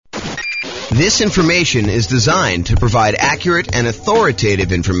This information is designed to provide accurate and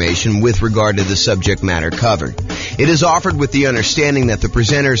authoritative information with regard to the subject matter covered. It is offered with the understanding that the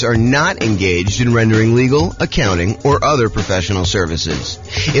presenters are not engaged in rendering legal, accounting, or other professional services.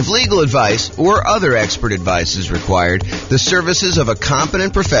 If legal advice or other expert advice is required, the services of a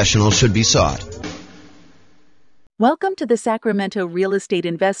competent professional should be sought. Welcome to the Sacramento Real Estate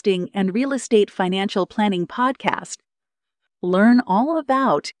Investing and Real Estate Financial Planning Podcast. Learn all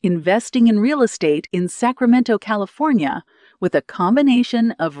about investing in real estate in Sacramento, California, with a combination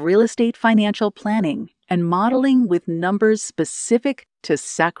of real estate financial planning and modeling with numbers specific to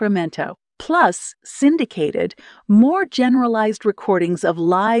Sacramento, plus syndicated, more generalized recordings of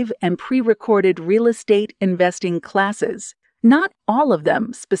live and pre-recorded real estate investing classes, not all of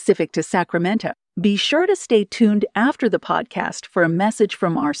them specific to Sacramento. Be sure to stay tuned after the podcast for a message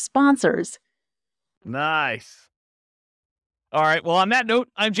from our sponsors. Nice. All right. Well, on that note,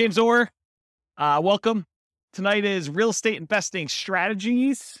 I'm James Orr. Welcome. Tonight is Real Estate Investing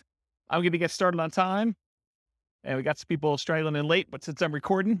Strategies. I'm going to get started on time. And we got some people straggling in late, but since I'm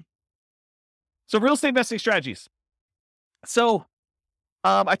recording. So Real Estate Investing Strategies. So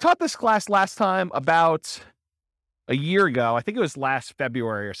I taught this class last time about a year ago. I think it was last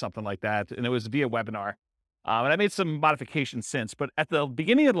February or something like that. And it was via webinar. And I made some modifications since. But at the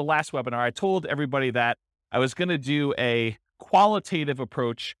beginning of the last webinar, I told everybody that I was going to do a qualitative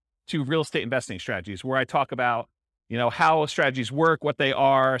approach to real estate investing strategies, where I talk about, how strategies work, what they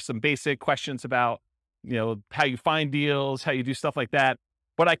are, some basic questions about, how you find deals, how you do stuff like that.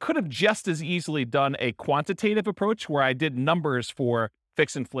 But I could have just as easily done a quantitative approach where I did numbers for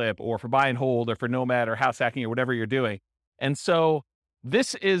fix and flip or for buy and hold or for nomad or house hacking or whatever you're doing. And so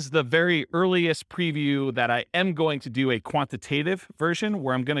this is the very earliest preview that I am going to do a quantitative version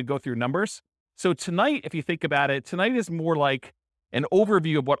where I'm going to go through numbers. So tonight, if you think about it, tonight is more like an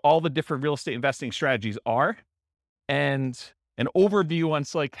overview of what all the different real estate investing strategies are and an overview on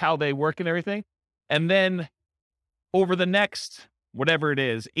like how they work and everything. And then over the next, whatever it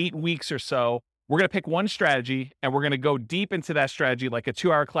is, 8 weeks or so, we're going to pick one strategy and we're going to go deep into that strategy, like a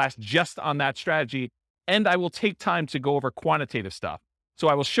 2-hour class just on that strategy. And I will take time to go over quantitative stuff. So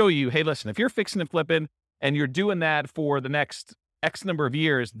I will show you, hey, listen, if you're fixing and flipping and you're doing that for the next X number of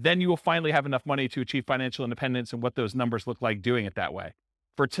years, then you will finally have enough money to achieve financial independence and what those numbers look like doing it that way.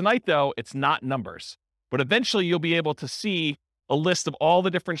 For tonight, though, it's not numbers, but eventually you'll be able to see a list of all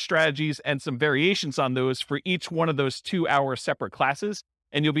the different strategies and some variations on those for each one of those 2-hour separate classes.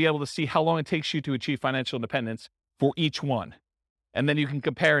 And you'll be able to see how long it takes you to achieve financial independence for each one. And then you can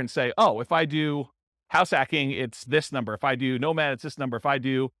compare and say, oh, if I do house hacking, it's this number. If I do nomad, it's this number. If I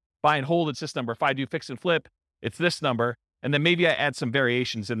do buy and hold, it's this number. If I do fix and flip, it's this number. And then maybe I add some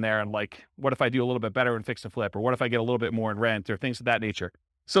variations in there and like, what if I do a little bit better in fix and flip? Or what if I get a little bit more in rent or things of that nature?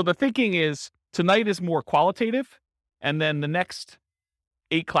 So the thinking is tonight is more qualitative. And then the next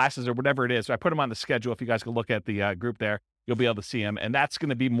 8 classes or whatever it is, I put them on the schedule. If you guys can look at the group there, you'll be able to see them. And that's going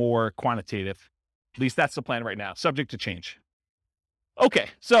to be more quantitative. At least that's the plan right now, subject to change. Okay,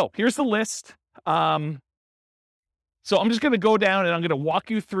 so here's the list. So I'm just going to go down and I'm going to walk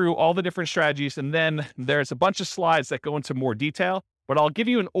you through all the different strategies. And then there's a bunch of slides that go into more detail, but I'll give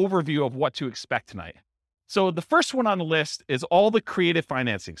you an overview of what to expect tonight. So the first one on the list is all the creative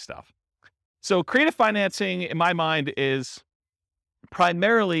financing stuff. So creative financing, in my mind, is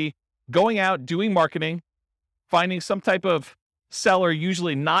primarily going out, doing marketing, finding some type of seller,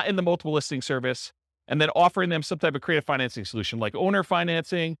 usually not in the multiple listing service, and then offering them some type of creative financing solution like owner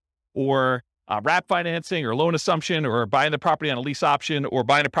financing or wrap financing or loan assumption or buying the property on a lease option or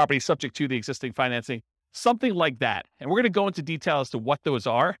buying a property subject to the existing financing, something like that. And we're going to go into detail as to what those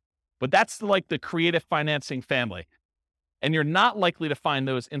are, but that's like the creative financing family. And you're not likely to find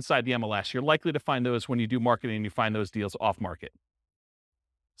those inside the MLS. You're likely to find those when you do marketing and you find those deals off market.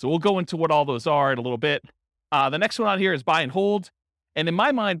 So we'll go into what all those are in a little bit. The next one on here is buy and hold. And in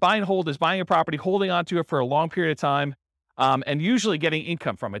my mind, buy and hold is buying a property, holding onto it for a long period of time, and usually getting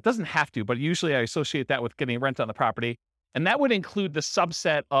income from it. It doesn't have to, but usually I associate that with getting rent on the property. And that would include the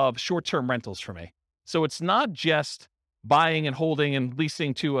subset of short-term rentals for me. So it's not just buying and holding and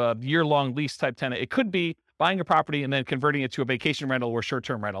leasing to a year-long lease type tenant. It could be buying a property and then converting it to a vacation rental or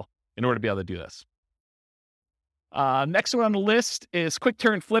short-term rental in order to be able to do this. Next one on the list is quick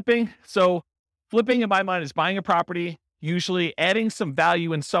turn flipping. So flipping in my mind is buying a property, usually adding some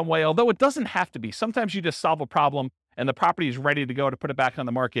value in some way, although it doesn't have to be. Sometimes you just solve a problem and the property is ready to go to put it back on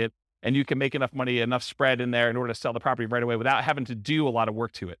the market and you can make enough money, enough spread in there in order to sell the property right away without having to do a lot of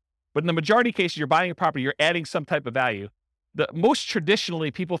work to it. But in the majority of cases, you're buying a property, you're adding some type of value. Most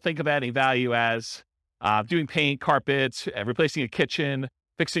traditionally, people think of adding value as doing paint, carpets, replacing a kitchen,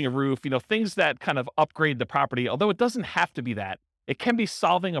 fixing a roof, things that kind of upgrade the property, although it doesn't have to be that. It can be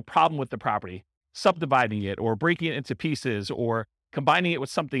solving a problem with the property, subdividing it or breaking it into pieces or combining it with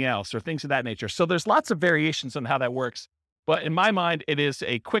something else or things of that nature. So there's lots of variations on how that works. But in my mind, it is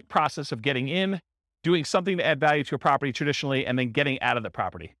a quick process of getting in, doing something to add value to a property traditionally, and then getting out of the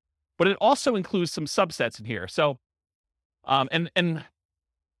property. But it also includes some subsets in here. So, and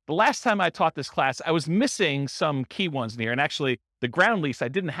the last time I taught this class, I was missing some key ones in here. And actually, the ground lease I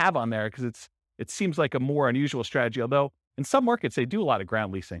didn't have on there because it seems like a more unusual strategy, although in some markets, they do a lot of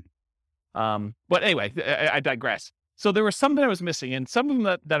ground leasing. But anyway, I digress. So there were some that I was missing, and some of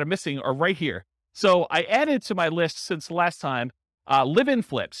them that are missing are right here. So I added to my list since the last time, live-in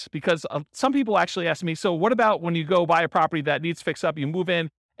flips, because some people actually ask me, so what about when you go buy a property that needs fix up, you move in,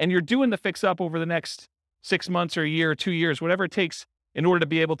 and you're doing the fix up over the next 6 months or a year or 2 years, whatever it takes in order to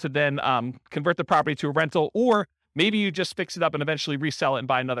be able to then convert the property to a rental, or maybe you just fix it up and eventually resell it and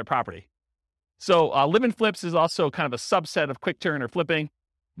buy another property. So live-in flips is also kind of a subset of quick turn or flipping.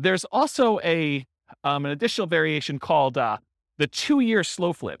 There's also an additional variation called the 2-year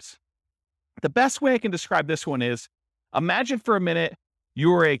slow flips. The best way I can describe this one is, imagine for a minute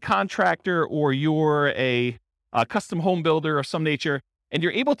you're a contractor or you're a custom home builder of some nature, and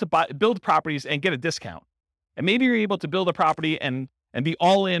you're able to build properties and get a discount. And maybe you're able to build a property and be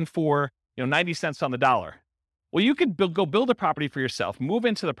all in for 90 cents on the dollar. Well, you could go build a property for yourself, move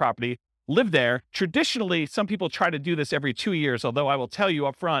into the property, live there. Traditionally, some people try to do this every 2 years, although I will tell you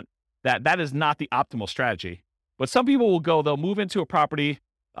up front that that is not the optimal strategy. But some people they'll move into a property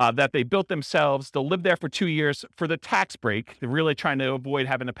that they built themselves. They'll live there for 2 years for the tax break. They're really trying to avoid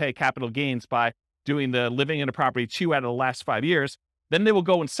having to pay capital gains by doing the living in a property 2 out of the last 5 years. Then they will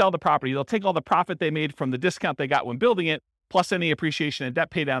go and sell the property. They'll take all the profit they made from the discount they got when building it, plus any appreciation and debt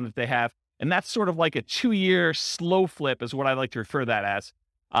pay down that they have. And that's sort of like a 2-year slow flip is what I like to refer that as.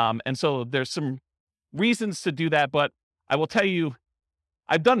 And so there's some reasons to do that, but I will tell you,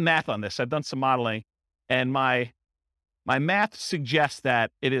 I've done math on this. I've done some modeling, and my math suggests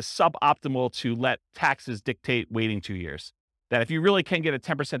that it is suboptimal to let taxes dictate waiting 2 years. That if you really can get a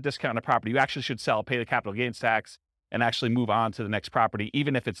 10% discount on a property, you actually should sell, pay the capital gains tax, and actually move on to the next property,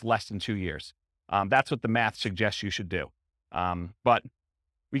 even if it's less than 2 years. That's what the math suggests you should do. But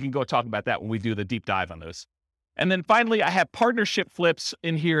we can go talk about that when we do the deep dive on those. And then finally, I have partnership flips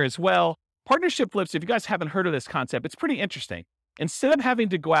in here as well. Partnership flips, if you guys haven't heard of this concept, it's pretty interesting. Instead of having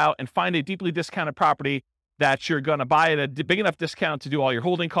to go out and find a deeply discounted property that you're going to buy at a big enough discount to do all your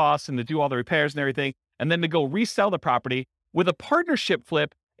holding costs and to do all the repairs and everything, and then to go resell the property, with a partnership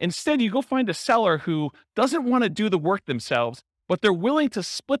flip, instead you go find a seller who doesn't want to do the work themselves, but they're willing to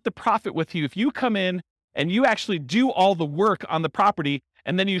split the profit with you if you come in and you actually do all the work on the property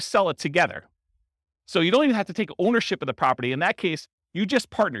and then you sell it together. So you don't even have to take ownership of the property. In that case, you just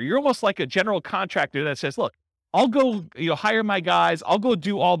partner. You're almost like a general contractor that says, look, I'll go hire my guys. I'll go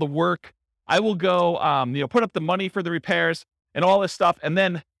do all the work. I will go put up the money for the repairs and all this stuff. And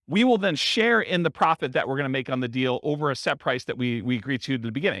then we will then share in the profit that we're going to make on the deal over a set price that we agreed to at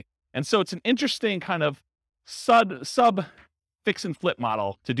the beginning. And so it's an interesting kind of sub fix and flip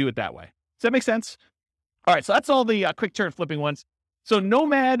model to do it that way. Does that make sense? All right, so that's all the quick turn flipping ones. So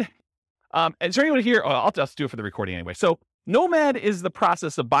Nomad, is there anyone here? Oh, I'll just do it for the recording anyway. So Nomad is the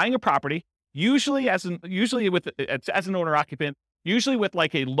process of buying a property, usually as an owner occupant, usually with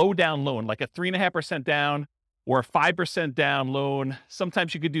like a low down loan, like a 3.5% down or a 5% down loan.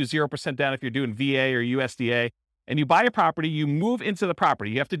 Sometimes you could do 0% down if you're doing VA or USDA. And you buy a property, you move into the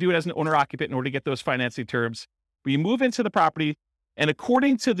property. You have to do it as an owner occupant in order to get those financing terms. But you move into the property, and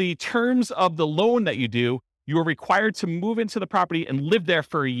according to the terms of the loan that you do, you are required to move into the property and live there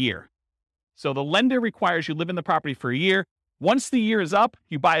for a year. So the lender requires you live in the property for a year. Once the year is up,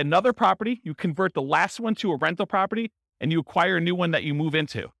 you buy another property, you convert the last one to a rental property, and you acquire a new one that you move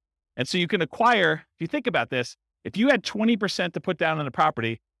into. And so you can acquire, if you think about this, if you had 20% to put down on a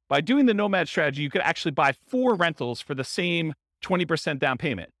property, by doing the Nomad strategy, you could actually buy 4 rentals for the same 20% down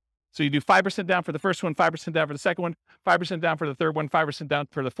payment. So you do 5% down for the first one, 5% down for the second one, 5% down for the third one, 5% down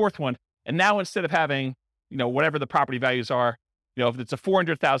for the fourth one. And now instead of having, whatever the property values are, if it's a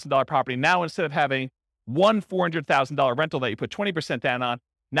 $400,000 property, now instead of having one $400,000 rental that you put 20% down on,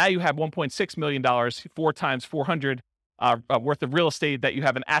 now you have $1.6 million, 4 times 400 worth of real estate that you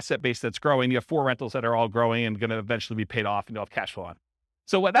have an asset base that's growing. You have 4 rentals that are all growing and going to eventually be paid off and you'll have cash flow on.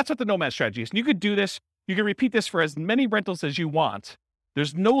 So that's what the Nomad strategy is. And you could do this. You can repeat this for as many rentals as you want.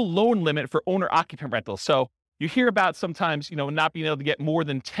 There's no loan limit for owner-occupant rentals. So you hear about sometimes, not being able to get more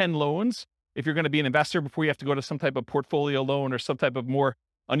than 10 loans if you're going to be an investor before you have to go to some type of portfolio loan or some type of more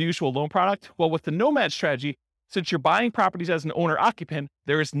unusual loan product. Well, with the Nomad strategy, since you're buying properties as an owner occupant,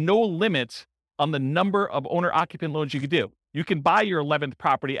 there is no limit on the number of owner occupant loans you could do. You can buy your 11th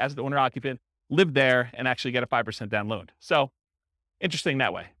property as an owner occupant, live there, and actually get a 5% down loan. So interesting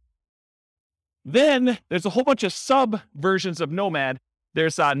that way. Then there's a whole bunch of sub versions of Nomad.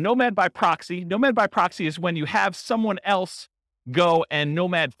 There's Nomad by proxy. Nomad by proxy is when you have someone else go and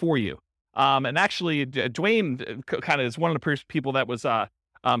Nomad for you. And actually, Dwayne kind of is one of the people that was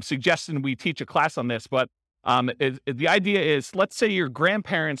suggesting we teach a class on this. But the idea is, let's say your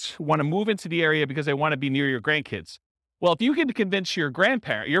grandparents want to move into the area because they want to be near your grandkids. Well, if you can convince your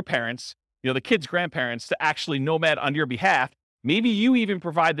parents, the kids' grandparents, to actually Nomad on your behalf, maybe you even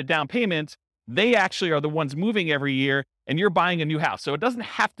provide the down payment. They actually are the ones moving every year, and you're buying a new house. So it doesn't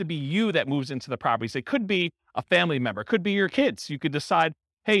have to be you that moves into the properties. It could be a family member, it could be your kids. You could decide,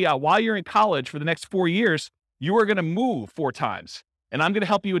 hey, while you're in college for the next 4 years, you are going to move 4 times. And I'm going to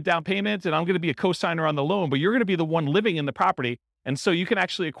help you with down payment, and I'm going to be a co-signer on the loan, but you're going to be the one living in the property. And so you can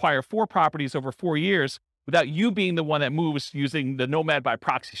actually acquire 4 properties over 4 years without you being the one that moves using the Nomad by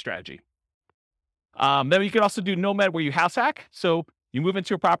proxy strategy. Then you can also do Nomad where you house hack. So you move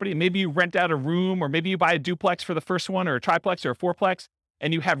into a property and maybe you rent out a room, or maybe you buy a duplex for the first one, or a triplex or a fourplex,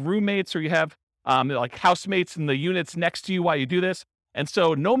 and you have roommates, or you have like housemates in the units next to you while you do this. And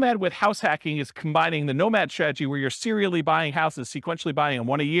so Nomad with house hacking is combining the Nomad strategy where you're serially buying houses, sequentially buying them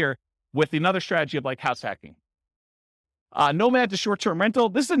 1 a year, with another strategy of like house hacking. Nomad to short-term rental.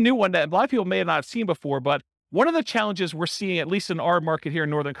 This is a new one that a lot of people may not have seen before, but one of the challenges we're seeing, at least in our market here in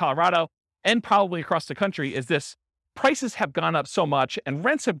Northern Colorado, and probably across the country, is this: prices have gone up so much and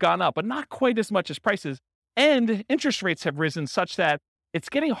rents have gone up, but not quite as much as prices. And interest rates have risen such that it's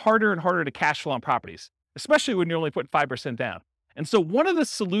getting harder and harder to cash flow on properties, especially when you're only putting 5% down. And so one of the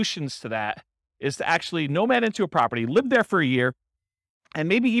solutions to that is to actually Nomad into a property, live there for a year, and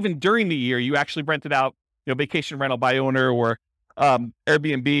maybe even during the year, you actually rent it out, vacation rental by owner, or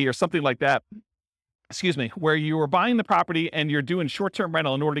Airbnb or something like that. Where you are buying the property and you're doing short-term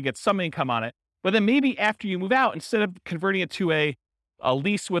rental in order to get some income on it. But then maybe after you move out, instead of converting it to a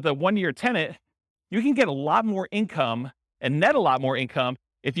lease with a 1-year tenant, you can get a lot more income and net a lot more income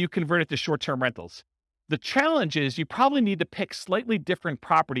if you convert it to short-term rentals. The challenge is you probably need to pick slightly different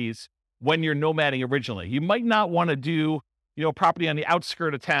properties when you're nomading originally. You might not want to do, property on the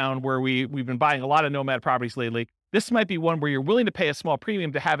outskirt of town where we've been buying a lot of nomad properties lately. This might be one where you're willing to pay a small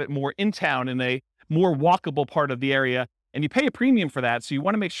premium to have it more in town in a more walkable part of the area. And you pay a premium for that. So you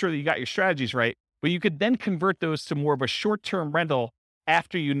want to make sure that you got your strategies right, but you could then convert those to more of a short-term rental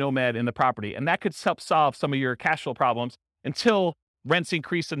after you nomad in the property. And that could help solve some of your cash flow problems until rents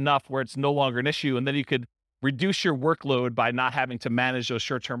increase enough where it's no longer an issue. And then you could reduce your workload by not having to manage those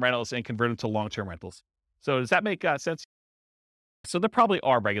short-term rentals and convert them to long-term rentals. So does that make sense? So there probably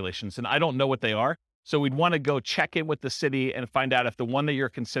are regulations, and I don't know what they are. So we'd want to go check in with the city and find out if the one that you're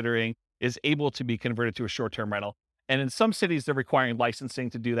considering is able to be converted to a short-term rental. And in some cities, they're requiring licensing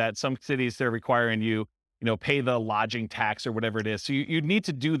to do that. Some cities, they're requiring you, pay the lodging tax or whatever it is. So you need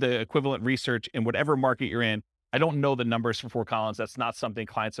to do the equivalent research in whatever market you're in. I don't know the numbers for Fort Collins. That's not something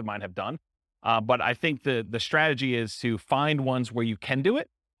clients of mine have done. But I think the strategy is to find ones where you can do it.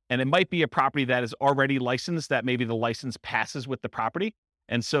 And it might be a property that is already licensed, that maybe the license passes with the property.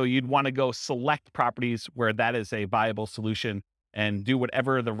 And so you'd want to go select properties where that is a viable solution and do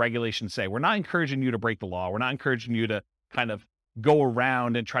whatever the regulations say. We're not encouraging you to break the law. We're not encouraging you to kind of go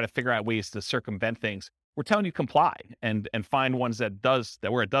around and try to figure out ways to circumvent things. We're telling you comply and find ones that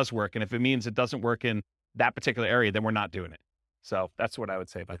where it does work. And if it means it doesn't work in that particular area, then we're not doing it. So that's what I would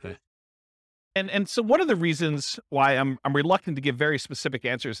say about that. And so one of the reasons why I'm reluctant to give very specific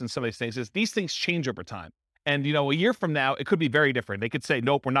answers in some of these things is these things change over time. And, a year from now, it could be very different. They could say,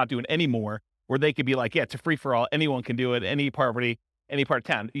 nope, we're not doing any more. Or they could be like, yeah, it's a free for all. Anyone can do it. Any property, any part of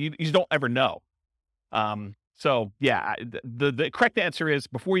town. You don't ever know. So yeah, the correct answer is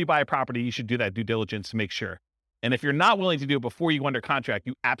before you buy a property, you should do that due diligence to make sure. And if you're not willing to do it before you go under contract,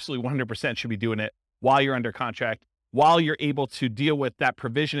 you absolutely 100% should be doing it while you're under contract, while you're able to deal with that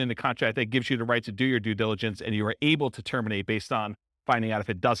provision in the contract that gives you the right to do your due diligence, and you are able to terminate based on finding out if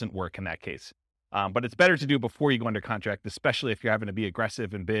it doesn't work in that case. But it's better to do before you go under contract, especially if you're having to be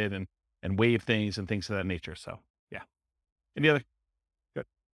aggressive and bid and waive things and things of that nature. So yeah. Any other? Good.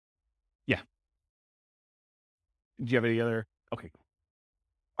 Yeah. Do you have any other? Okay.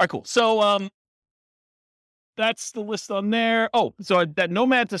 All right, cool. So that's the list on there. Oh, so that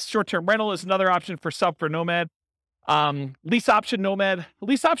Nomad to short-term rental is another option for Nomad. Lease option Nomad.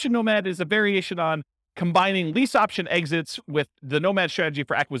 Lease option Nomad is a variation on combining lease option exits with the Nomad strategy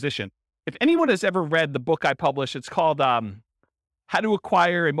for acquisition. If anyone has ever read the book I published, it's called how to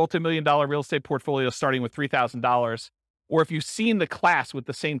acquire a multi-million-dollar real estate portfolio starting with $3,000. Or if you've seen the class with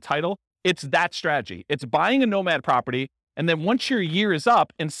the same title, it's that strategy. It's buying a nomad property, and then once your year is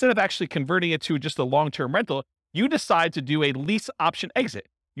up, instead of actually converting it to just a long-term rental, you decide to do a lease option exit.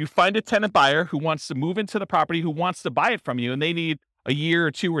 You find a tenant buyer who wants to move into the property, who wants to buy it from you, and they need a year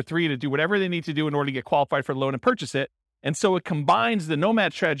or 2 or 3 to do whatever they need to do in order to get qualified for the loan and purchase it. And so it combines the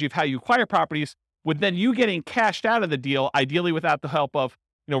nomad strategy of how you acquire properties with then you getting cashed out of the deal, ideally without the help of,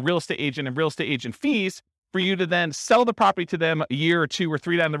 real estate agent and real estate agent fees, for you to then sell the property to them a year or 2 or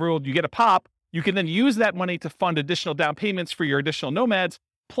 3 down the road. You get a pop. You can then use that money to fund additional down payments for your additional nomads,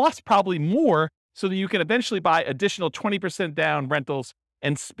 plus probably more, so that you can eventually buy additional 20% down rentals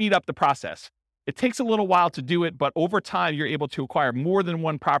and speed up the process. It takes a little while to do it, but over time, you're able to acquire more than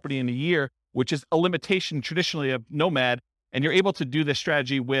one property in a year, which is a limitation traditionally of nomad. And you're able to do this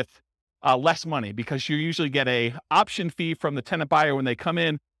strategy with less money, because you usually get a option fee from the tenant buyer when they come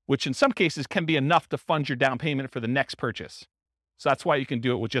in, which in some cases can be enough to fund your down payment for the next purchase. So that's why you can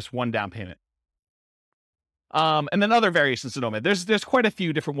do it with just one down payment. And then other variations of nomad. There's quite a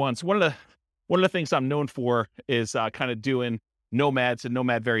few different ones. One of the things I'm known for is kind of doing nomads and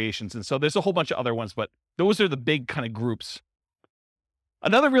nomad variations. And so there's a whole bunch of other ones, but those are the big kind of groups.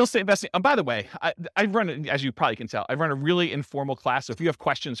 Another real estate investing. By the way, I run, as you probably can tell, I run a really informal class. So if you have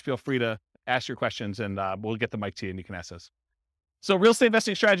questions, feel free to ask your questions, and we'll get the mic to you and you can ask us. So real estate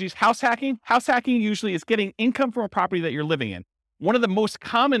investing strategies, house hacking. House hacking usually is getting income from a property that you're living in. One of the most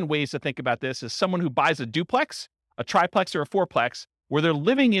common ways to think about this is someone who buys a duplex, a triplex, or a fourplex, where they're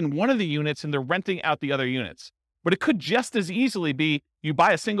living in one of the units and they're renting out the other units. But it could just as easily be you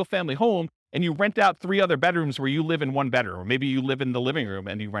buy a single family home and you rent out 3 other bedrooms where you live in one bedroom, or maybe you live in the living room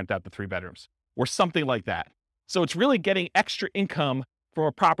and you rent out the 3 bedrooms, or something like that. So it's really getting extra income from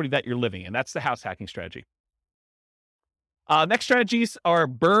a property that you're living in. That's the house hacking strategy. Next strategies are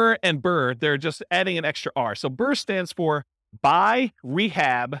BRRRR and BRRRR. They're just adding an extra R. So BRRRR stands for buy,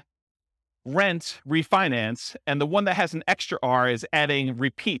 rehab, rent, refinance. And the one that has an extra R is adding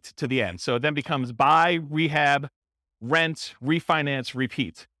repeat to the end. So it then becomes buy, rehab, rent, refinance,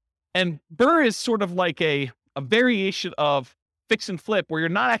 repeat. And BRRRR is sort of like a variation of fix and flip, where you're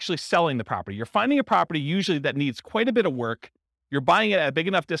not actually selling the property. You're finding a property usually that needs quite a bit of work. You're buying it at a big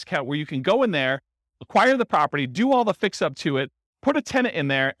enough discount where you can go in there, acquire the property, do all the fix up to it, put a tenant in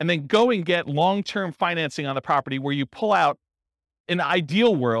there, and then go and get long-term financing on the property, where you pull out, in an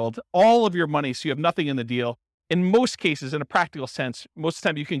ideal world, all of your money so you have nothing in the deal. In most cases, in a practical sense, most of the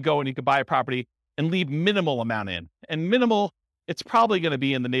time you can go and you can buy a property and leave minimal amount in. And minimal, it's probably going to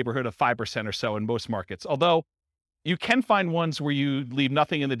be in the neighborhood of 5% or so in most markets. Although you can find ones where you leave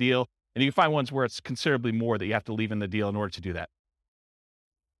nothing in the deal, and you can find ones where it's considerably more that you have to leave in the deal in order to do that.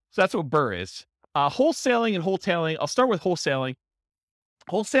 So that's what BRRRR is. Wholesaling and wholetailing. I'll start with wholesaling.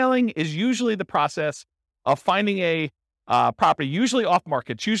 Wholesaling is usually the process of finding a property, usually off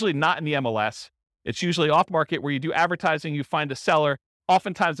market. It's usually not in the MLS. It's usually off market, where you do advertising, you find a seller,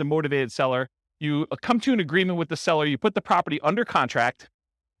 oftentimes a motivated seller. You come to an agreement with the seller, you put the property under contract,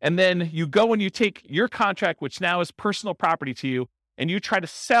 and then you go and you take your contract, which now is personal property to you, and you try to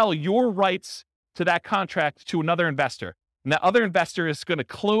sell your rights to that contract to another investor. And that other investor is going to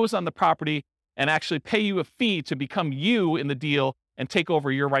close on the property and actually pay you a fee to become you in the deal and take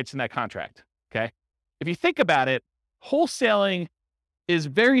over your rights in that contract. Okay. If you think about it, wholesaling is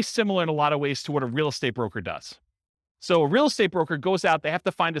very similar in a lot of ways to what a real estate broker does. So a real estate broker goes out, they have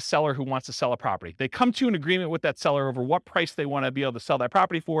to find a seller who wants to sell a property. They come to an agreement with that seller over what price they want to be able to sell that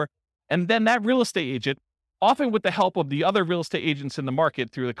property for. And then that real estate agent, often with the help of the other real estate agents in the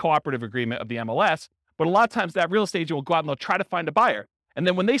market through the cooperative agreement of the MLS, but a lot of times that real estate agent will go out and they'll try to find a buyer. And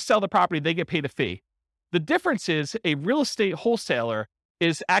then when they sell the property, they get paid a fee. The difference is a real estate wholesaler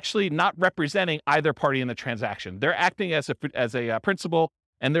is actually not representing either party in the transaction. They're acting as a principal,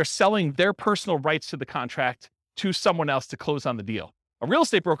 and they're selling their personal rights to the contract to someone else to close on the deal. A real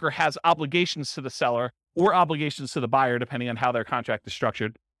estate broker has obligations to the seller or obligations to the buyer, depending on how their contract is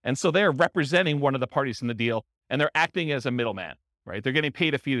structured. And so they're representing one of the parties in the deal, and they're acting as a middleman, right? They're getting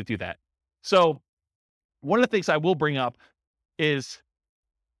paid a fee to do that. So one of the things I will bring up is,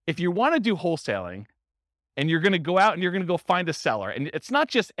 if you want to do wholesaling and you're going to go out and you're going to go find a seller, and it's not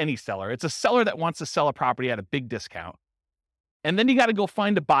just any seller, it's a seller that wants to sell a property at a big discount. And then you got to go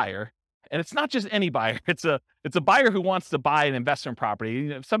find a buyer. And it's not just any buyer. It's a buyer who wants to buy an investment property. You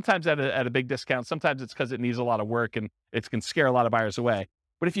know, sometimes at a big discount. Sometimes it's because it needs a lot of work and it can scare a lot of buyers away.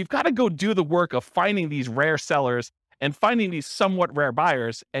 But if you've got to go do the work of finding these rare sellers and finding these somewhat rare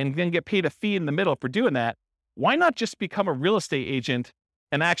buyers, and then get paid a fee in the middle for doing that, why not just become a real estate agent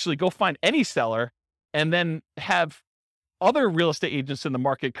and actually go find any seller and then have other real estate agents in the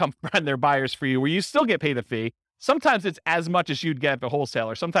market come find their buyers for you, where you still get paid a fee. Sometimes it's as much as you'd get if a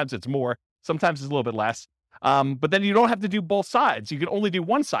wholesaler. Sometimes it's more. Sometimes it's a little bit less. But then you don't have to do both sides. You can only do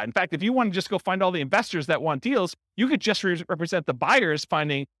one side. In fact, if you want to just go find all the investors that want deals, you could just represent the buyers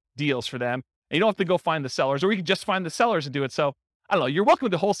finding deals for them. And you don't have to go find the sellers, or you can just find the sellers and do it. So I don't know. You're welcome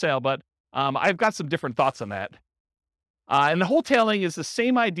to wholesale, but I've got some different thoughts on that. And the wholesaling is the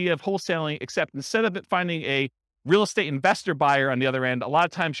same idea of wholesaling, except instead of it finding a real estate investor buyer on the other end, a lot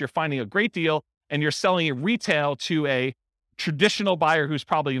of times you're finding a great deal and you're selling it retail to a traditional buyer who's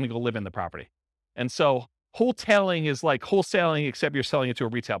probably going to go live in the property. And so wholesaling is like wholesaling, except you're selling it to a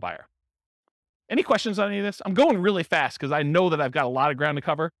retail buyer. Any questions on any of this? I'm going really fast because I know that I've got a lot of ground to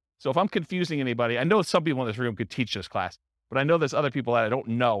cover. So if I'm confusing anybody, I know some people in this room could teach this class, but I know there's other people that I don't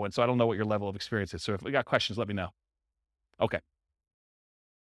know. And so I don't know what your level of experience is. So if we got questions, let me know. Okay.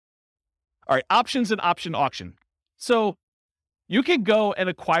 All right. Options and option auction. So you can go and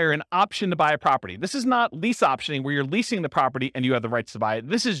acquire an option to buy a property. This is not lease optioning where you're leasing the property and you have the rights to buy it.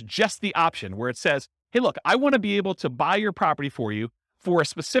 This is just the option where it says, hey, look, I want to be able to buy your property for you for a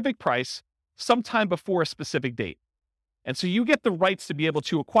specific price sometime before a specific date. And so you get the rights to be able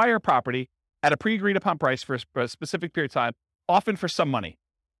to acquire property at a pre-agreed upon price for a specific period of time, often for some money.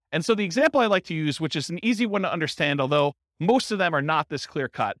 And so the example I like to use, which is an easy one to understand, although most of them are not this clear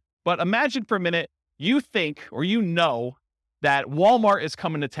cut, but imagine for a minute, you think, or you know that Walmart is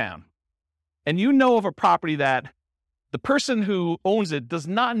coming to town, and you know of a property that the person who owns it does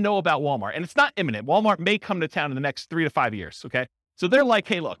not know about Walmart, and it's not imminent. Walmart may come to town in the next 3 to 5 years, okay? So they're like,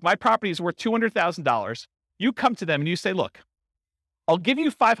 hey, look, my property is worth $200,000. You come to them and you say, look, I'll give you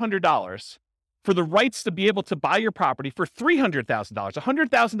 $500 for the rights to be able to buy your property for $300,000,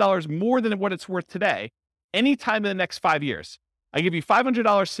 $100,000 more than what it's worth today, anytime in the next 5 years. I give you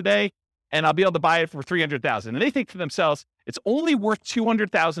 $500 today, and I'll be able to buy it for $300,000. And they think to themselves, it's only worth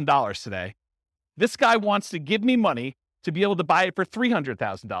 $200,000 today. This guy wants to give me money to be able to buy it for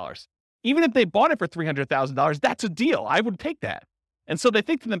 $300,000. Even if they bought it for $300,000, that's a deal. I would take that. And so they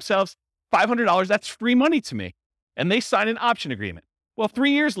think to themselves, $500, that's free money to me. And they sign an option agreement. Well,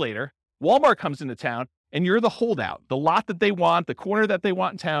 3 years later, Walmart comes into town and you're the holdout. The lot that they want, the corner that they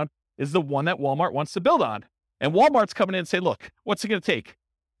want in town is the one that Walmart wants to build on. And Walmart's coming in and say, look, what's it going to take?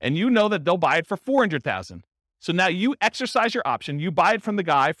 And you know that they'll buy it for $400,000. So now you exercise your option. You buy it from the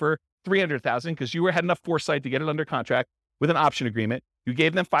guy for $300,000 because you had enough foresight to get it under contract with an option agreement. You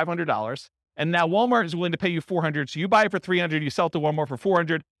gave them $500. And now Walmart is willing to pay you $400. So you buy it for $300, you sell it to Walmart for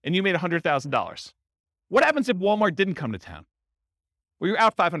 $400, and you made $100,000. What happens if Walmart didn't come to town? Well, you're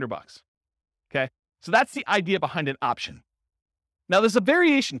out $500. Okay. So that's the idea behind an option. Now there's a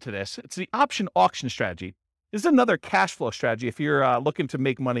variation to this. It's the option auction strategy. This is another cash flow strategy if you're looking to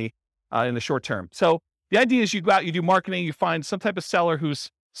make money in the short term. So the idea is you go out, you do marketing, you find some type of seller who's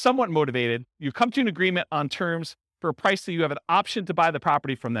somewhat motivated. You come to an agreement on terms for a price that you have an option to buy the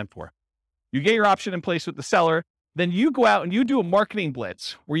property from them for. You get your option in place with the seller. Then you go out and you do a marketing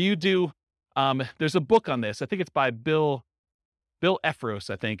blitz where you do, there's a book on this. I think it's by Bill Efros,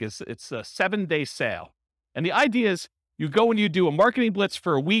 I think. It's a 7-day sale. And the idea is you go and you do a marketing blitz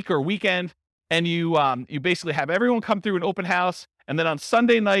for a week or a weekend, and you basically have everyone come through an open house. And then on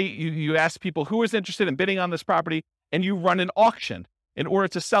Sunday night, you ask people who is interested in bidding on this property, and you run an auction in order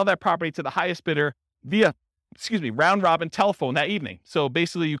to sell that property to the highest bidder via, round robin telephone that evening. So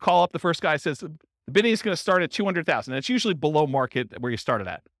basically you call up the first guy, says, the bidding is going to start at $200,000. It's usually below market where you started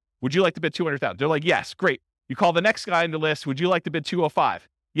at. Would you like to bid $200,000? They're like, yes, great. You call the next guy in the list. Would you like to bid $205,000?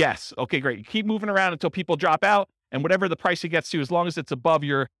 Yes. Okay, great. You keep moving around until people drop out, and whatever the price it gets to, as long as it's above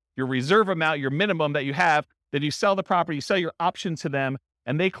your reserve amount, your minimum that you have, then you sell the property, you sell your option to them,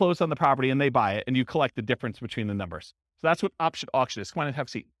 and they close on the property and they buy it, and you collect the difference between the numbers. So that's what option auction is. Come on and have a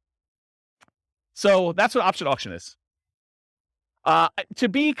seat. So that's what option auction is. To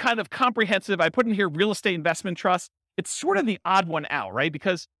be kind of comprehensive, I put in here real estate investment trust. It's sort of the odd one out, right?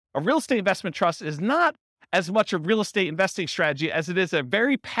 Because a real estate investment trust is not as much a real estate investing strategy as it is a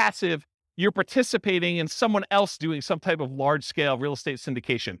very passive, you're participating in someone else doing some type of large scale real estate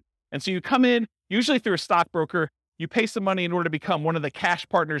syndication. And so you come in, usually through a stockbroker, you pay some money in order to become one of the cash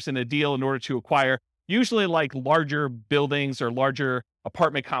partners in a deal in order to acquire, usually like larger buildings or larger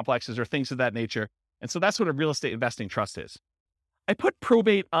apartment complexes or things of that nature. And so that's what a real estate investing trust is. I put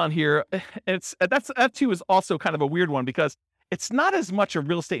probate on here. That too is also kind of a weird one because it's not as much a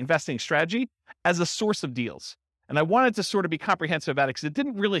real estate investing strategy as a source of deals. And I wanted to sort of be comprehensive about it because it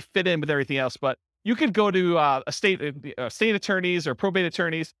didn't really fit in with everything else. But you could go to state attorneys or probate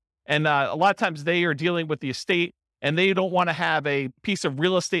attorneys, and a lot of times they are dealing with the estate and they don't want to have a piece of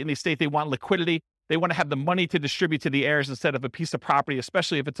real estate in the estate. They want liquidity. They want to have the money to distribute to the heirs instead of a piece of property,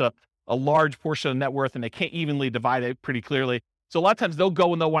 especially if it's a large portion of net worth and they can't evenly divide it pretty clearly. So a lot of times they'll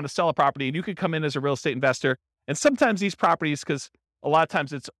go and they'll want to sell a property, and you could come in as a real estate investor. And sometimes these properties, because a lot of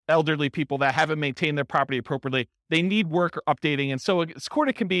times it's elderly people that haven't maintained their property appropriately, they need work or updating. And so it sort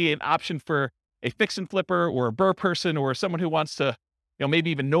of can be an option for a fix and flipper or a burr person or someone who wants to,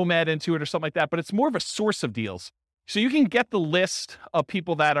 maybe even nomad into it or something like that. But it's more of a source of deals. So you can get the list of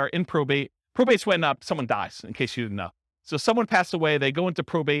people that are in probate. Probate's when someone dies, in case you didn't know. So someone passed away, they go into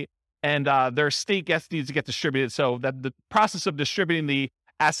probate, and their estate needs to get distributed. So that the process of distributing the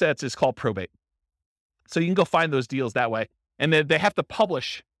assets is called probate. So you can go find those deals that way. And then they have to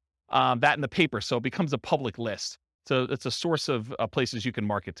publish that in the paper. So it becomes a public list. So it's a source of places you can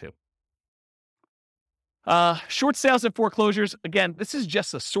market to. Short sales and foreclosures. Again, this is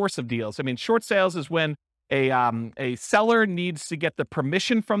just a source of deals. I mean, short sales is when a seller needs to get the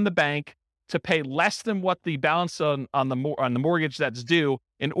permission from the bank to pay less than what the balance on the mortgage that's due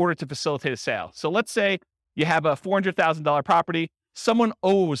in order to facilitate a sale. So let's say you have a $400,000 property. Someone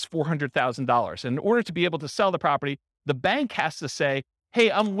owes $400,000. In order to be able to sell the property, the bank has to say, hey,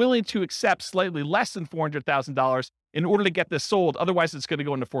 I'm willing to accept slightly less than $400,000 in order to get this sold. Otherwise, it's going to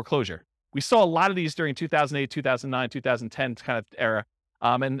go into foreclosure. We saw a lot of these during 2008, 2009, 2010 kind of era.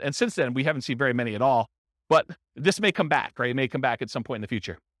 And since then, we haven't seen very many at all. But this may come back, right? It may come back at some point in the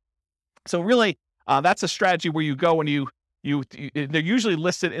future. So really, that's a strategy where you go and they're usually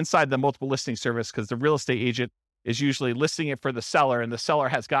listed inside the multiple listing service because the real estate agent is usually listing it for the seller, and the seller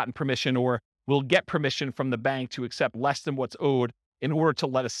has gotten permission or will get permission from the bank to accept less than what's owed in order to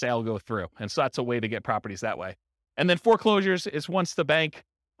let a sale go through. And so that's a way to get properties that way. And then foreclosures is once the bank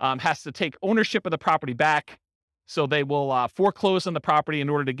has to take ownership of the property back. So they will foreclose on the property in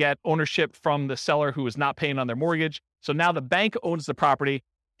order to get ownership from the seller who is not paying on their mortgage. So now the bank owns the property.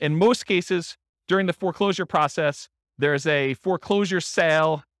 In most cases, during the foreclosure process, there's a foreclosure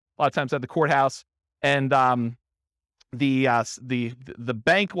sale, a lot of times at the courthouse, and the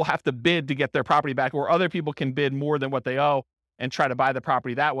bank will have to bid to get their property back, or other people can bid more than what they owe and try to buy the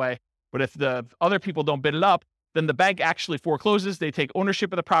property that way. But if the other people don't bid it up, then the bank actually forecloses. They take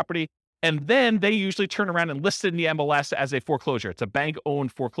ownership of the property, and then they usually turn around and list it in the MLS as a foreclosure. It's a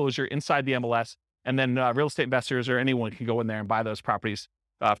bank-owned foreclosure inside the MLS, and then real estate investors or anyone can go in there and buy those properties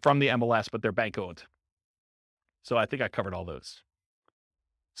from the MLS, but they're bank-owned. So I think I covered all those.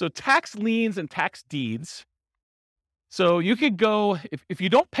 So tax liens and tax deeds. So you could go, if you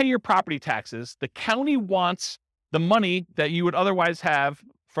don't pay your property taxes, the county wants the money that you would otherwise have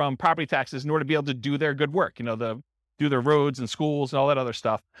from property taxes in order to be able to do their good work, do their roads and schools and all that other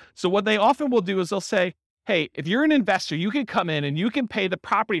stuff. So what they often will do is they'll say, hey, if you're an investor, you can come in and you can pay the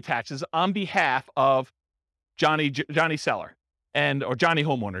property taxes on behalf of Johnny Seller or Johnny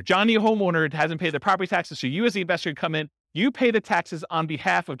Homeowner. Johnny Homeowner hasn't paid the property taxes, so you as the investor come in, you pay the taxes on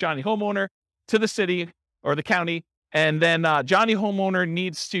behalf of Johnny Homeowner to the city or the county, and then Johnny Homeowner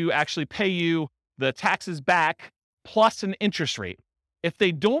needs to actually pay you the taxes back plus an interest rate. If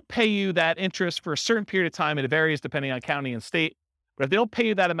they don't pay you that interest for a certain period of time, and it varies depending on county and state, but if they don't pay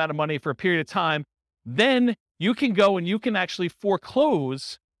you that amount of money for a period of time, then you can go and you can actually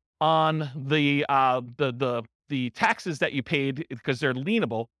foreclose on the taxes that you paid because they're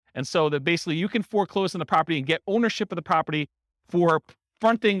lienable. And so that basically you can foreclose on the property and get ownership of the property for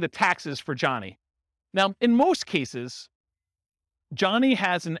fronting the taxes for Johnny. Now, in most cases, Johnny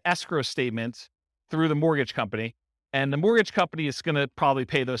has an escrow statement through the mortgage company, and the mortgage company is going to probably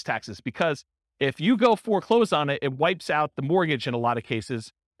pay those taxes because if you go foreclose on it, it wipes out the mortgage in a lot of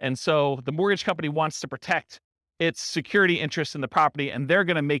cases. And so the mortgage company wants to protect its security interest in the property, and they're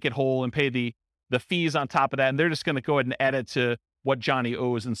going to make it whole and pay the fees on top of that. And they're just going to go ahead and add it to what Johnny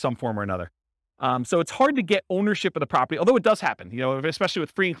owes in some form or another. So it's hard to get ownership of the property, although it does happen, especially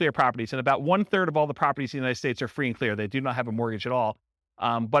with free and clear properties. And about 1/3 of all the properties in the United States are free and clear. They do not have a mortgage at all.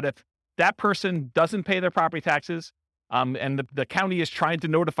 But if that person doesn't pay their property taxes, and the county is trying to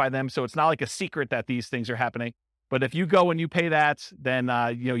notify them, so it's not like a secret that these things are happening. But if you go and you pay that, then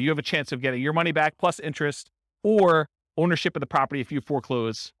you have a chance of getting your money back plus interest or ownership of the property if you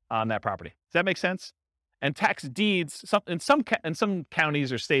foreclose on that property. Does that make sense? And tax deeds, in some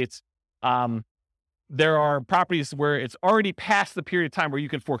counties or states, there are properties where it's already past the period of time where you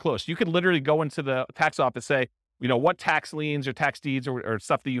can foreclose. You could literally go into the tax office, say, what tax liens or tax deeds or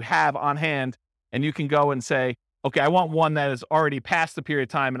stuff that you have on hand, and you can go and say, okay, I want one that is already past the period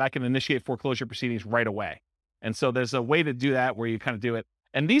of time, and I can initiate foreclosure proceedings right away. And so there's a way to do that where you kind of do it.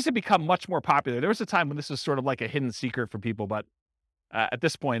 And these have become much more popular. There was a time when this was sort of like a hidden secret for people, but at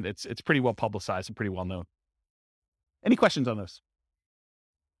this point, it's pretty well publicized and pretty well known. Any questions on this?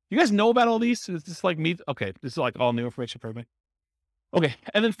 You guys know about all these? Is this like me? Okay, this is like all new information for everybody. Okay,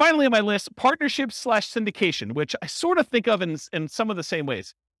 and then finally on my list, partnerships/syndication, which I sort of think of in some of the same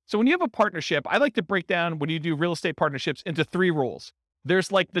ways. So when you have a partnership, I like to break down when you do real estate partnerships into 3 roles.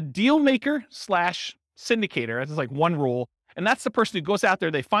 There's like the deal maker/syndicator. That's like one role. And that's the person who goes out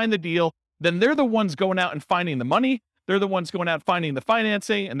there, they find the deal, then they're the ones going out and finding the money. They're the ones going out finding the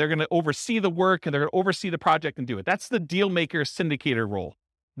financing, and they're going to oversee the work, and they're going to oversee the project and do it. That's the deal maker syndicator role.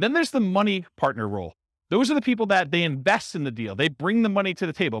 Then there's the money partner role. Those are the people that they invest in the deal. They bring the money to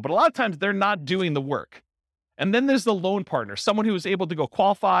the table, but a lot of times they're not doing the work. And then there's the loan partner, someone who is able to go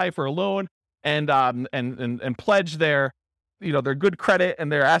qualify for a loan and pledge their good credit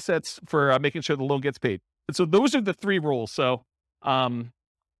and their assets for making sure the loan gets paid. And so those are the 3 roles. So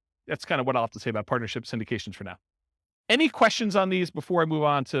that's kind of what I'll have to say about partnership syndications for now. Any questions on these before I move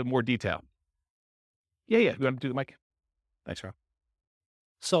on to more detail? Yeah. You want to do the mic? Thanks, Rob.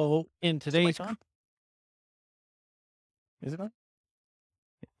 So in today's Is it on?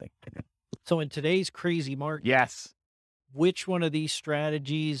 So in today's crazy market, Yes. which one of these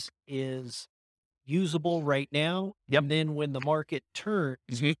strategies is usable right now? Yep. And then when the market turns,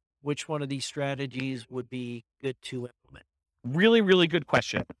 Mhm. which one of these strategies would be good to implement? Really, really good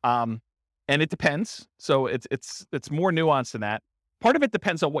question. And it depends. So it's more nuanced than that. Part of it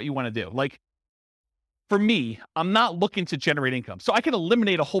depends on what you want to do. Like for me, I'm not looking to generate income. So I can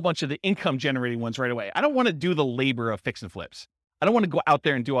eliminate a whole bunch of the income generating ones right away. I don't want to do the labor of fix and flips. I don't want to go out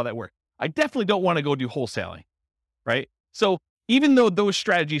there and do all that work. I definitely don't want to go do wholesaling, right? So even though those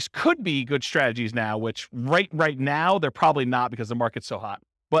strategies could be good strategies now, which right now, they're probably not because the market's so hot,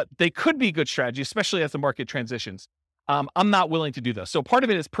 but they could be good strategies, especially as the market transitions. I'm not willing to do those. So part of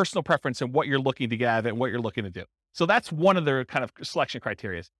it is personal preference and what you're looking to get out of it and what you're looking to do. So that's one of the kind of selection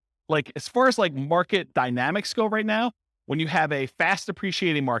criteria. Like as far as like market dynamics go right now, when you have a fast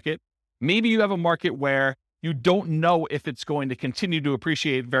appreciating market, maybe you have a market where you don't know if it's going to continue to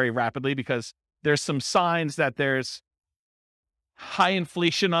appreciate very rapidly because there's some signs that there's high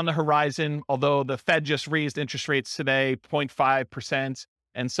inflation on the horizon, although the Fed just raised interest rates today, 0.5%.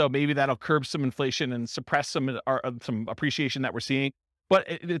 And so maybe that'll curb some inflation and suppress some appreciation that we're seeing. But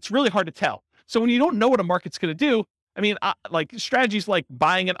it's really hard to tell. So when you don't know what a market's going to do, I mean, like strategies like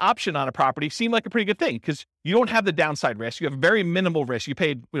buying an option on a property seem like a pretty good thing because you don't have the downside risk. You have very minimal risk. You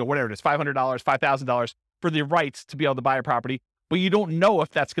paid, whatever it is, $500, $5,000 for the rights to be able to buy a property, but you don't know if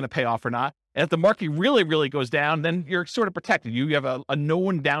that's going to pay off or not. And if the market really, really goes down, then you're sort of protected. You have a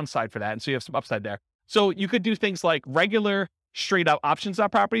known downside for that. And so you have some upside there. So you could do things like regular straight up options on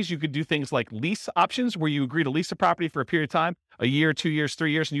properties. You could do things like lease options where you agree to lease a property for a period of time, a year, 2 years,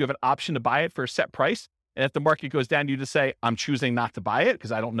 3 years, and you have an option to buy it for a set price. And if the market goes down, you just say, I'm choosing not to buy it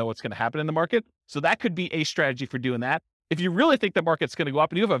because I don't know what's going to happen in the market. So that could be a strategy for doing that. If you really think the market's going to go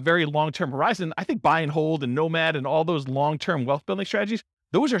up and you have a very long-term horizon, I think buy and hold and nomad and all those long-term wealth building strategies,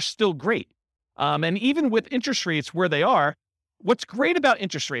 those are still great. And even with interest rates where they are, what's great about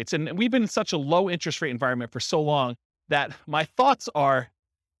interest rates, and we've been in such a low interest rate environment for so long that my thoughts are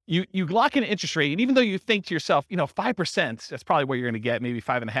you lock in an interest rate, and even though you think to yourself, 5%, that's probably what you're going to get, maybe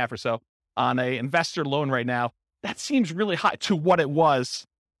 5.5 or so on a investor loan right now, that seems really high to what it was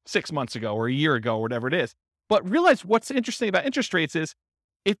 6 months ago or a year ago, or whatever it is. But realize what's interesting about interest rates is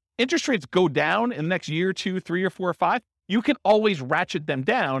if interest rates go down in the next year, 2, 3, or 4, or 5, you can always ratchet them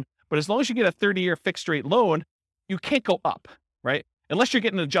down. But as long as you get a 30-year fixed rate loan, you can't go up, right? Unless you're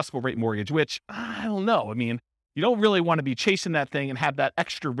getting an adjustable rate mortgage, which I don't know. I mean, you don't really want to be chasing that thing and have that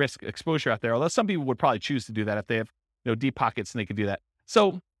extra risk exposure out there. Although some people would probably choose to do that if they have, deep pockets and they could do that.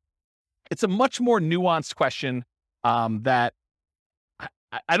 So it's a much more nuanced question that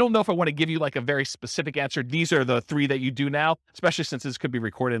I don't know if I want to give you like a very specific answer. These are the 3 that you do now, especially since this could be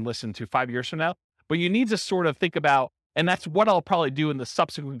recorded and listened to 5 years from now. But you need to sort of think about, and that's what I'll probably do in the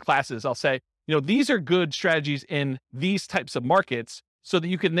subsequent classes. I'll say, these are good strategies in these types of markets so that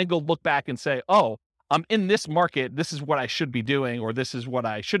you can then go look back and say, oh, I'm in this market. This is what I should be doing, or this is what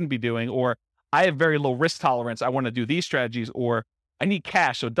I shouldn't be doing, or I have very low risk tolerance. I want to do these strategies, or I need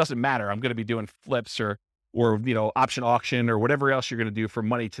cash, so it doesn't matter. I'm going to be doing flips or option auction or whatever else you're going to do for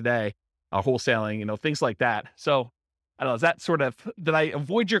money today, wholesaling, things like that. So I don't know, is that sort of, did I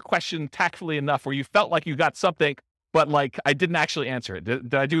avoid your question tactfully enough where you felt like you got something, but like I didn't actually answer it?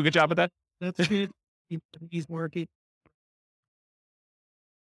 Did I do a good job at that? That's it. He's working.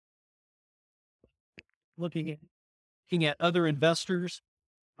 Looking at other investors,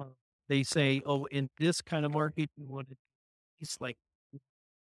 they say, oh, in this kind of market, you want to, it's like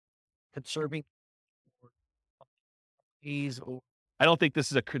conserving or I don't think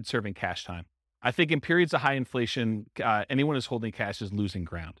this is a conserving cash time. I think in periods of high inflation, anyone who's holding cash is losing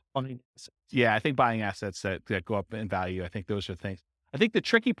ground. Yeah, I think buying assets that go up in value, I think those are things. I think the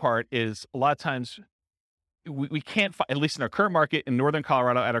tricky part is a lot of times we can't, at least in our current market in Northern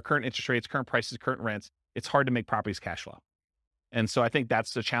Colorado, at our current interest rates, current prices, current rents, it's hard to make properties cash flow. And so I think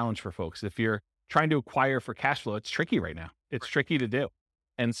that's the challenge for folks. If you're trying to acquire for cash flow, it's tricky right now. It's tricky to do.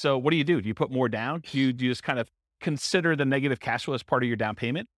 And so what do? Do you put more down? Do you just kind of consider the negative cash flow as part of your down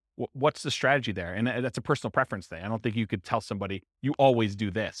payment? What's the strategy there? And that's a personal preference thing. I don't think you could tell somebody you always do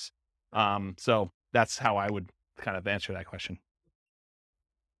this. So that's how I would kind of answer that question.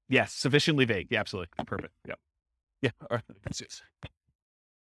 Yes, sufficiently vague. Yeah, absolutely. Perfect. Yep. Yeah. All right.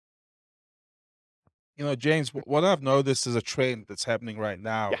 James, what I've noticed is a trend that's happening right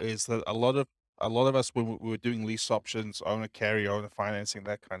now is that a lot of us, when we were doing lease options, owner carry, owner financing,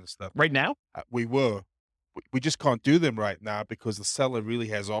 that kind of stuff. Right now? We just can't do them right now because the seller really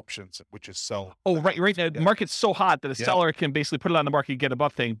has options, which is sell. Oh, right now. The market's so hot that a seller can basically put it on the market and get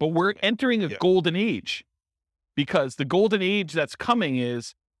above thing. But we're entering a golden age, because the golden age that's coming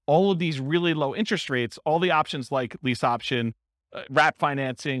is all of these really low interest rates, all the options like lease option, wrap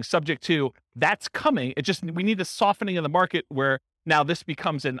financing, subject to, that's coming. We need a softening of the market where now this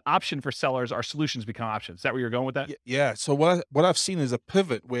becomes an option for sellers. Our solutions become options. Is that where you're going with that? Yeah. So what I've seen is a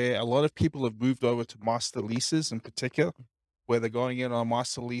pivot where a lot of people have moved over to master leases in particular, where they're going in on a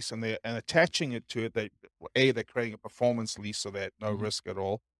master lease and attaching it to it. They're creating a performance lease so that no risk at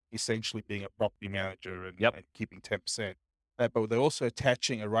all, essentially being a property manager and keeping 10%. But they're also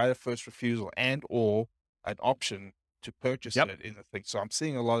attaching a right of first refusal and or an option to purchase it in the thing. So I'm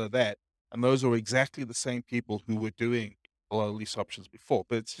seeing a lot of that. And those are exactly the same people who were doing a lot of lease options before.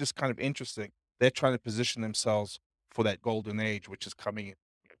 But it's just kind of interesting. They're trying to position themselves for that golden age, which is coming in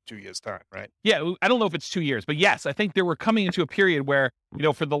 2 years' time, right? Yeah, I don't know if it's 2 years, but yes, I think we're coming into a period where,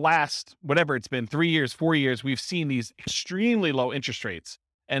 for the last, whatever it's been, 3 years, 4 years, we've seen these extremely low interest rates.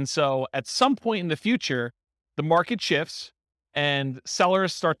 And so at some point in the future, the market shifts and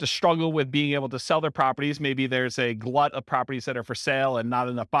sellers start to struggle with being able to sell their properties. Maybe there's a glut of properties that are for sale and not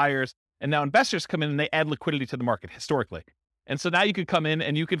enough buyers. And now investors come in and they add liquidity to the market historically. And so now you could come in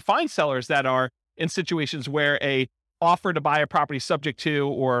and you could find sellers that are in situations where a offer to buy a property subject to,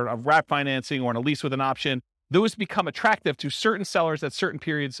 or a wrap financing, or a lease with an option, those become attractive to certain sellers at certain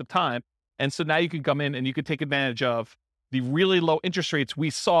periods of time. And so now you can come in and you could take advantage of the really low interest rates we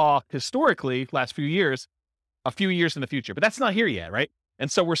saw historically last few years, a few years in the future. But that's not here yet, right?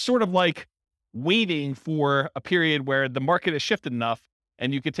 And so we're sort of like waiting for a period where the market has shifted enough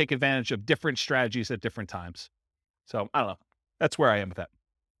and you could take advantage of different strategies at different times. So I don't know. That's where I am with that.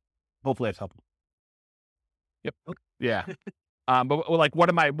 Hopefully that's helpful. Yep. Yeah. But like,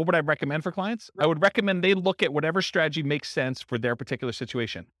 what would I recommend for clients? I would recommend they look at whatever strategy makes sense for their particular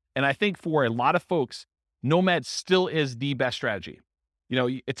situation. And I think for a lot of folks, Nomad still is the best strategy.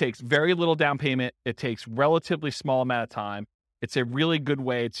 It takes very little down payment. It takes relatively small amount of time. It's a really good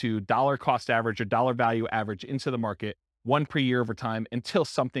way to dollar cost average or dollar value average into the market, one per year over time until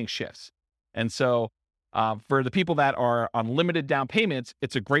something shifts. And so for the people that are on limited down payments,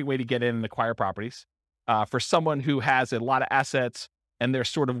 it's a great way to get in and acquire properties. For someone who has a lot of assets and they're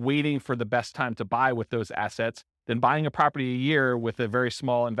sort of waiting for the best time to buy with those assets, then buying a property a year with a very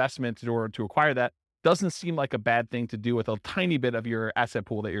small investment in order to acquire that doesn't seem like a bad thing to do with a tiny bit of your asset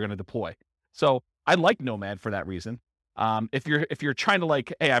pool that you're going to deploy. So I like Nomad for that reason. If you're trying to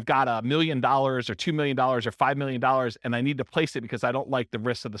like, hey, I've got $1 million or $2 million or $5 million and I need to place it because I don't like the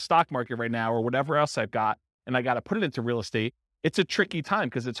risks of the stock market right now or whatever else I've got, and I got to put it into real estate, it's a tricky time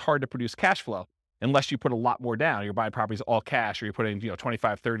because it's hard to produce cash flow unless you put a lot more down. You're buying properties all cash or you're putting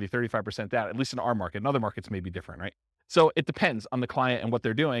 25, 30, 35% down, at least in our market. In other markets may be different, right? So it depends on the client and what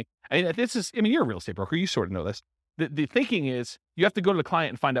they're doing. You're a real estate broker. You sort of know this. The thinking is you have to go to the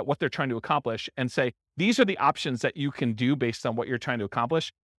client and find out what they're trying to accomplish and say, these are the options that you can do based on what you're trying to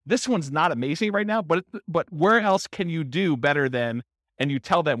accomplish. This one's not amazing right now, but where else can you do better than, and you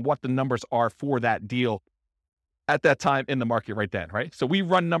tell them what the numbers are for that deal at that time in the market right then, right? So we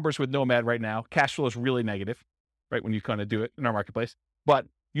run numbers with Nomad right now. Cash flow is really negative, right? When you kind of do it in our marketplace, but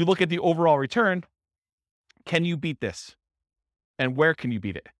you look at the overall return. Can you beat this? And where can you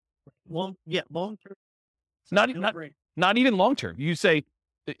beat it? Long term. Not even long term. You say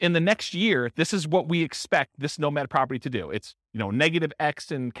in the next year, this is what we expect this Nomad property to do. It's, negative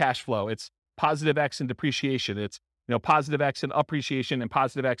X in cash flow. It's positive X in depreciation. It's, positive X in appreciation and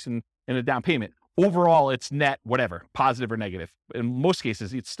positive X in a down payment. Overall, it's net, whatever, positive or negative. In most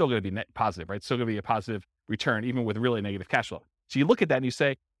cases, it's still going to be net positive, right? It's still going to be a positive return, even with really negative cash flow. So you look at that and you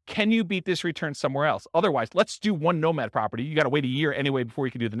say, can you beat this return somewhere else? Otherwise, let's do one Nomad property. You got to wait a year anyway before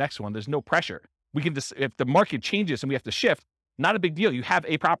you can do the next one. There's no pressure. We can just, if the market changes and we have to shift, not a big deal. You have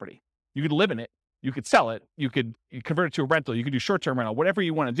a property. You could live in it. You could sell it. You convert it to a rental. You could do short-term rental, whatever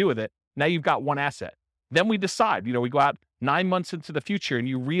you want to do with it. Now you've got one asset. Then we decide, we go out 9 months into the future and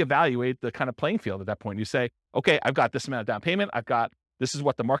you reevaluate the kind of playing field at that point. You say, okay, I've got this amount of down payment. This is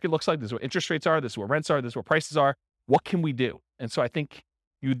what the market looks like. This is what interest rates are. This is what rents are. This is what prices are. What can we do? And so I think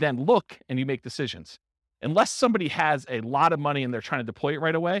you then look and you make decisions. Unless somebody has a lot of money and they're trying to deploy it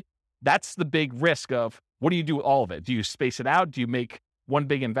right away, that's the big risk of what do you do with all of it? Do you space it out? Do you make one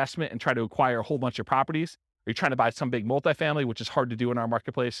big investment and try to acquire a whole bunch of properties? Are you trying to buy some big multifamily, which is hard to do in our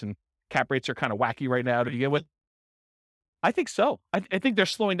marketplace, and cap rates are kind of wacky right now to begin with? I think so. I think they're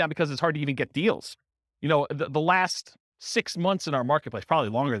slowing down because it's hard to even get deals. The last 6 months in our marketplace, probably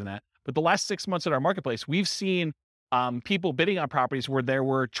longer than that, but the last 6 months in our marketplace, we've seen people bidding on properties where there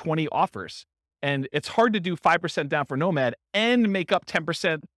were 20 offers. And it's hard to do 5% down for Nomad and make up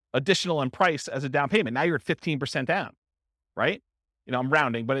 10% additional in price as a down payment. Now you're at 15% down, right? I'm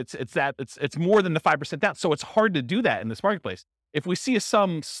rounding, but it's more than the 5% down. So it's hard to do that in this marketplace. If we see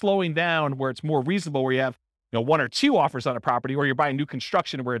some slowing down where it's more reasonable, where you have 1 or 2 offers on a property, or you're buying new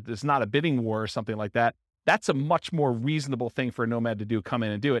construction where there's not a bidding war or something like that, that's a much more reasonable thing for a Nomad to do, come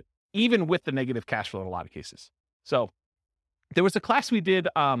in and do it, even with the negative cash flow in a lot of cases. So there was a class we did,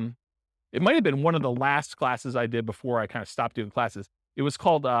 it might have been one of the last classes I did before I kind of stopped doing classes. It was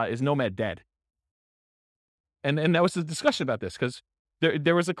called, Is Nomad Dead? And that was a discussion about this, because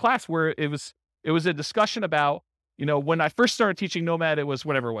there was a class where it was a discussion about, when I first started teaching Nomad, it was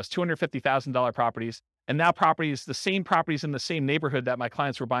whatever it was, $250,000 properties. And now properties, the same properties in the same neighborhood that my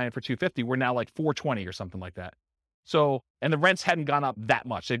clients were buying for $250 were now like $420 or something like that. So, and the rents hadn't gone up that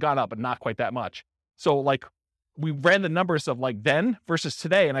much. They'd gone up, but not quite that much. So like we ran the numbers of like then versus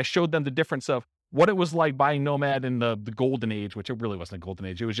today. And I showed them the difference of what it was like buying Nomad in the golden age, which it really wasn't a golden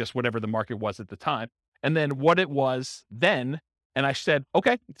age. It was just whatever the market was at the time. And then what it was then. And I said,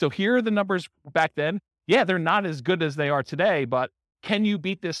 okay, so here are the numbers back then. Yeah, they're not as good as they are today, but can you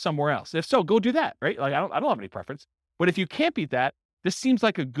beat this somewhere else? If so, go do that, right? Like I don't have any preference. But if you can't beat that, this seems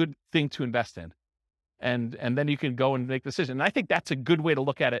like a good thing to invest in. And then you can go and make a decision. And I think that's a good way to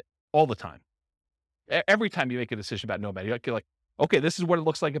look at it all the time. Every time you make a decision about Nomad, you're like, okay, this is what it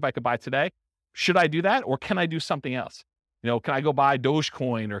looks like if I could buy today. Should I do that? Or can I do something else? Can I go buy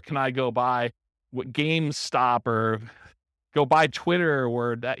Dogecoin, or can I go buy GameStop, or go buy Twitter,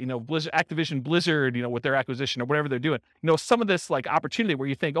 or that, Activision Blizzard, with their acquisition or whatever they're doing. Some of this like opportunity where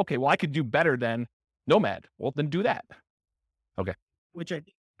you think, okay, well, I could do better than Nomad. Well, then do that. Okay. Which I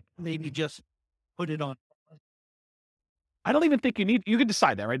think maybe just put it on. I don't even think you could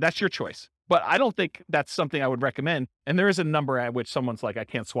decide that, right? That's your choice. But I don't think that's something I would recommend. And there is a number at which someone's like, I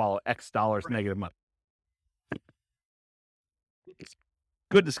can't swallow X dollars negative money.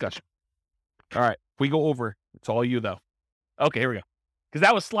 Good discussion. All right. If we go over, it's all you though. Okay, here we go. Because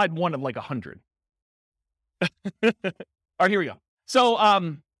that was slide 1 of like 100. All right, here we go. So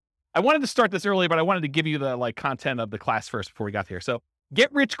I wanted to start this early, but I wanted to give you the like content of the class first before we got here. So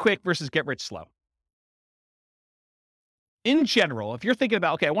get rich quick versus get rich slow. In general, if you're thinking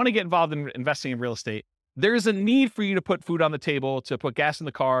about, okay, I want to get involved in investing in real estate, there's a need for you to put food on the table, to put gas in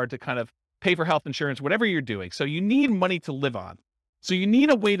the car, to kind of pay for health insurance, whatever you're doing. So you need money to live on. So you need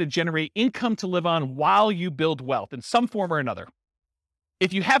a way to generate income to live on while you build wealth in some form or another.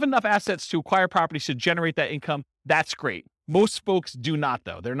 If you have enough assets to acquire properties to generate that income, that's great. Most folks do not,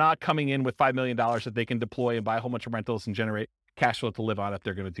 though. They're not coming in with $5 million that they can deploy and buy a whole bunch of rentals and generate cash flow to live on if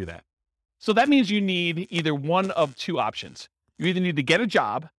they're going to do that. So that means you need either one of 2 options. You either need to get a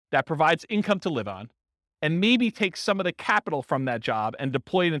job that provides income to live on, and maybe take some of the capital from that job and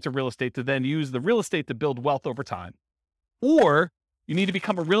deploy it into real estate to then use the real estate to build wealth over time. Or you need to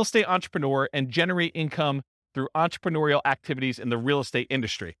become a real estate entrepreneur and generate income through entrepreneurial activities in the real estate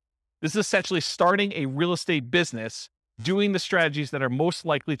industry. This is essentially starting a real estate business, doing the strategies that are most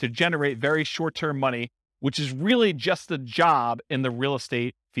likely to generate very short-term money, which is really just a job in the real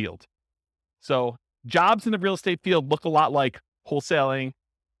estate field. So jobs in the real estate field look a lot like wholesaling,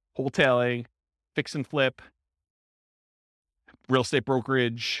 fix and flip, real estate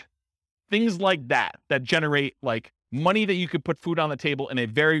brokerage, things like that generate like money that you could put food on the table in a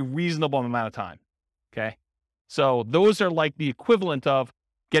very reasonable amount of time. Okay. So those are like the equivalent of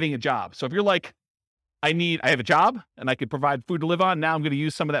getting a job. So if you're like, I have a job and I could provide food to live on. Now I'm going to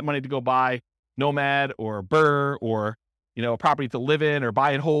use some of that money to go buy Nomad or Burr or, a property to live in or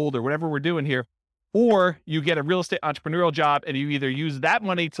buy and hold or whatever we're doing here. Or you get a real estate entrepreneurial job and you either use that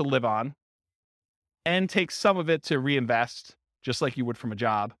money to live on and take some of it to reinvest, just like you would from a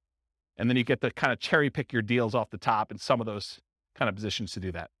job. And then you get to kind of cherry pick your deals off the top in some of those kind of positions to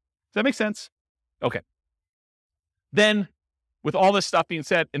do that. Does that make sense? Okay. Then, with all this stuff being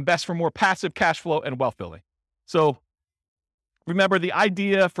said, invest for more passive cash flow and wealth building. So remember, the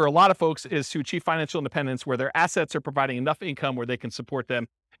idea for a lot of folks is to achieve financial independence where their assets are providing enough income where they can support them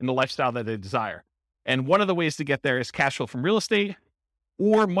in the lifestyle that they desire. And one of the ways to get there is cash flow from real estate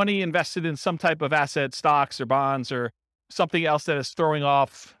or money invested in some type of asset, stocks or bonds or something else that is throwing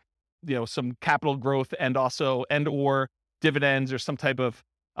off, some capital growth and or dividends or some type of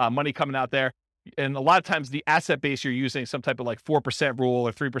money coming out there. And a lot of times the asset base, you're using some type of like 4% rule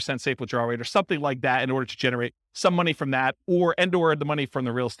or 3% safe withdrawal rate or something like that in order to generate some money from that or the money from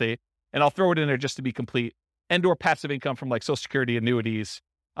the real estate. And I'll throw it in there just to be complete, or passive income from like Social Security, annuities,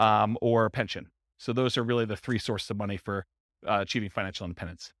 or pension. So those are really the three sources of money for achieving financial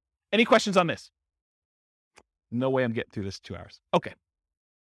independence. Any questions on this? No way I'm getting through this 2 hours. Okay.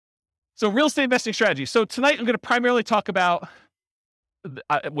 So real estate investing strategy. So tonight I'm going to primarily talk about,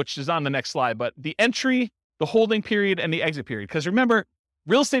 which is on the next slide, but the entry, the holding period, and the exit period. Because remember,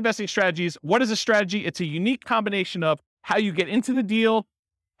 real estate investing strategies, what is a strategy? It's a unique combination of how you get into the deal,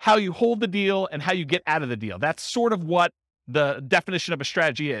 how you hold the deal, and how you get out of the deal. That's sort of what the definition of a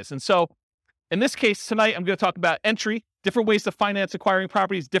strategy is. And so in this case, tonight, I'm going to talk about entry, different ways to finance acquiring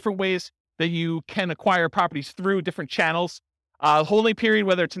properties, different ways that you can acquire properties through different channels, holding period,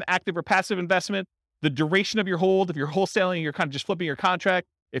 whether it's an active or passive investment, the duration of your hold, if you're wholesaling, you're kind of just flipping your contract,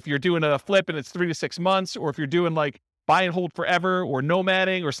 if you're doing a flip and it's 3 to 6 months, or if you're doing like buy and hold forever or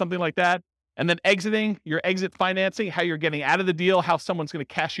nomading or something like that. And then exiting, your exit financing, how you're getting out of the deal, how someone's going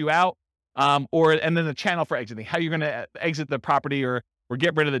to cash you out, and then the channel for exiting, how you're going to exit the property or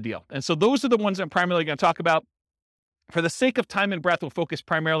get rid of the deal. And so those are the ones I'm primarily going to talk about. For the sake of time and breath, we'll focus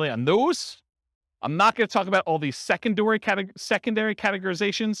primarily on those. I'm not going to talk about all these secondary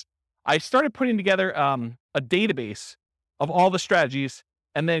categorizations. I started putting together a database of all the strategies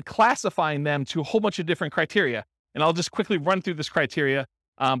and then classifying them to a whole bunch of different criteria. And I'll just quickly run through this criteria,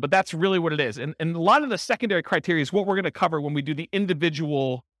 but that's really what it is. And a lot of the secondary criteria is what we're going to cover when we do the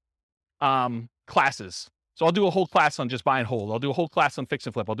individual classes. So I'll do a whole class on just buy and hold. I'll do a whole class on fix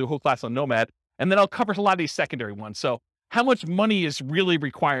and flip. I'll do a whole class on nomad. And then I'll cover a lot of these secondary ones. So how much money is really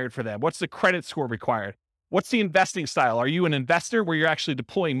required for them? What's the credit score required? What's the investing style? Are you an investor where you're actually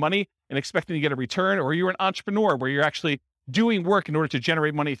deploying money and expecting to get a return? Or are you an entrepreneur where you're actually doing work in order to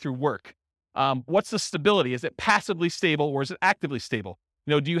generate money through work? What's the stability? Is it passively stable or is it actively stable?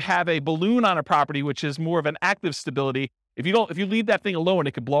 Do you have a balloon on a property, which is more of an active stability? If you leave that thing alone,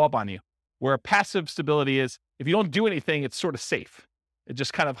 it could blow up on you. Where passive stability is, if you don't do anything, it's sort of safe. It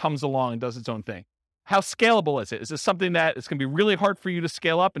just kind of hums along and does its own thing. How scalable is it? Is this something that is going to be really hard for you to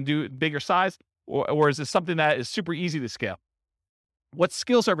scale up and do bigger size? Or is this something that is super easy to scale? What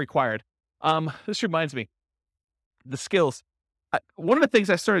skills are required? This reminds me, the skills. One of the things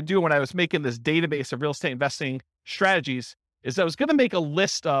I started doing when I was making this database of real estate investing strategies is I was going to make a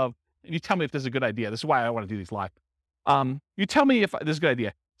list of, and you tell me if this is a good idea. This is why I want to do these live. You tell me if this is a good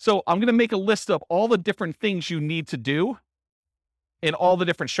idea. So I'm going to make a list of all the different things you need to do in all the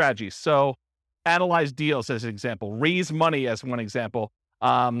different strategies. So analyze deals as an example, raise money as one example,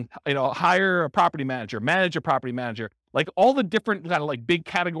 hire a property manager, manage a property manager, like all the different kind of like big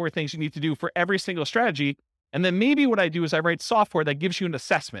category things you need to do for every single strategy. And then maybe what I do is I write software that gives you an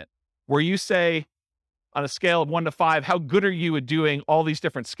assessment where you say on a scale of 1 to 5, how good are you at doing all these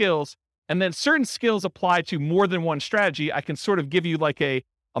different skills? And then certain skills apply to more than one strategy. I can sort of give you like a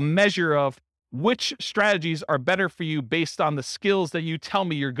measure of which strategies are better for you based on the skills that you tell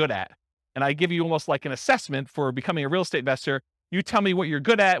me you're good at. And I give you almost like an assessment for becoming a real estate investor. You tell me what you're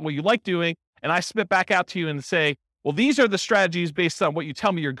good at, what you like doing, and I spit back out to you and say, well, these are the strategies based on what you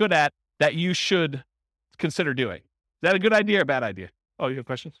tell me you're good at that you should consider doing. Is that a good idea or a bad idea? Oh, you have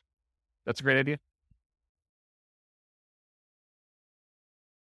questions? That's a great idea.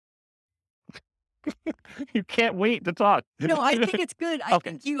 You can't wait to talk. No, I think it's good. I Okay.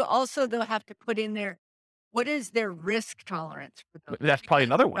 think you also, though, have to put in there, what is their risk tolerance for those? That's probably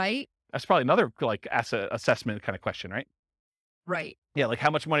another one. Right? That's probably another like asset assessment kind of question, right? Right. Yeah, like how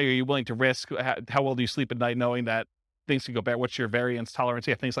much money are you willing to risk? How well do you sleep at night knowing that things can go bad? What's your variance tolerance?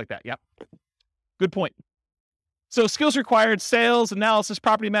 Yeah, things like that. Yep. Good point. So skills required, sales, analysis,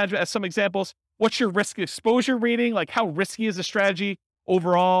 property management as some examples. What's your risk exposure rating? Like how risky is the strategy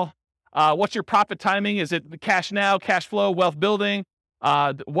overall? What's your profit timing? Is it cash now, cash flow, wealth building?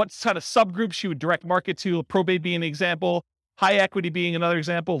 What kind of subgroups you would direct market to? Probate being an example, high equity being another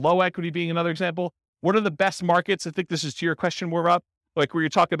example, low equity being another example. What are the best markets? I think this is to your question more up, like where you're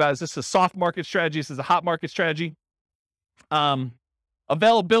talking about, is this a soft market strategy? Is this a hot market strategy?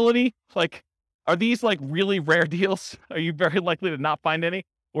 Availability, like, are these like really rare deals? Are you very likely to not find any?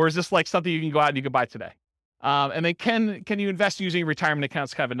 Or is this like something you can go out and you can buy today? And then can you invest using retirement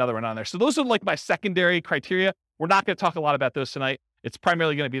accounts? Kind of another one on there. So those are like my secondary criteria. We're not going to talk a lot about those tonight. It's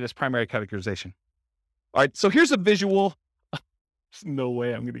primarily going to be this primary categorization. All right. So here's a visual. There's no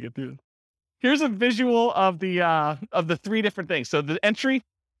way I'm going to get through this. Here's a visual of the three different things. So the entry,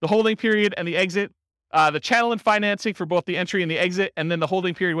 the holding period, and the exit. The channel and financing for both the entry and the exit, and then the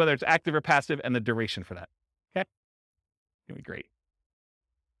holding period, whether it's active or passive, and the duration for that. Okay. Gonna be great.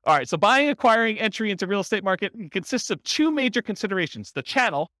 All right, so buying, acquiring, entry into real estate market consists of two major considerations: the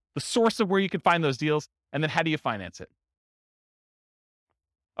channel, the source of where you can find those deals, and then how do you finance it?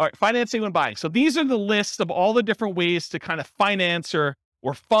 All right, financing when buying. So these are the lists of all the different ways to kind of finance or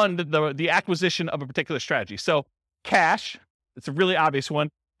fund the acquisition of a particular strategy. So cash, it's a really obvious one.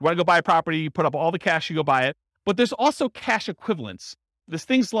 You want to go buy a property, you put up all the cash, you go buy it. But there's also cash equivalents. There's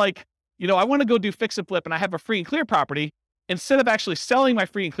things like, I want to go do fix and flip and I have a free and clear property. Instead of actually selling my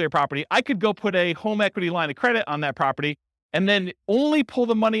free and clear property, I could go put a home equity line of credit on that property and then only pull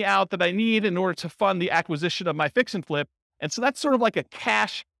the money out that I need in order to fund the acquisition of my fix and flip. And so that's sort of like a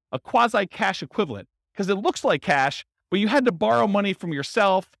quasi-cash equivalent, because it looks like cash, but you had to borrow money from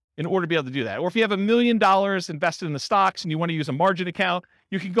yourself in order to be able to do that. Or if you have $1 million invested in the stocks and you want to use a margin account,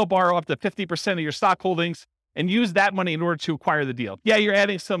 you can go borrow up to 50% of your stock holdings and use that money in order to acquire the deal. Yeah, you're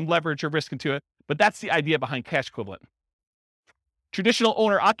adding some leverage or risk into it, but that's the idea behind cash equivalent. Traditional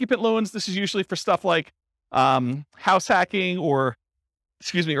owner-occupant loans, this is usually for stuff like house hacking or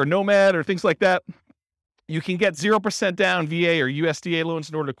Nomad or things like that. You can get 0% down VA or USDA loans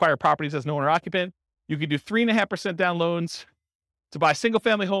in order to acquire properties as an owner-occupant. You can do 3.5% down loans to buy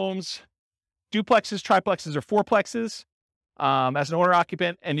single-family homes, duplexes, triplexes, or fourplexes as an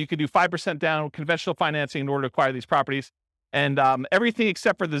owner-occupant, and you can do 5% down conventional financing in order to acquire these properties. And everything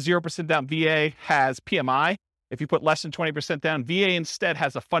except for the 0% down VA has PMI. If you put less than 20% down, VA instead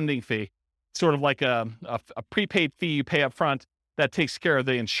has a funding fee, sort of like a prepaid fee you pay up front that takes care of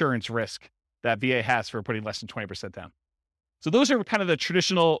the insurance risk that VA has for putting less than 20% down. So those are kind of the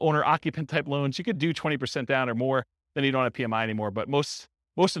traditional owner-occupant type loans. You could do 20% down or more, then you don't have PMI anymore, but most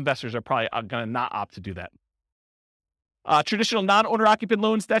investors are probably going to not opt to do that. Traditional non-owner-occupant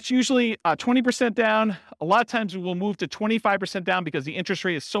loans, that's usually 20% down. A lot of times we will move to 25% down because the interest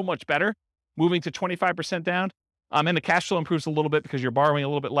rate is so much better, moving to 25% down. And the cash flow improves a little bit because you're borrowing a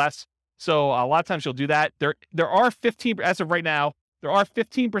little bit less. So a lot of times you'll do that. There are 15, as of right now, there are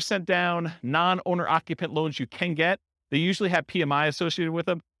 15% down non-owner-occupant loans you can get. They usually have PMI associated with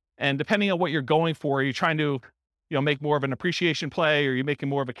them. And depending on what you're going for, you're trying to make more of an appreciation play or you're making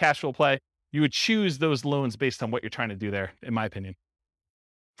more of a cash flow play, you would choose those loans based on what you're trying to do there, in my opinion.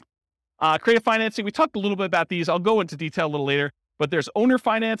 Creative financing, we talked a little bit about these. I'll go into detail a little later, but there's owner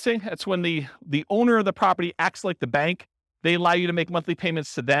financing. That's when the owner of the property acts like the bank. They allow you to make monthly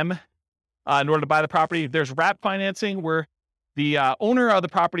payments to them in order to buy the property. There's wrap financing, where the owner of the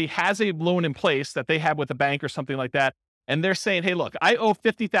property has a loan in place that they have with a bank or something like that. And they're saying, hey, look, I owe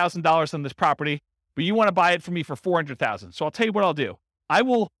 $50,000 on this property, but you want to buy it from me for $400,000. So I'll tell you what I'll do. I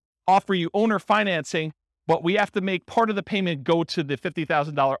will offer you owner financing, but we have to make part of the payment go to the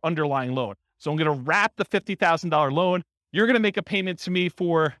 $50,000 underlying loan. So I'm going to wrap the $50,000 loan. You're going to make a payment to me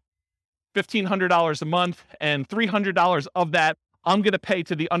for $1,500 a month, and $300 of that I'm going to pay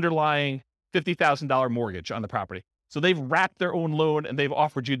to the underlying $50,000 mortgage on the property. So they've wrapped their own loan and they've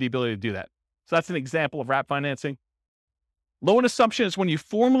offered you the ability to do that. So that's an example of wrap financing. Loan assumption is when you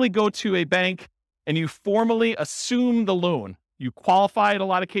formally go to a bank and you formally assume the loan. You qualify in a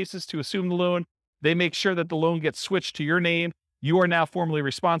lot of cases to assume the loan. They make sure that the loan gets switched to your name. You are now formally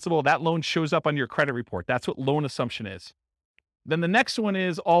responsible. That loan shows up on your credit report. That's what loan assumption is. Then the next one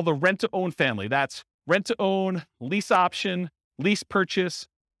is all the rent-to-own family. That's rent-to-own, lease option, lease purchase.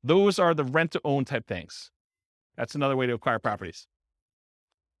 Those are the rent-to-own type things. That's another way to acquire properties.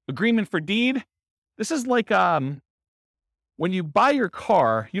 Agreement for deed. This is like when you buy your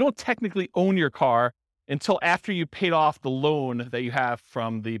car, you don't technically own your car until after you paid off the loan that you have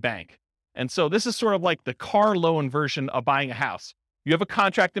from the bank. And so this is sort of like the car loan version of buying a house. You have a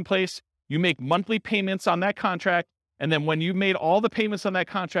contract in place, you make monthly payments on that contract, and then when you made all the payments on that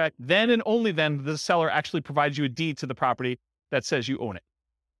contract, then and only then the seller actually provides you a deed to the property that says you own it.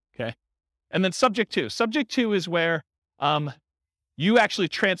 Okay. And then subject to. Subject to is where you actually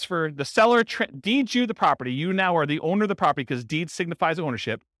transfer, the seller deeds you the property. You now are the owner of the property because deed signifies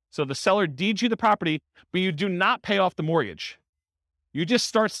ownership. So the seller deeds you the property, but you do not pay off the mortgage. You just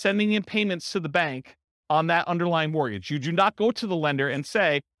start sending in payments to the bank on that underlying mortgage. You do not go to the lender and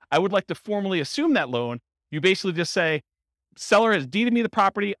say, I would like to formally assume that loan. You basically just say, seller has deeded me the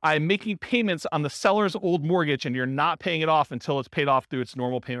property. I'm making payments on the seller's old mortgage, and you're not paying it off until it's paid off through its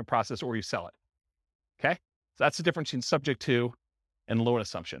normal payment process or you sell it. Okay? So that's the difference between subject to and loan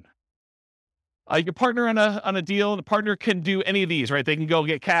assumption. You can partner on a deal. The partner can do any of these, right? They can go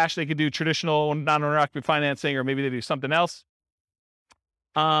get cash. They can do traditional non-owner occupied financing, or maybe they do something else.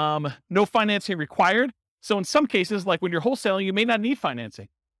 No financing required. So in some cases, like when you're wholesaling, you may not need financing.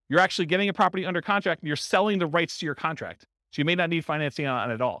 You're actually getting a property under contract and you're selling the rights to your contract. So you may not need financing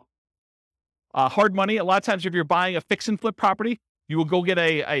on it at all. Hard money. A lot of times if you're buying a fix and flip property, you will go get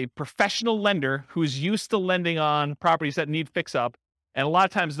a professional lender who's used to lending on properties that need fix up. And a lot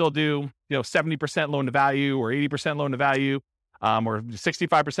of times they'll do, 70% loan to value or 80% loan to value, or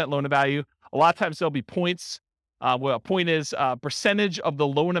 65% loan to value. A lot of times there'll be points. Well, a point is percentage of the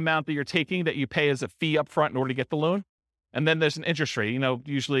loan amount that you're taking that you pay as a fee up front in order to get the loan. And then there's an interest rate,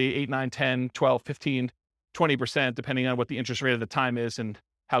 usually 8, 9, 10, 12, 15, 20%, depending on what the interest rate at the time is and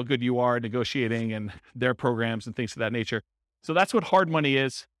how good you are negotiating and their programs and things of that nature. So that's what hard money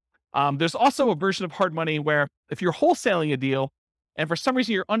is. There's also a version of hard money where if you're wholesaling a deal and for some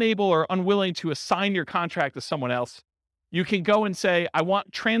reason you're unable or unwilling to assign your contract to someone else, you can go and say, I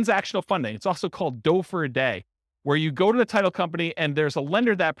want transactional funding. It's also called dough for a day, where you go to the title company and there's a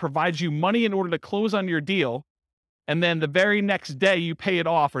lender that provides you money in order to close on your deal. And then the very next day you pay it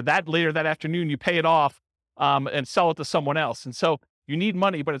off, or later that afternoon, you pay it off and sell it to someone else. And so you need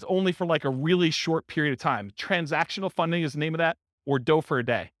money, but it's only for like a really short period of time. Transactional funding is the name of that, or dough for a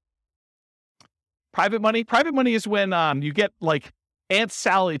day. Private money. Private money is when you get like Aunt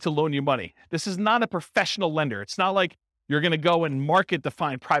Sally to loan you money. This is not a professional lender. It's not like you're going to go and market to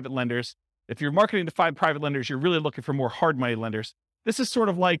find private lenders. If you're marketing to find private lenders, you're really looking for more hard money lenders. This is sort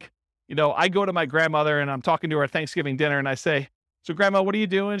of like, I go to my grandmother and I'm talking to her at Thanksgiving dinner and I say, so Grandma, what are you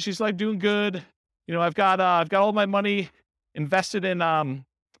doing? She's like, doing good. I've got all my money invested in, CDs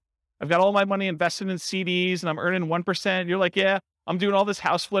and I'm earning 1%. You're like, yeah, I'm doing all this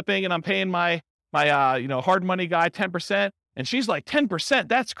house flipping and I'm paying my hard money guy 10%. And she's like, 10%?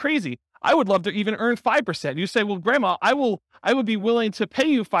 That's crazy. I would love to even earn 5%. You say, well, Grandma, I would be willing to pay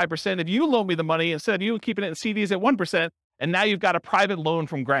you 5% if you loan me the money instead of you keeping it in CDs at 1%. And now you've got a private loan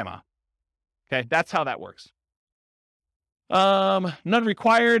from Grandma. Okay, that's how that works. None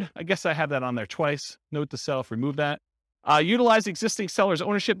required. I guess I have that on there twice. Note to self, remove that. Utilize existing seller's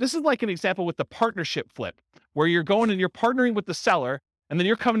ownership. This is like an example with the partnership flip, where you're going and you're partnering with the seller, and then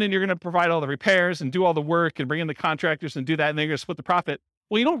you're coming in, you're going to provide all the repairs and do all the work and bring in the contractors and do that, and then you're going to split the profit.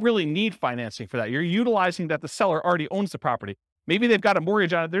 Well, you don't really need financing for that. You're utilizing that the seller already owns the property. Maybe they've got a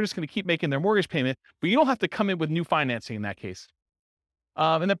mortgage on it. They're just going to keep making their mortgage payment, but you don't have to come in with new financing in that case.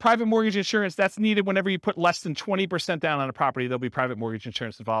 And then private mortgage insurance, that's needed whenever you put less than 20% down on a property. There'll be private mortgage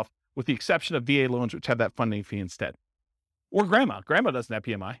insurance involved, with the exception of VA loans, which have that funding fee instead. Or Grandma. Grandma doesn't have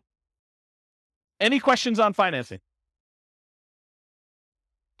PMI. Any questions on financing?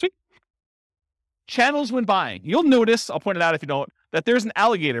 Sweet. Channels when buying. You'll notice, I'll point it out if you don't, that there's an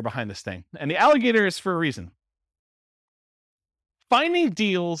alligator behind this thing. And the alligator is for a reason. Finding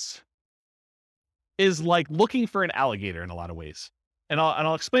deals is like looking for an alligator in a lot of ways. And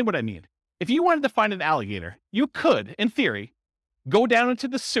I'll explain what I mean. If you wanted to find an alligator, you could, in theory, go down into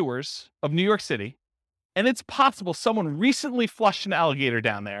the sewers of New York City, and it's possible someone recently flushed an alligator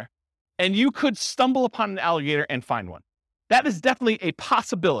down there, and you could stumble upon an alligator and find one. That is definitely a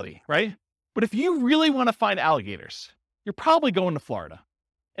possibility, right? But if you really want to find alligators, you're probably going to Florida.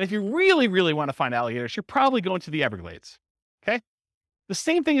 And if you really, really want to find alligators, you're probably going to the Everglades, okay? The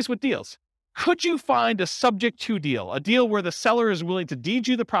same thing is with deals. Could you find a subject to deal, a deal where the seller is willing to deed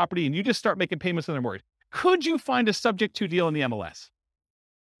you the property and you just start making payments on their mortgage? Could you find a subject to deal in the MLS?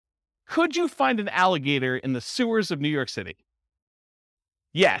 Could you find an alligator in the sewers of New York City?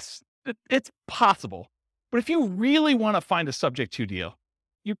 Yes, it's possible. But if you really want to find a subject to deal,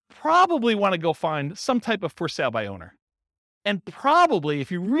 you probably want to go find some type of for sale by owner. And probably,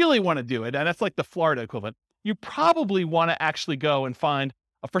 if you really want to do it, and that's like the Florida equivalent, you probably want to actually go and find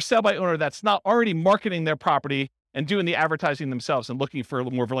a for sale by owner that's not already marketing their property and doing the advertising themselves and looking for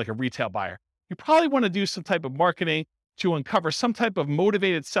more of like a retail buyer. You probably want to do some type of marketing to uncover some type of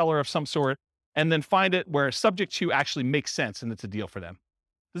motivated seller of some sort, and then find it where subject to actually makes sense and it's a deal for them.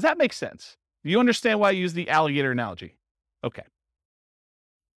 Does that make sense? Do you understand why I use the alligator analogy? Okay.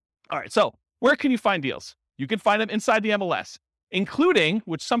 All right, so where can you find deals? You can find them inside the MLS, including,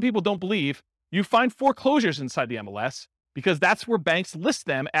 which some people don't believe, you find foreclosures inside the MLS, because that's where banks list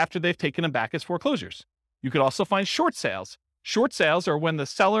them after they've taken them back as foreclosures. You could also find short sales. Short sales are when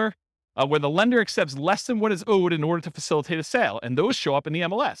the lender accepts less than what is owed in order to facilitate a sale, and those show up in the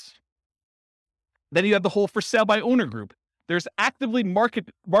MLS. Then you have the whole for sale by owner group. there's actively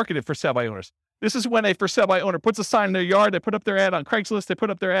marketed for sale by owners. This is when a for sale by owner puts a sign in their yard, they put up their ad on Craigslist, they put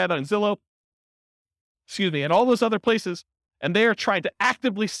up their ad on Zillow, and all those other places, and they are trying to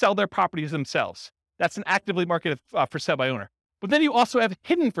actively sell their properties themselves. That's an actively marketed for sale by owner. But then you also have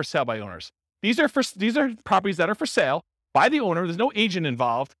hidden for sale by owners. These are properties that are for sale by the owner. There's no agent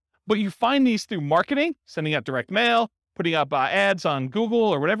involved, but you find these through marketing, sending out direct mail, putting up ads on Google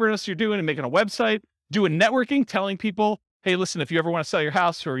or whatever else you're doing, and making a website, doing networking, telling people, hey, listen, if you ever want to sell your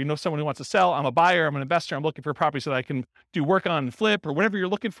house or you know someone who wants to sell, I'm a buyer, I'm an investor, I'm looking for properties that I can do work on and flip or whatever you're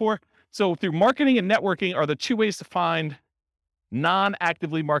looking for. So through marketing and networking are the two ways to find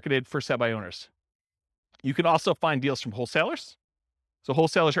non-actively marketed for sale by owners. You can also find deals from wholesalers. So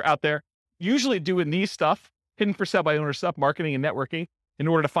wholesalers are out there usually doing these stuff, hidden for sale by owner stuff, marketing and networking in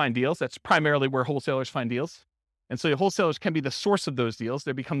order to find deals. That's primarily where wholesalers find deals. And so the wholesalers can be the source of those deals.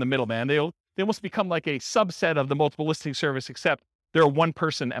 They become the middleman. They almost become like a subset of the multiple listing service, except they're a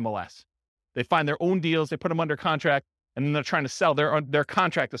one-person MLS. They find their own deals, they put them under contract, and then they're trying to sell their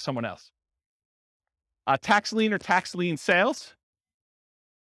contract to someone else. Tax lien or tax lien sales.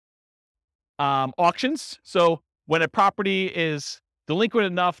 Auctions. So when a property is delinquent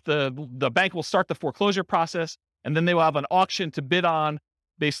enough, the bank will start the foreclosure process, and then they will have an auction to bid on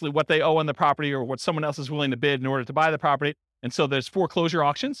basically what they owe on the property or what someone else is willing to bid in order to buy the property. And so there's foreclosure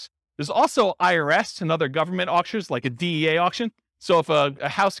auctions. There's also IRS and other government auctions, like a DEA auction. So if a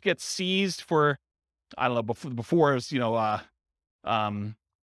house gets seized for, I don't know, before it was,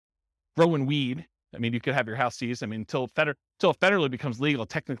 growing weed, I mean, you could have your house seized. I mean, until it federally becomes legal,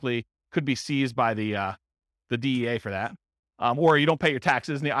 technically could be seized by the DEA for that. Or you don't pay your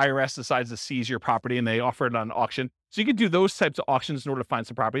taxes and the IRS decides to seize your property and they offer it on auction. So you could do those types of auctions in order to find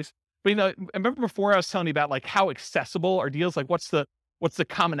some properties. But, I remember before I was telling you about like how accessible are deals, like what's the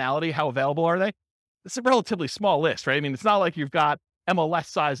commonality, how available are they? It's a relatively small list, right? I mean, it's not like you've got MLS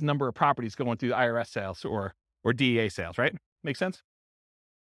size number of properties going through the IRS sales or DEA sales, right? Make sense?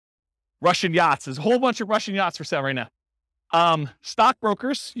 Russian yachts. There's a whole bunch of Russian yachts for sale right now.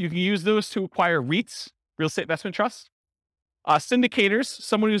 Stockbrokers, you can use those to acquire REITs, real estate investment trusts. Syndicators,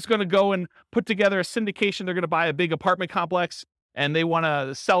 someone who's going to go and put together a syndication. They're going to buy a big apartment complex and they want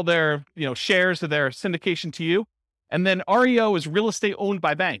to sell their, shares of their syndication to you. And then REO is real estate owned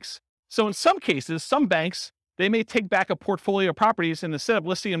by banks. So in some cases, some banks, they may take back a portfolio of properties and instead of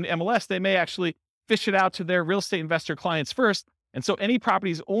listing them in MLS, they may actually fish it out to their real estate investor clients first. And so any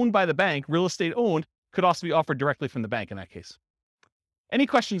properties owned by the bank, real estate owned, could also be offered directly from the bank in that case. Any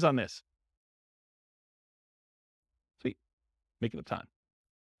questions on this? Sweet. Making up time.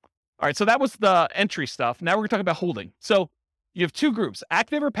 All right, so that was the entry stuff. Now we're going to talk about holding. So you have two groups,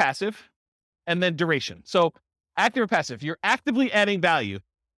 active or passive, and then duration. So active or passive, you're actively adding value,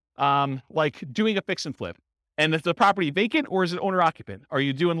 like doing a fix and flip. And is the property vacant or is it owner occupant? Are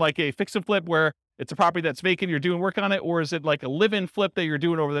you doing like a fix and flip where it's a property that's vacant, you're doing work on it, or is it like a live-in flip that you're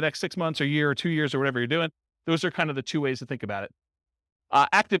doing over the next 6 months or year or 2 years or whatever you're doing? Those are kind of the two ways to think about it.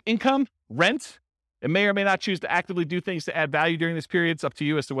 Active income, rent. It may or may not choose to actively do things to add value during this period. It's up to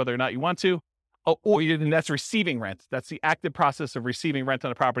you as to whether or not you want to. And that's receiving rent. That's the active process of receiving rent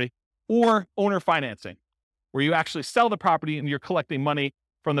on a property. Or owner financing, where you actually sell the property and you're collecting money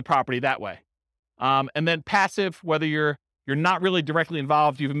from the property that way. And then passive, whether you're not really directly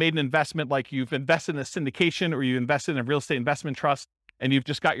involved, you've made an investment, like you've invested in a syndication or you invested in a real estate investment trust, and you've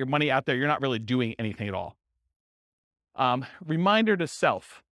just got your money out there. You're not really doing anything at all. Reminder to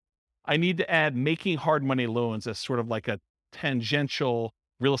self, I need to add making hard money loans as sort of like a tangential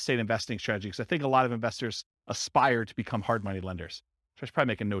real estate investing strategy, because I think a lot of investors aspire to become hard money lenders. So I should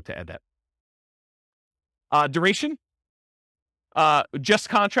probably make a note to add that. Duration. Just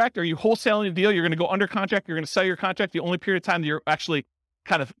contract. Are you wholesaling a deal? You're going to go under contract. You're going to sell your contract. The only period of time that you're actually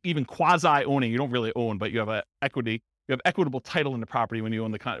kind of even quasi owning, you don't really own, but you have equitable title in the property when you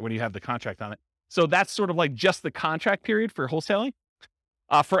own when you have the contract on it. So that's sort of like just the contract period for wholesaling.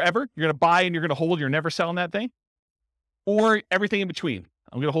 Forever. You're going to buy and you're going to hold. You're never selling that thing. Or everything in between.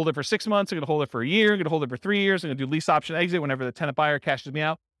 I'm going to hold it for 6 months. I'm going to hold it for a year. I'm going to hold it for 3 years. I'm going to do lease option exit whenever the tenant buyer cashes me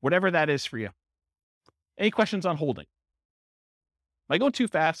out. Whatever that is for you. Any questions on holding? Am I going too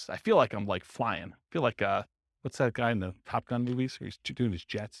fast? I feel like I'm like flying. I feel like, what's that guy in the Top Gun movies where he's doing his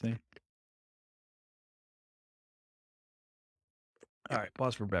jets thing? All right,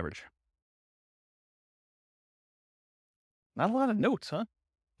 pause for beverage. Not a lot of notes, huh?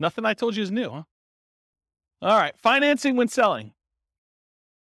 Nothing I told you is new, huh? All right, financing when selling.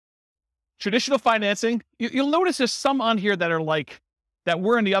 Traditional financing, you'll notice there's some on here that are like, that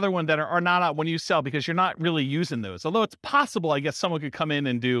were in the other one that are not out when you sell because you're not really using those. Although it's possible, I guess someone could come in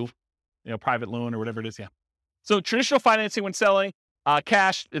and do, private loan or whatever it is. Yeah. So traditional financing when selling,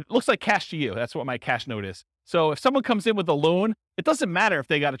 cash, it looks like cash to you. That's what my cash note is. So if someone comes in with a loan, it doesn't matter if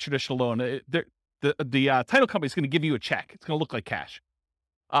they got a traditional loan. The title company is going to give you a check. It's going to look like cash.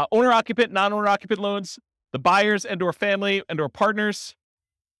 Owner-occupant, non-owner-occupant loans, the buyers and/or family and/or partners,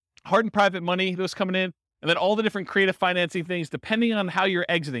 hard and private money, those coming in, and then all the different creative financing things, depending on how you're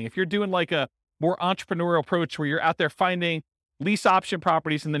exiting. If you're doing like a more entrepreneurial approach where you're out there finding lease option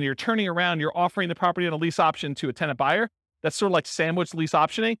properties and then you're turning around, you're offering the property on a lease option to a tenant buyer, that's sort of like sandwich lease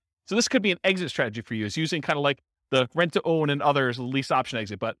optioning. So this could be an exit strategy for you, is using kind of like the rent to own and others lease option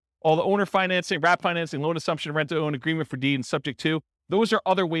exit. But all the owner financing, wrap financing, loan assumption, rent to own, agreement for deed, and subject to, those are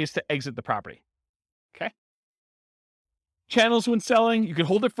other ways to exit the property. Okay. Channels when selling, you can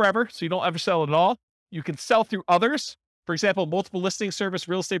hold it forever, so you don't ever sell it at all. You can sell through others. For example, multiple listing service,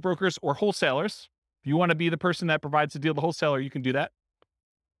 real estate brokers, or wholesalers. If you want to be the person that provides the deal, the wholesaler, you can do that.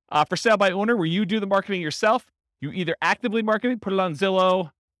 For sale by owner, where you do the marketing yourself, you either actively market it, put it on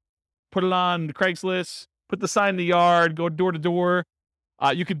Zillow, put it on Craigslist, put the sign in the yard, go door to door.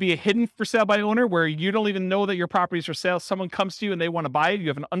 You could be a hidden for sale by owner where you don't even know that your property is for sale. Someone comes to you and they want to buy it. You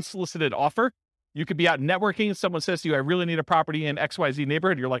have an unsolicited offer. You could be out networking and someone says to you, I really need a property in XYZ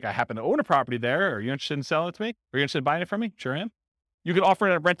neighborhood. You're like, I happen to own a property there. Are you interested in selling it to me? Are you interested in buying it from me? Sure am. You could offer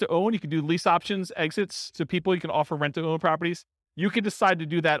it at rent to own. You could do lease options, exits to people. You can offer rent to own properties. You could decide to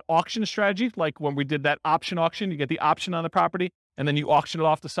do that auction strategy, like when we did that option auction, you get the option on the property and then you auction it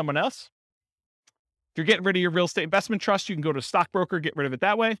off to someone else. If you're getting rid of your real estate investment trust, you can go to a stockbroker, get rid of it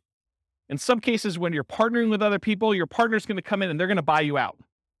that way. In some cases, when you're partnering with other people, your partner's going to come in and they're going to buy you out.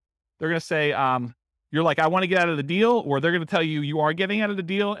 They're going to say, you're like, I want to get out of the deal, or they're going to tell you you are getting out of the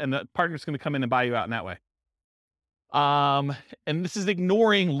deal, and the partner's going to come in and buy you out in that way. And this is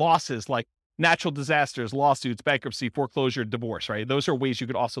ignoring losses like natural disasters, lawsuits, bankruptcy, foreclosure, divorce, right? Those are ways you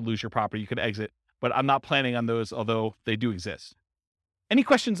could also lose your property. You could exit, but I'm not planning on those, although they do exist. Any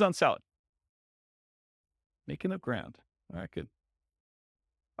questions on selling? Making up ground. All right, good.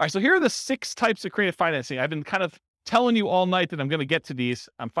 All right, so here are the 6 types of creative financing. I've been kind of telling you all night that I'm going to get to these.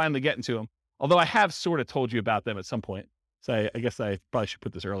 I'm finally getting to them, although I have sort of told you about them at some point. So I guess I probably should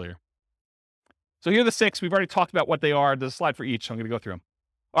put this earlier. So here are the 6. We've already talked about what they are. There's a slide for each, so I'm going to go through them.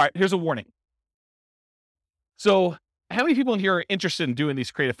 All right, here's a warning. So how many people in here are interested in doing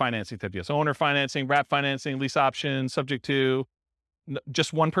these creative financing type deals? Owner financing, wrap financing, lease option, subject to,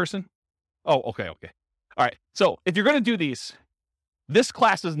 just one person? Oh, okay. All right, so if you're going to do these, this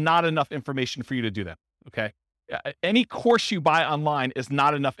class is not enough information for you to do them, okay? Any course you buy online is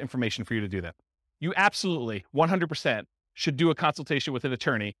not enough information for you to do that. You absolutely, 100%, should do a consultation with an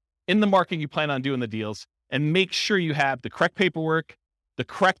attorney in the market you plan on doing the deals and make sure you have the correct paperwork, the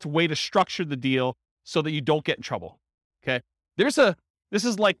correct way to structure the deal so that you don't get in trouble, okay? There's a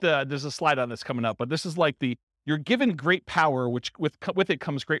slide on this coming up, but this is like you're given great power, which with it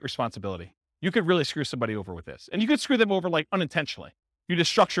comes great responsibility. You could really screw somebody over with this. And you could screw them over like unintentionally. You just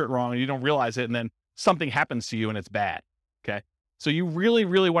structure it wrong and you don't realize it, and then something happens to you and it's bad, okay? So you really,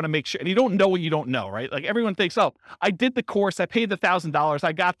 really want to make sure, and you don't know what you don't know, right? Like everyone thinks, oh, I did the course, I paid the $1,000,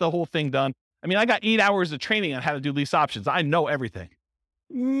 I got the whole thing done. I mean, I got 8 hours of training on how to do lease options. I know everything.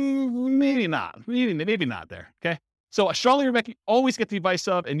 Maybe not there, okay? So I strongly recommend you always get the advice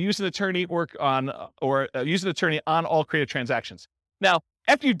of and use an attorney use an attorney on all creative transactions. Now,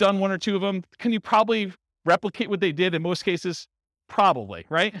 after you've done 1 or 2 of them, can you probably replicate what they did in most cases? Probably,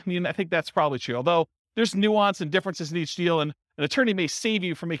 right? I mean, I think that's probably true. Although there's nuance and differences in each deal, and an attorney may save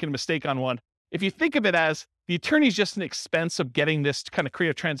you from making a mistake on one. If you think of it as the attorney is just an expense of getting this kind of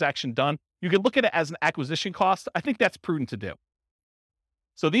creative transaction done, you could look at it as an acquisition cost. I think that's prudent to do.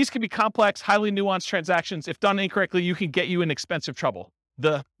 So these can be complex, highly nuanced transactions. If done incorrectly, you can get you in expensive trouble.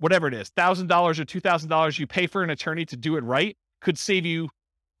 Whatever it is, $1,000 or $2,000 you pay for an attorney to do it right could save you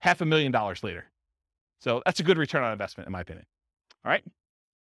 $500,000 later. So that's a good return on investment, in my opinion. All right.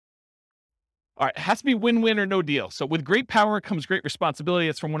 It has to be win-win or no deal. So with great power comes great responsibility.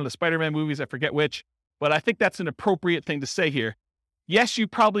 It's from one of the Spider-Man movies. I forget which, but I think that's an appropriate thing to say here. Yes, you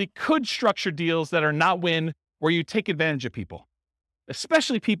probably could structure deals that are not win, where you take advantage of people,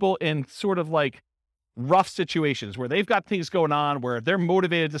 especially people in sort of like rough situations where they've got things going on, where they're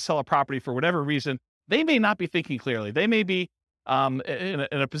motivated to sell a property for whatever reason. They may not be thinking clearly. They may be in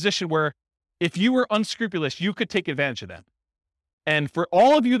a position where if you were unscrupulous, you could take advantage of them. And for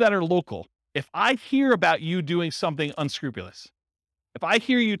all of you that are local, if I hear about you doing something unscrupulous, if I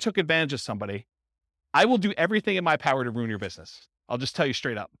hear you took advantage of somebody, I will do everything in my power to ruin your business. I'll just tell you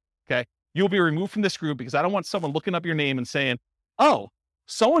straight up, okay? You'll be removed from this group because I don't want someone looking up your name and saying, oh,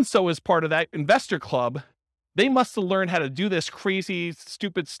 so-and-so is part of that investor club. They must have learned how to do this crazy,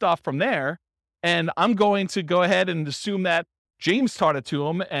 stupid stuff from there. And I'm going to go ahead and assume that James taught it to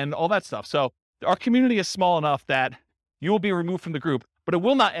him and all that stuff. So our community is small enough that you will be removed from the group, but it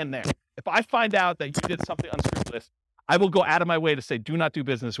will not end there. If I find out that you did something unscrupulous, I will go out of my way to say, do not do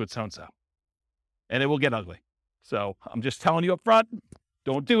business with so-and-so. And it will get ugly. So I'm just telling you up front,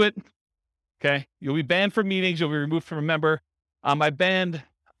 don't do it. Okay. You'll be banned from meetings. You'll be removed from a member. I banned,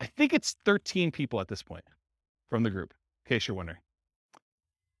 I think it's 13 people at this point from the group, in case you're wondering.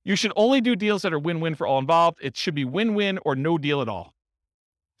 You should only do deals that are win-win for all involved. It should be win-win or no deal at all.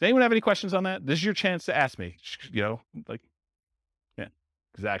 Does anyone have any questions on that? This is your chance to ask me. Yeah,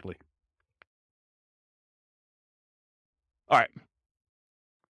 exactly. All right.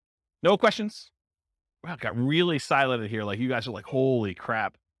 No questions? Wow, it got really silent in here. Like, you guys are like, holy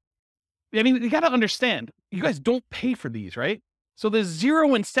crap. I mean, you got to understand, you guys don't pay for these, right? So there's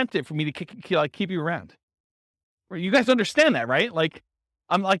zero incentive for me to keep you around. You guys understand that, right? Like,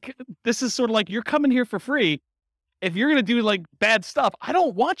 I'm like, this is sort of like, you're coming here for free. If you're going to do like bad stuff, I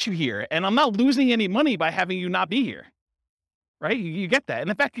don't want you here. And I'm not losing any money by having you not be here. Right? You get that. And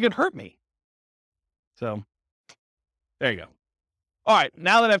in fact, you could hurt me. So there you go. All right.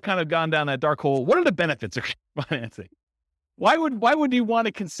 Now that I've kind of gone down that dark hole, what are the benefits of financing? Why would you want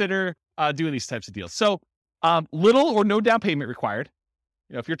to consider doing these types of deals? So little or no down payment required.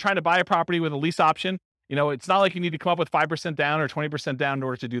 If you're trying to buy a property with a lease option, it's not like you need to come up with 5% down or 20% down in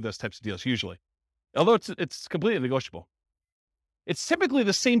order to do those types of deals usually. Although it's completely negotiable. It's typically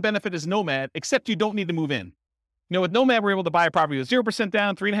the same benefit as Nomad, except you don't need to move in. With Nomad, we're able to buy a property with 0%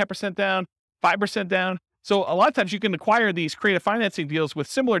 down, 3.5% down, 5% down. So a lot of times you can acquire these creative financing deals with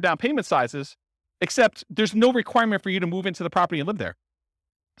similar down payment sizes, except there's no requirement for you to move into the property and live there.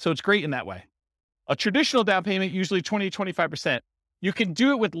 So it's great in that way. A traditional down payment, usually 20 to 25%. You can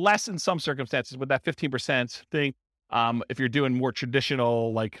do it with less in some circumstances with that 15% thing. If you're doing more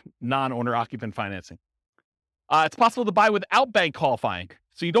traditional, like non-owner occupant financing. It's possible to buy without bank qualifying.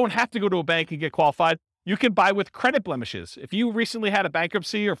 So you don't have to go to a bank and get qualified. You can buy with credit blemishes. If you recently had a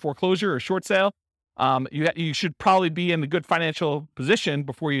bankruptcy or foreclosure or short sale, you should probably be in a good financial position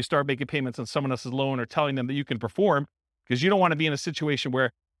before you start making payments on someone else's loan or telling them that you can perform, because you don't want to be in a situation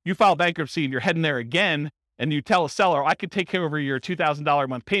where you file bankruptcy and you're heading there again and you tell a seller, I could take care of your $2,000 a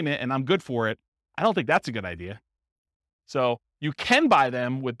month payment and I'm good for it. I don't think that's a good idea. So you can buy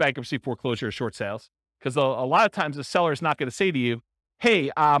them with bankruptcy, foreclosure, or short sales, because a lot of times the seller is not going to say to you,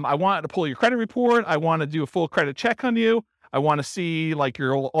 hey, I want to pull your credit report. I want to do a full credit check on you. I want to see like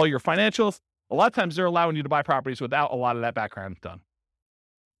all your financials. A lot of times they're allowing you to buy properties without a lot of that background done.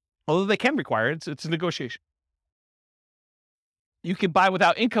 Although they can require it, it's a negotiation. You can buy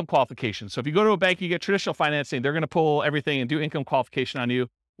without income qualification. So if you go to a bank, you get traditional financing, they're going to pull everything and do income qualification on you.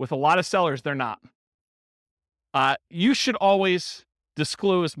 With a lot of sellers, they're not. You should always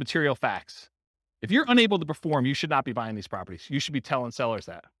disclose material facts. If you're unable to perform, you should not be buying these properties. You should be telling sellers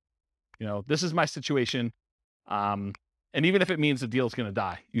that, this is my situation. And even if it means the deal is going to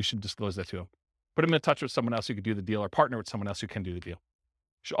die, you should disclose that to them. Put them in touch with someone else who could do the deal or partner with someone else who can do the deal.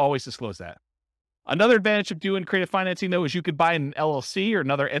 You should always disclose that. Another advantage of doing creative financing, though, is you could buy an LLC or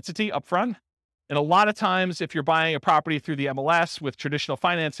another entity up front. And a lot of times, if you're buying a property through the MLS with traditional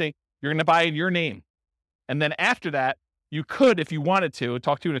financing, you're going to buy in your name. And then after that, you could, if you wanted to,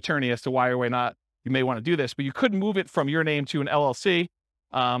 talk to an attorney as to why or why not you may want to do this, but you could move it from your name to an LLC.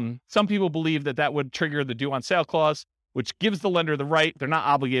 Some people believe that would trigger the due on sale clause, which gives the lender the right, they're not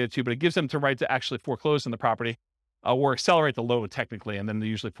obligated to, but it gives them the right to actually foreclose on the property or accelerate the loan technically, and then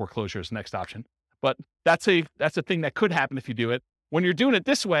usually foreclosure is the next option. But that's a thing that could happen if you do it. When you're doing it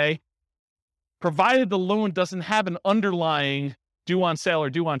this way, provided the loan doesn't have an underlying due on sale or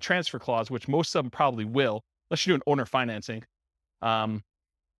due on transfer clause, which most of them probably will, unless you're doing owner financing.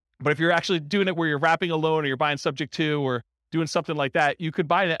 But if you're actually doing it where you're wrapping a loan or you're buying subject to or doing something like that, you could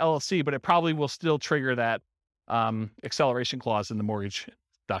buy an LLC, but it probably will still trigger that acceleration clause in the mortgage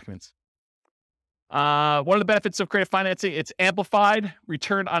documents. One of the benefits of creative financing, it's amplified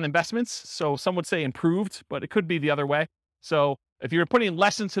return on investments. So some would say improved, but it could be the other way. So if you're putting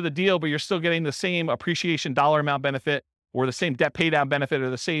less into the deal, but you're still getting the same appreciation dollar amount benefit or the same debt pay down benefit or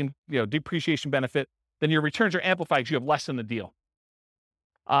the same depreciation benefit, then your returns are amplified because you have less in the deal.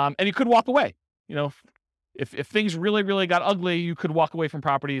 And you could walk away. If things really, really got ugly, you could walk away from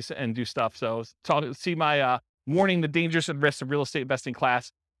properties and do stuff. So see my warning the dangers and risks of real estate investing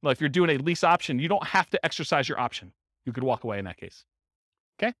class. Well, if you're doing a lease option, you don't have to exercise your option. You could walk away in that case.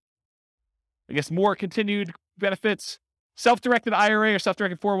 Okay. I guess more continued benefits, self-directed IRA or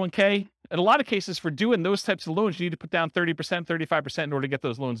self-directed 401k. In a lot of cases for doing those types of loans, you need to put down 30%, 35% in order to get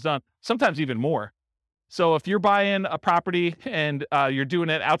those loans done. Sometimes even more. So if you're buying a property and you're doing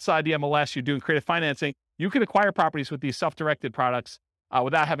it outside the MLS, you're doing creative financing, you can acquire properties with these self-directed products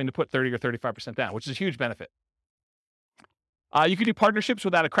without having to put 30 or 35% down, which is a huge benefit. You can do partnerships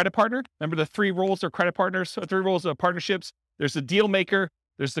without a credit partner. Remember the 3 roles of credit partners, so 3 roles of partnerships. There's the deal maker,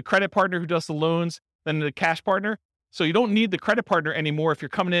 there's the credit partner who does the loans, then the cash partner. So you don't need the credit partner anymore if you're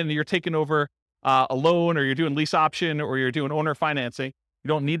coming in and you're taking over a loan, or you're doing lease option, or you're doing owner financing. You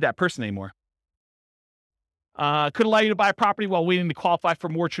don't need that person anymore. Could allow you to buy a property while waiting to qualify for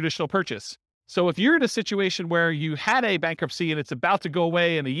more traditional purchase. So if you're in a situation where you had a bankruptcy and it's about to go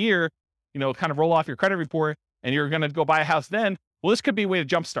away in a year, kind of roll off your credit report, and you're going to go buy a house then, well, this could be a way to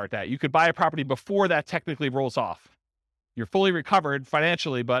jumpstart that. You could buy a property before that technically rolls off. You're fully recovered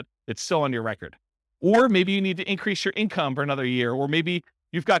financially, but it's still on your record. Or maybe you need to increase your income for another year, or maybe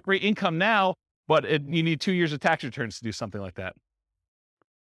you've got great income now, but you need 2 years of tax returns to do something like that.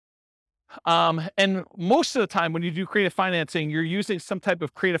 And most of the time when you do creative financing, you're using some type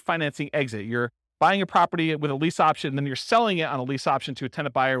of creative financing exit. You're buying a property with a lease option, and then you're selling it on a lease option to a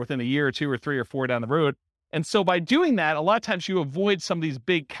tenant buyer within a year or 2 or 3 or 4 down the road. And so by doing that, a lot of times you avoid some of these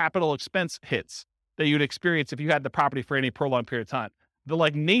big capital expense hits that you'd experience if you had the property for any prolonged period of time. The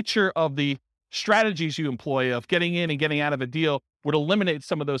nature of the strategies you employ of getting in and getting out of a deal would eliminate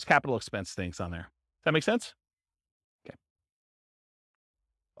some of those capital expense things on there. Does that make sense? Okay.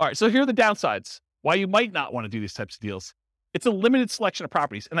 All right, so here are the downsides, why you might not want to do these types of deals. It's a limited selection of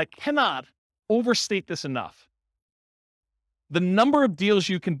properties, and I cannot overstate this enough. The number of deals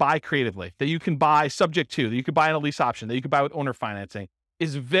you can buy creatively, that you can buy subject to, that you can buy on a lease option, that you can buy with owner financing,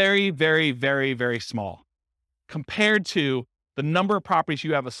 is very, very, very, very small compared to the number of properties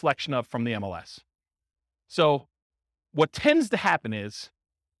you have a selection of from the MLS. So what tends to happen is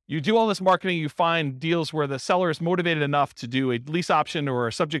you do all this marketing, you find deals where the seller is motivated enough to do a lease option or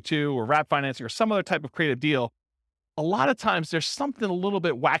a subject to or wrap financing or some other type of creative deal. A lot of times there's something a little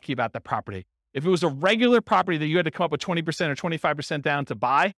bit wacky about the property. If it was a regular property that you had to come up with 20% or 25% down to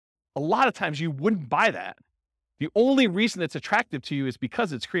buy, a lot of times you wouldn't buy that. The only reason it's attractive to you is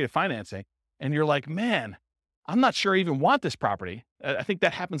because it's creative financing. And you're like, man, I'm not sure I even want this property. I think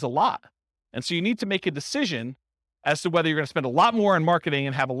that happens a lot. And so you need to make a decision as to whether you're going to spend a lot more on marketing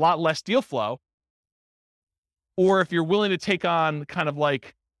and have a lot less deal flow, or if you're willing to take on kind of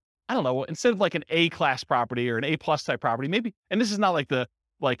like, I don't know, instead of like an A-class property or an A-plus type property, maybe, and this is not like the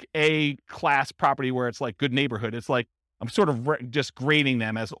A-class property where it's like good neighborhood. It's like, I'm sort of just grading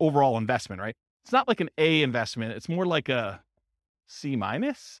them as overall investment, right? It's not like an A investment. It's more like a C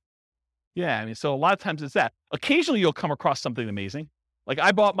minus. Yeah, I mean, so a lot of times it's that. Occasionally you'll come across something amazing. Like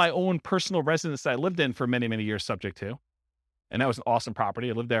I bought my own personal residence that I lived in for many, many years subject to. And that was an awesome property.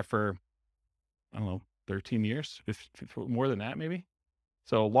 I lived there for, 13 years, more than that maybe.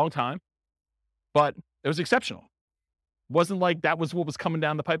 So a long time, but it was exceptional. It wasn't like that was what was coming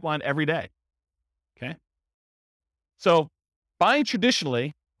down the pipeline every day. Okay. So buying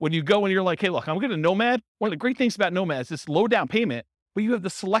traditionally, when you go and you're like, hey, look, I'm going to Nomad. One of the great things about Nomad is this low down payment, but you have the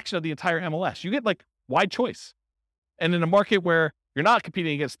selection of the entire MLS. You get like wide choice. And in a market where you're not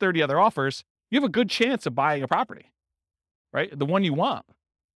competing against 30 other offers, you have a good chance of buying a property, right? The one you want.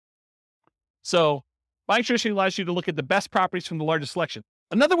 So buying traditionally allows you to look at the best properties from the largest selection.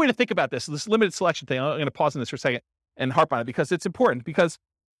 Another way to think about this limited selection thing, I'm going to pause on this for a second and harp on it because it's important, because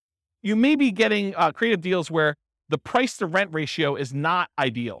you may be getting creative deals where the price to rent ratio is not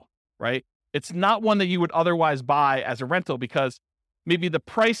ideal, right? It's not one that you would otherwise buy as a rental because maybe the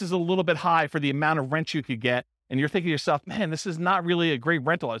price is a little bit high for the amount of rent you could get. And you're thinking to yourself, man, this is not really a great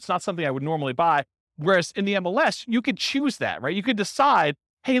rental. It's not something I would normally buy. Whereas in the MLS, you could choose that, right? You could decide,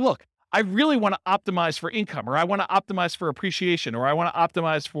 hey, look, I really want to optimize for income, or I want to optimize for appreciation, or I want to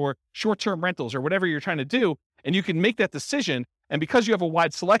optimize for short-term rentals, or whatever you're trying to do. And you can make that decision. And because you have a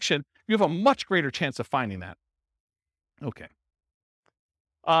wide selection, you have a much greater chance of finding that. Okay.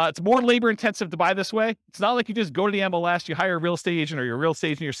 It's more labor intensive to buy this way. It's not like you just go to the MLS, you hire a real estate agent or you're a real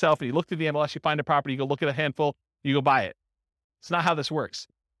estate agent yourself, and you look through the MLS, you find a property, you go look at a handful, you go buy it. It's not how this works.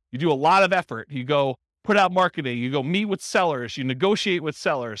 You do a lot of effort. You go put out marketing, you go meet with sellers, you negotiate with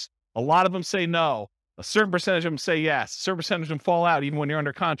sellers. A lot of them say no. A certain percentage of them say yes. A certain percentage of them fall out even when you're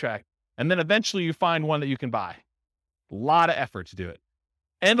under contract. And then eventually you find one that you can buy. A lot of effort to do it.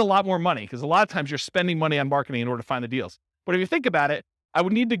 And a lot more money, because a lot of times you're spending money on marketing in order to find the deals. But if you think about it, I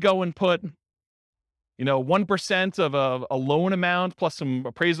would need to go and put, 1% of a loan amount plus some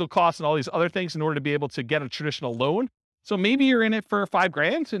appraisal costs and all these other things in order to be able to get a traditional loan. So maybe you're in it for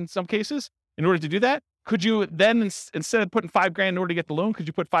 $5,000 in some cases. In order to do that, could you then, instead of putting $5,000 in order to get the loan, could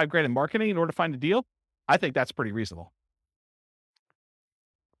you put $5,000 in marketing in order to find a deal? I think that's pretty reasonable.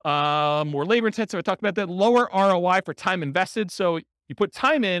 More labor intensive. I talked about that. Lower ROI for time invested. So you put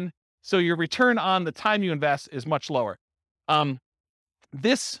time in, so your return on the time you invest is much lower.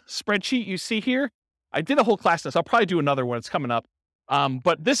 This spreadsheet you see here, I did a whole class on this. I'll probably do another one. It's coming up.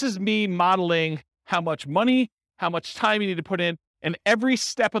 But this is me modeling how much money, how much time you need to put in, and every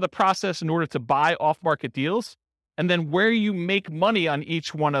step of the process in order to buy off-market deals, and then where you make money on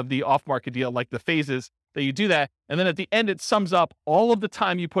each one of the off-market deal, like the phases that you do that. And then at the end, it sums up all of the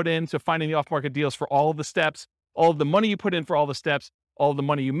time you put into finding the off-market deals for all of the steps, all of the money you put in for all the steps, all of the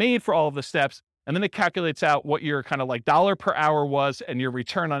money you made for all of the steps. And then it calculates out what your kind of like dollar per hour was and your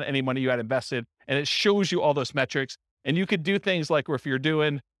return on any money you had invested. And it shows you all those metrics. And you could do things like, or if you're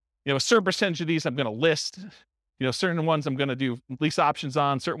doing, a certain percentage of these I'm going to list, certain ones I'm going to do lease options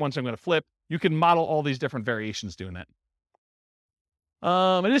on, certain ones I'm going to flip. You can model all these different variations doing that.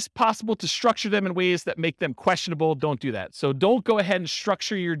 It is possible to structure them in ways that make them questionable. Don't do that. So don't go ahead and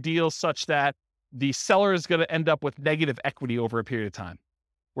structure your deals such that the seller is going to end up with negative equity over a period of time,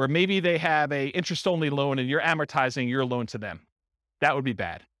 where maybe they have a interest-only loan and you're amortizing your loan to them. That would be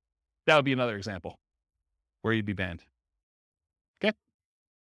bad. That would be another example where you'd be banned. Okay.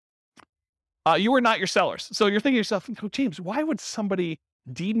 You are not your sellers. So you're thinking to yourself, James, why would somebody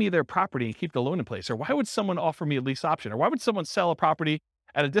deed me their property and keep the loan in place? Or why would someone offer me a lease option? Or why would someone sell a property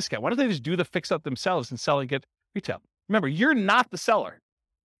at a discount? Why don't they just do the fix up themselves and sell and get retail? Remember, you're not the seller.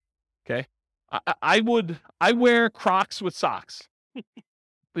 Okay. I wear Crocs with socks.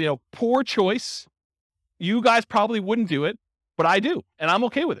 Poor choice. You guys probably wouldn't do it, but I do, and I'm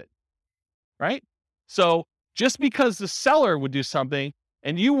okay with it. Right? So just because the seller would do something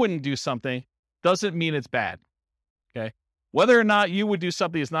and you wouldn't do something doesn't mean it's bad. Okay? Whether or not you would do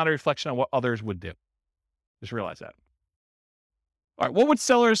something is not a reflection on what others would do. Just realize that. All right, why would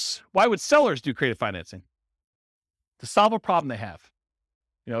sellers do creative financing? To solve a problem they have.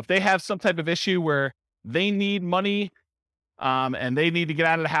 If they have some type of issue where they need money and they need to get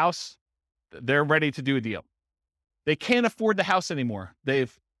out of the house, they're ready to do a deal. They can't afford the house anymore.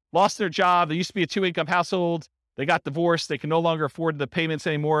 They've lost their job. They used to be a 2-income household. They got divorced. They can no longer afford the payments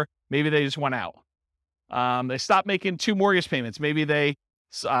anymore. Maybe they just went out. They stopped making 2 mortgage payments. Maybe they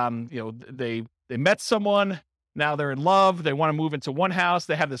met someone. Now they're in love. They want to move into one house.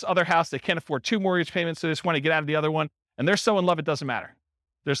 They have this other house. They can't afford 2 mortgage payments. So they just want to get out of the other one. And they're so in love, it doesn't matter.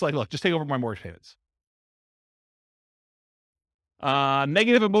 They're just like, look, just take over my mortgage payments.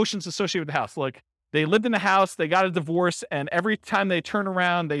 Negative emotions associated with the house. Like they lived in the house, they got a divorce, and every time they turn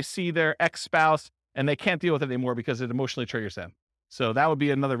around, they see their ex-spouse and they can't deal with it anymore because it emotionally triggers them. So that would be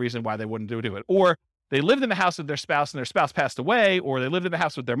another reason why they wouldn't do it. Or they lived in the house with their spouse and their spouse passed away, or they lived in the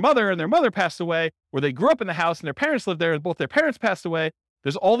house with their mother and their mother passed away, or they grew up in the house and their parents lived there and both their parents passed away.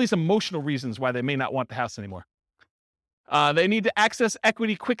 There's all these emotional reasons why they may not want the house anymore. They need to access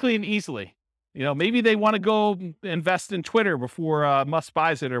equity quickly and easily. Maybe they want to go invest in Twitter before Musk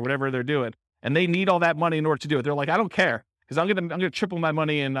buys it or whatever they're doing, and they need all that money in order to do it. They're like, I don't care because I'm gonna triple my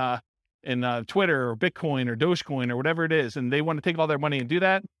money in Twitter or Bitcoin or Dogecoin or whatever it is, and they want to take all their money and do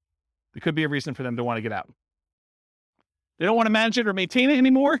that. It could be a reason for them to want to get out. They don't want to manage it or maintain it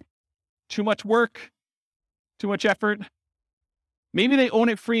anymore. Too much work, too much effort. Maybe they own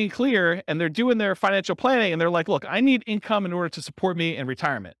it free and clear and they're doing their financial planning and they're like, look, I need income in order to support me in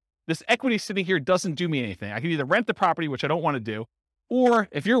retirement. This equity sitting here doesn't do me anything. I can either rent the property, which I don't want to do, or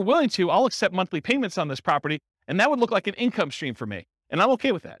if you're willing to, I'll accept monthly payments on this property and that would look like an income stream for me. And I'm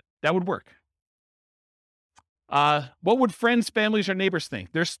okay with that. That would work. What would friends, families, or neighbors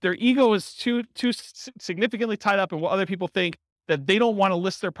think? Their ego is too significantly tied up in what other people think that they don't want to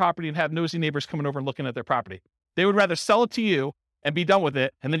list their property and have nosy neighbors coming over and looking at their property. They would rather sell it to you and be done with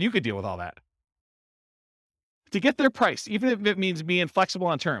it, and then you could deal with all that. To get their price, even if it means being flexible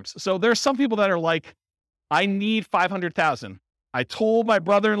on terms. So there are some people that are like, I need $500,000. I told my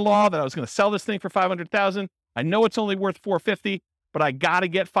brother-in-law that I was going to sell this thing for $500,000. I know it's only worth $450,000, but I got to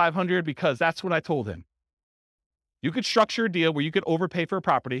get $500,000 because that's what I told him. You could structure a deal where you could overpay for a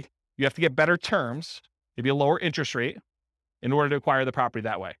property. You have to get better terms, maybe a lower interest rate in order to acquire the property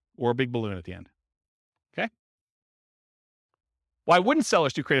that way, or a big balloon at the end. Okay? Why wouldn't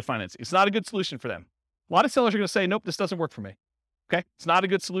sellers do creative financing? It's not a good solution for them. A lot of sellers are going to say, nope, this doesn't work for me. Okay? It's not a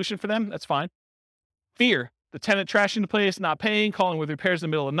good solution for them. That's fine. Fear, the tenant trashing the place, not paying, calling with repairs in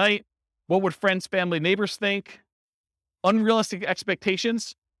the middle of the night. What would friends, family, neighbors think? Unrealistic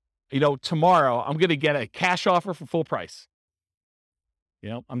expectations. Tomorrow I'm going to get a cash offer for full price.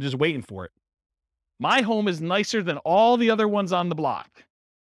 I'm just waiting for it. My home is nicer than all the other ones on the block.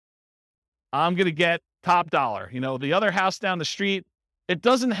 I'm going to get top dollar. The other house down the street, it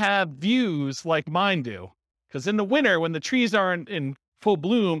doesn't have views like mine do. Because in the winter, when the trees are in full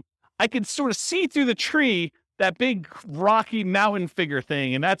bloom, I can sort of see through the tree that big rocky mountain figure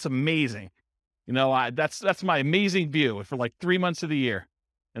thing, and that's amazing. That's my amazing view for like 3 months of the year,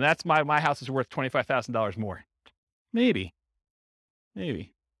 and that's my house is worth $25,000 more, maybe.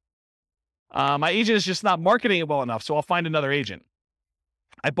 My agent is just not marketing it well enough, so I'll find another agent.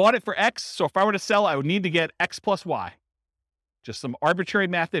 I bought it for X, so if I were to sell, I would need to get X plus Y. Just some arbitrary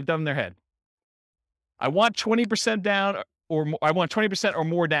math they've done in their head. I want 20% down, or I want 20% or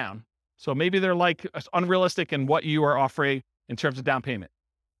more down. So maybe they're like unrealistic in what you are offering in terms of down payment.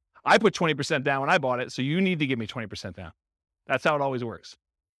 I put 20% down when I bought it, so you need to give me 20% down. That's how it always works.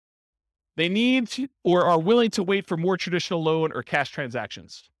 They need to, or are willing to wait for more traditional loan or cash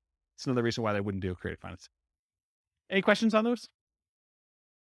transactions. It's another reason why they wouldn't do creative finance. Any questions on those?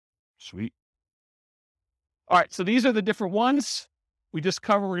 Sweet. All right, so these are the different ones we're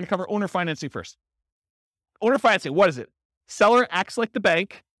going to cover owner financing first. Owner financing, what is it? Seller acts like the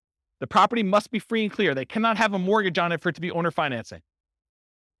bank. The property must be free and clear. They cannot have a mortgage on it for it to be owner financing.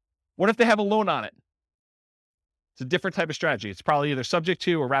 What if they have a loan on it? It's a different type of strategy. It's probably either subject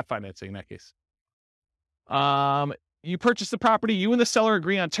to or wrap financing in that case. You purchase the property. You and the seller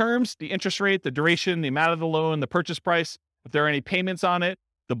agree on terms, the interest rate, the duration, the amount of the loan, the purchase price, if there are any payments on it,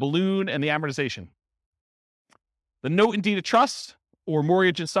 the balloon, and the amortization. The note and deed of trust or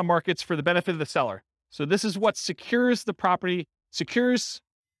mortgage in some markets for the benefit of the seller. So this is what secures the property, secures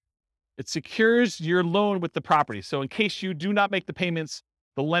your loan with the property. So in case you do not make the payments,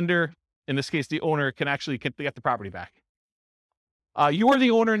 the lender, in this case, the owner, can actually get the property back. You are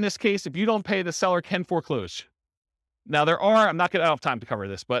the owner in this case. If you don't pay, the seller can foreclose. Now I don't have time to cover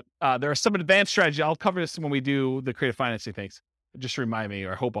this, but there are some advanced strategies. I'll cover this when we do the creative financing things. Just remind me,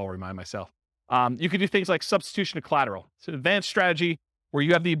 or I hope I'll remind myself. You can do things like substitution of collateral. It's an advanced strategy where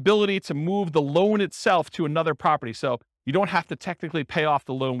you have the ability to move the loan itself to another property. So you don't have to technically pay off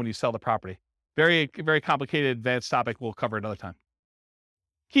the loan when you sell the property. Very, very complicated, advanced topic we'll cover another time.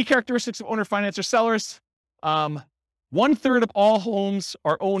 Key characteristics of owner finance or sellers. 1/3 of all homes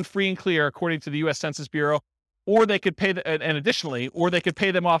are owned free and clear, according to the U.S. Census Bureau, or they could pay, they could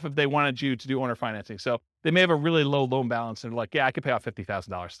pay them off if they wanted you to do owner financing. So they may have a really low loan balance and they're like, yeah, I could pay off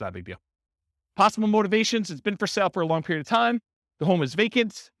 $50,000. It's not a big deal. Possible motivations. It's been for sale for a long period of time. The home is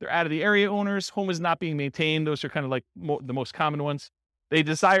vacant. They're out of the area owners. Home is not being maintained. Those are kind of like the most common ones. They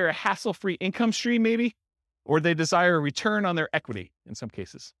desire a hassle-free income stream, maybe, or they desire a return on their equity in some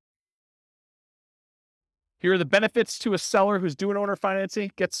cases. Here are the benefits to a seller who's doing owner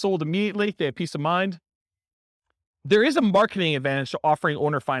financing. Gets sold immediately. They have peace of mind. There is a marketing advantage to offering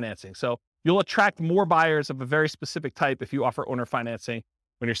owner financing. So you'll attract more buyers of a very specific type if you offer owner financing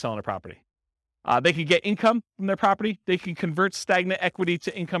when you're selling a property. They can get income from their property. They can convert stagnant equity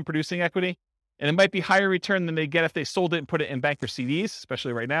to income-producing equity. And it might be higher return than they get if they sold it and put it in bank or CDs,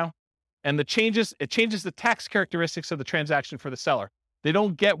 especially right now. And it changes the tax characteristics of the transaction for the seller. They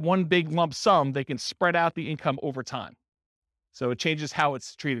don't get one big lump sum. They can spread out the income over time. So it changes how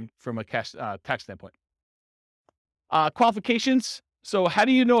it's treated from a cash tax standpoint. Qualifications. So how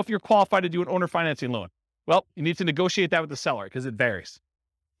do you know if you're qualified to do an owner financing loan? Well, you need to negotiate that with the seller because it varies.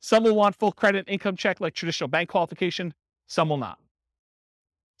 Some will want full credit income check like traditional bank qualification. Some will not.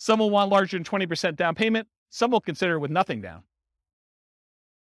 Some will want larger than 20% down payment. Some will consider with nothing down.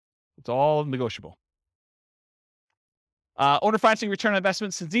 It's all negotiable. Owner financing return on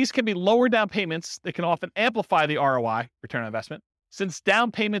investment. Since these can be lower down payments, they can often amplify the ROI, return on investment, since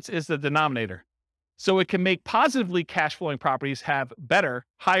down payments is the denominator. So it can make positively cash flowing properties have better,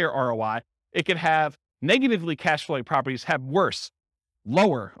 higher ROI. It can have negatively cash flowing properties have worse,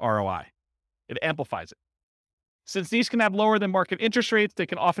 lower ROI. It amplifies it. Since these can have lower than market interest rates, they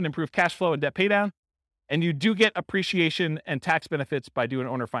can often improve cash flow and debt paydown. And you do get appreciation and tax benefits by doing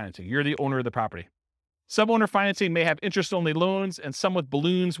owner financing. You're the owner of the property. Some owner financing may have interest-only loans and some with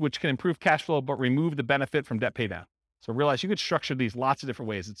balloons, which can improve cash flow but remove the benefit from debt paydown. So realize you could structure these lots of different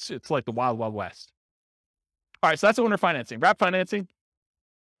ways. It's like the wild, wild west. All right, so that's owner financing. Wrap financing.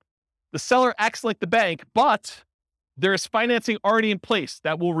 The seller acts like the bank, but there is financing already in place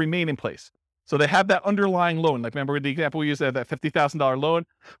that will remain in place. So they have that underlying loan. Like remember the example we used, that $50,000 loan,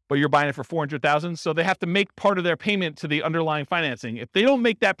 but you're buying it for $400,000. So they have to make part of their payment to the underlying financing. If they don't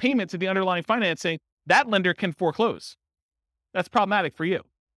make that payment to the underlying financing, that lender can foreclose. That's problematic for you.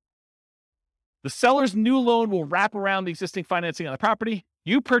 The seller's new loan will wrap around the existing financing on the property.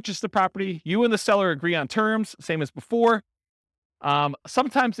 You purchase the property. You and the seller agree on terms, same as before.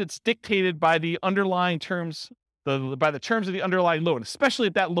 Sometimes it's dictated by the underlying terms, by the terms of the underlying loan, especially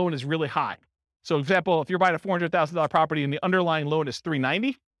if that loan is really high. So, for example, if you're buying a $400,000 property and the underlying loan is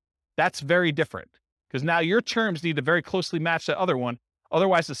 $390,000, that's very different because now your terms need to very closely match that other one.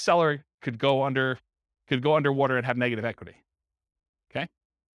 Otherwise, the seller could go underwater and have negative equity. Okay.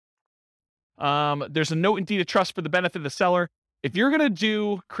 There's a note in deed of trust for the benefit of the seller. If you're going to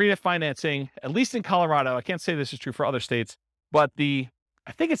do creative financing, at least in Colorado, I can't say this is true for other states, but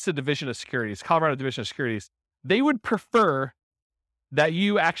I think it's the Division of Securities, Colorado Division of Securities, they would prefer that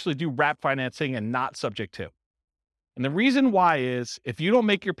you actually do wrap financing and not subject to. And the reason why is if you don't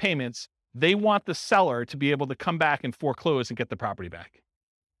make your payments, they want the seller to be able to come back and foreclose and get the property back.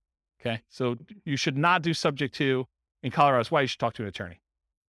 Okay. So you should not do subject to in Colorado. That's why you should talk to an attorney.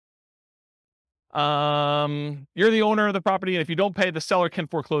 You're the owner of the property, and if you don't pay, the seller can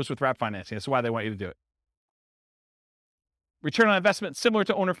foreclose with wrap financing. That's why they want you to do it. Return on investment, similar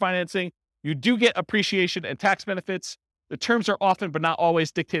to owner financing. You do get appreciation and tax benefits. The terms are often, but not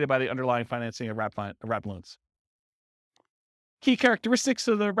always, dictated by the underlying financing of wrap loans. Key characteristics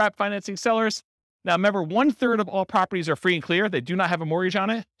of the wrap financing sellers. Now, remember, 1/3 of all properties are free and clear. They do not have a mortgage on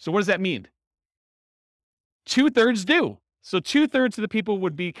it. So what does that mean? 2/3 do. So 2/3 of the people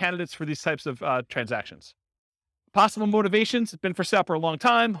would be candidates for these types of transactions. Possible motivations: it's been for sale for a long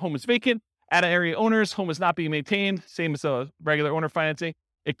time, home is vacant, out-of-area owners, home is not being maintained, same as a regular owner financing.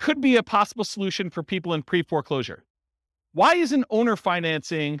 It could be a possible solution for people in pre-foreclosure. Why isn't owner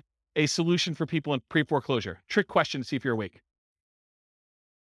financing a solution for people in pre-foreclosure? Trick question to see if you're awake.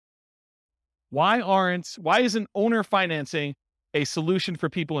 Why isn't owner financing a solution for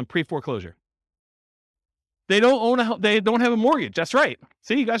people in pre-foreclosure? They don't have a mortgage. That's right.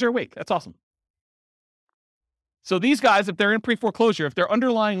 See, you guys are awake. That's awesome. So these guys, if they're in pre-foreclosure, if their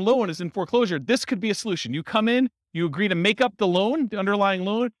underlying loan is in foreclosure, this could be a solution. You come in, you agree to make up the loan, the underlying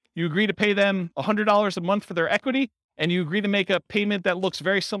loan, you agree to pay them $100 a month for their equity, and you agree to make a payment that looks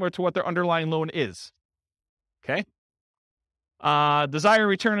very similar to what their underlying loan is. Okay? Desire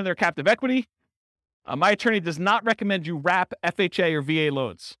return of their captive equity. My attorney does not recommend you wrap FHA or VA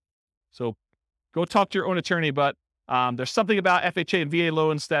loans. So go talk to your own attorney, but there's something about FHA and VA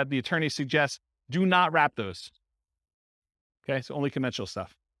loans that the attorney suggests do not wrap those. Okay, so only conventional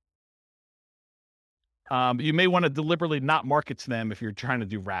stuff. You may want to deliberately not market to them if you're trying to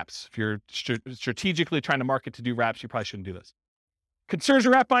do wraps. If you're strategically trying to market to do wraps, you probably shouldn't do this. Concerns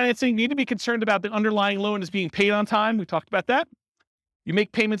of wrap financing: you need to be concerned about the underlying loan is being paid on time. We talked about that. You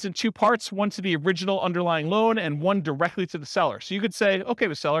make payments in two parts, one to the original underlying loan and one directly to the seller. So you could say, okay,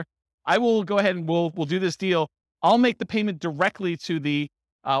 the seller, I will go ahead and we'll do this deal. I'll make the payment directly to the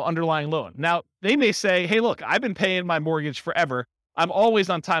underlying loan. Now, they may say, hey, look, I've been paying my mortgage forever. I'm always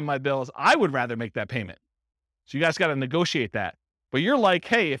on time with my bills. I would rather make that payment. So you guys got to negotiate that. But you're like,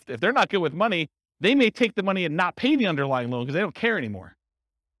 hey, if they're not good with money, they may take the money and not pay the underlying loan because they don't care anymore.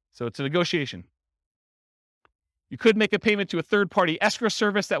 So it's a negotiation. You could make a payment to a third-party escrow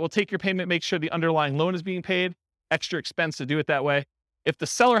service that will take your payment, make sure the underlying loan is being paid. Extra expense to do it that way. If the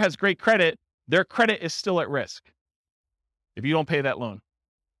seller has great credit, their credit is still at risk if you don't pay that loan.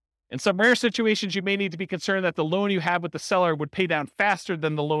 In some rare situations, you may need to be concerned that the loan you have with the seller would pay down faster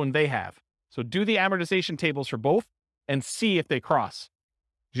than the loan they have. So do the amortization tables for both and see if they cross.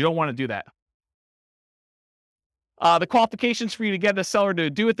 You don't want to do that. The qualifications for you to get the seller to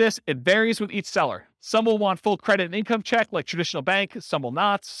do with this, it varies with each seller. Some will want full credit and income check like traditional bank. Some will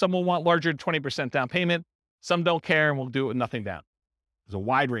not. Some will want larger than 20% down payment. Some don't care and will do it with nothing down. There's a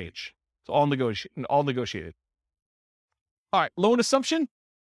wide range. It's all negotiated. All right, loan assumption.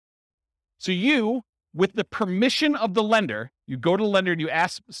 So you, with the permission of the lender, you go to the lender and you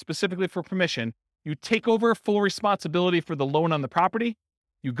ask specifically for permission. You take over full responsibility for the loan on the property.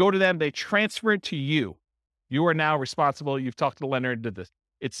 You go to them, they transfer it to you. You are now responsible. You've talked to the lender and did this.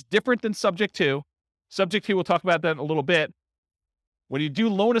 It's different than subject to. Subject to, we'll talk about that in a little bit. When you do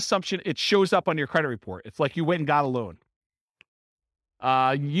loan assumption, it shows up on your credit report. It's like you went and got a loan.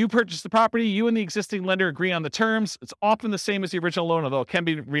 You purchase the property. You and the existing lender agree on the terms. It's often the same as the original loan, although it can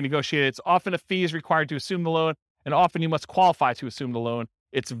be renegotiated. It's often a fee is required to assume the loan, and often you must qualify to assume the loan.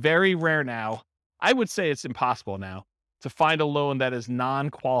 It's very rare now. I would say it's impossible now to find a loan that is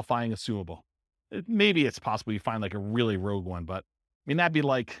non-qualifying assumable. Maybe it's possible you find like a really rogue one, but I mean, that'd be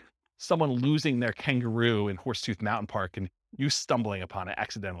like someone losing their kangaroo in Horsetooth Mountain Park and you stumbling upon it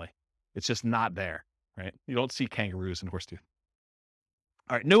accidentally. It's just not there, right? You don't see kangaroos in Horsetooth.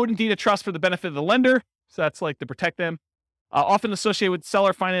 All right, note and deed of trust for the benefit of the lender. So that's like to protect them. Often associated with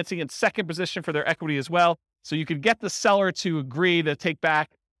seller financing in second position for their equity as well. So you could get the seller to agree to take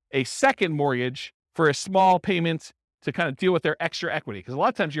back a second mortgage for a small payment to kind of deal with their extra equity. Because a lot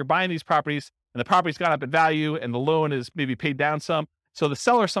of times you're buying these properties and the property's gone up in value and the loan is maybe paid down some. So the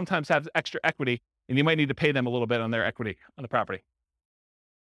seller sometimes has extra equity and you might need to pay them a little bit on their equity on the property.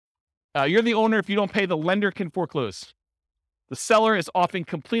 You're the owner. If you don't pay, the lender can foreclose. The seller is often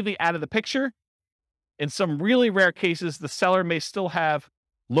completely out of the picture. In some really rare cases, the seller may still have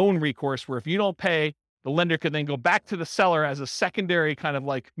loan recourse where if you don't pay, the lender could then go back to the seller as a secondary kind of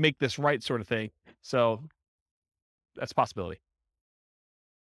like make this right sort of thing. So that's a possibility.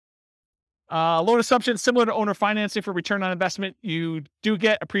 Loan assumption, similar to owner financing for return on investment, you do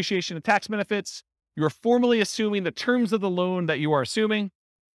get appreciation and tax benefits. You are formally assuming the terms of the loan that you are assuming.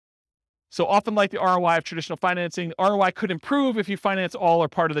 So often like the ROI of traditional financing, ROI could improve if you finance all or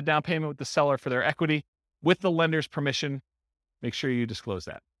part of the down payment with the seller for their equity with the lender's permission. Make sure you disclose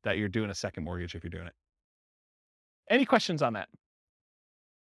that you're doing a second mortgage if you're doing it. Any questions on that?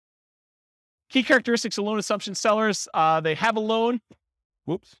 Key characteristics of loan assumption sellers, they have a loan.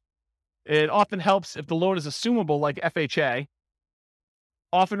 Whoops. It often helps if the loan is assumable like FHA.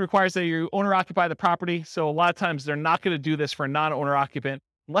 Often requires that you owner occupy the property. So a lot of times they're not going to do this for a non-owner occupant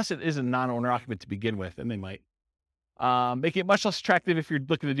unless it is a non-owner occupant to begin with, and they might. Make it much less attractive if you're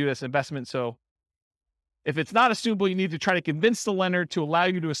looking to do this investment. So if it's not assumable, you need to try to convince the lender to allow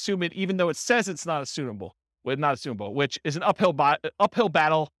you to assume it, even though it says it's not assumable, which is an uphill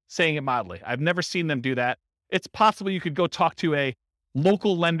battle, saying it mildly. I've never seen them do that. It's possible you could go talk to a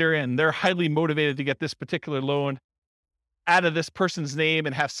local lender and they're highly motivated to get this particular loan out of this person's name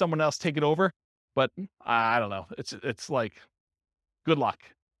and have someone else take it over. But I don't know. It's like, good luck.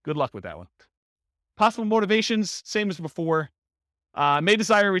 Good luck with that one. Possible motivations, same as before. May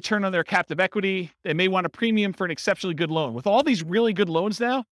desire a return on their captive equity. They may want a premium for an exceptionally good loan. With all these really good loans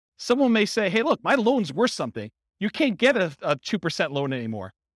now, someone may say, hey, look, my loan's worth something. You can't get a 2% loan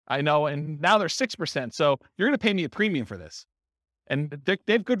anymore. I know, and now they're 6%. So you're going to pay me a premium for this. And they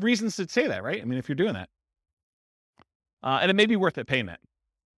have good reasons to say that, right? I mean, if you're doing that. And it may be worth it paying that.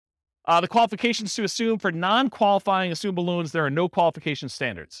 The qualifications to assume for non-qualifying assumable loans, there are no qualification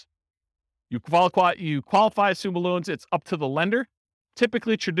standards. You qualify assumable loans, it's up to the lender,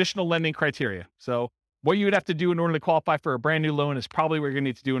 typically traditional lending criteria. So what you would have to do in order to qualify for a brand new loan is probably what you're going to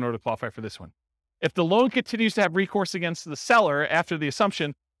need to do in order to qualify for this one. If the loan continues to have recourse against the seller after the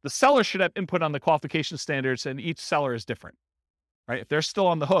assumption, the seller should have input on the qualification standards, and each seller is different, right? If they're still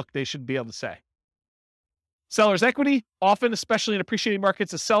on the hook, they should be able to say. Seller's equity, often, especially in appreciating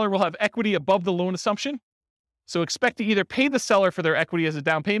markets, a seller will have equity above the loan assumption. So expect to either pay the seller for their equity as a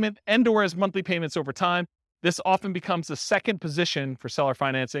down payment and or as monthly payments over time. This often becomes the second position for seller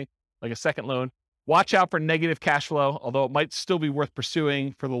financing, like a second loan. Watch out for negative cash flow, although it might still be worth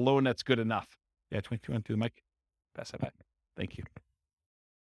pursuing for the loan that's good enough. Yeah, 22 to the mic. Pass that back. Thank you.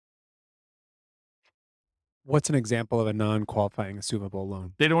 What's an example of a non-qualifying assumable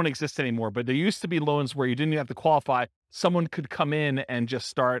loan? They don't exist anymore, but there used to be loans where you didn't even have to qualify. Someone could come in and just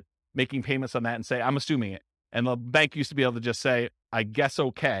start making payments on that and say, I'm assuming it. And the bank used to be able to just say, I guess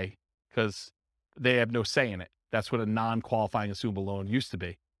okay, because they have no say in it. That's what a non-qualifying assumable loan used to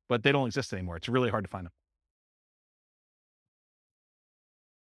be, but they don't exist anymore. It's really hard to find them.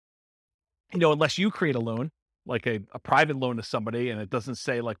 You know, unless you create a loan, like a private loan to somebody, and it doesn't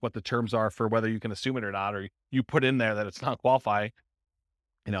say like what the terms are for whether you can assume it or not, or you put in there that it's not qualifying,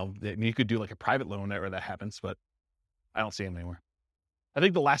 you know, you could do like a private loan where that happens, but I don't see them anymore. I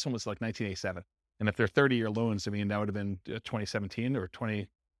think the last one was like 1987. And if they're 30-year loans, I mean, that would have been 2017 or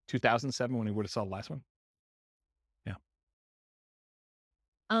 2007 when we would have saw the last one.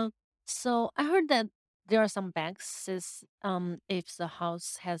 Yeah. So I heard that there are some banks if the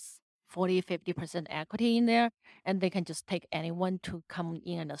house has 40-50% equity in there, and they can just take anyone to come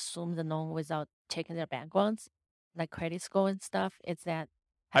in and assume the loan without checking their backgrounds, like credit score and stuff. Is that?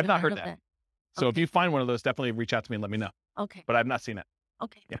 I've not heard of that. So if you find one of those, definitely reach out to me and let me know. Okay. But I've not seen it.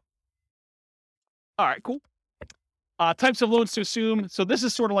 Okay. Yeah. All right, cool. Types of loans to assume. So this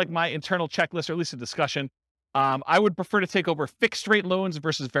is sort of like my internal checklist, or at least a discussion. I would prefer to take over fixed rate loans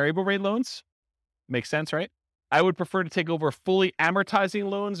versus variable rate loans. Makes sense, right? I would prefer to take over fully amortizing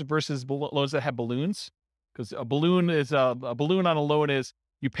loans versus loans that have balloons, because a balloon on a loan is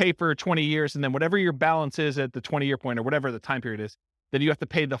you pay for 20 years, and then whatever your balance is at the 20-year point or whatever the time period is, then you have to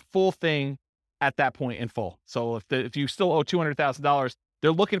pay the full thing at that point in full. So if you still owe $200,000,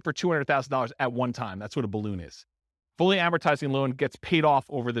 they're looking for $200,000 at one time. That's what a balloon is. Fully amortizing loan gets paid off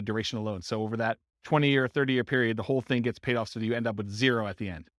over the duration of the loan. So over that 20-year, 30-year period, the whole thing gets paid off, so you end up with zero at the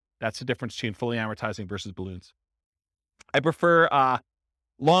end. That's the difference between fully amortizing versus balloons. I prefer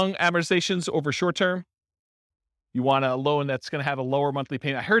long amortizations over short term. You want a loan that's going to have a lower monthly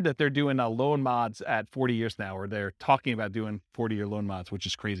payment. I heard that they're doing loan mods at 40 years now, or they're talking about doing 40-year loan mods, which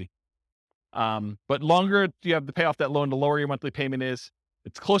is crazy. But longer you have to pay off that loan, the lower your monthly payment is.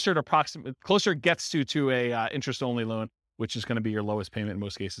 It's closer it gets to a interest-only loan, which is going to be your lowest payment in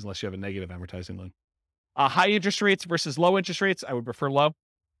most cases, unless you have a negative amortizing loan. High interest rates versus low interest rates, I would prefer low.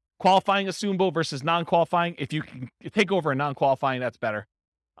 Qualifying assumable versus non-qualifying. If you can take over a non-qualifying, that's better.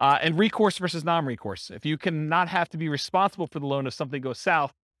 And recourse versus non-recourse. If you cannot have to be responsible for the loan if something goes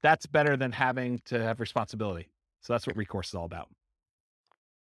south, that's better than having to have responsibility. So that's what recourse is all about.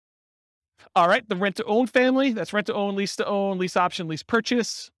 All right, the rent-to-own family. That's rent-to-own, lease-to-own, lease option, lease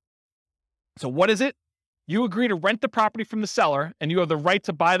purchase. So what is it? You agree to rent the property from the seller, and you have the right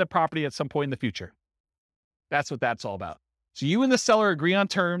to buy the property at some point in the future. That's what that's all about. So you and the seller agree on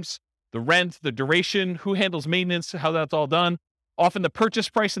terms, the rent, the duration, who handles maintenance, how that's all done. Often the purchase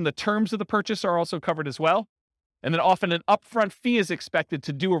price and the terms of the purchase are also covered as well. And then often an upfront fee is expected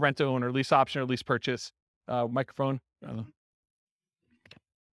to do a rent-to-own or lease option or lease purchase. Microphone. I'm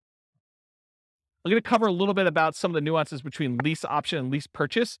going to cover a little bit about some of the nuances between lease option and lease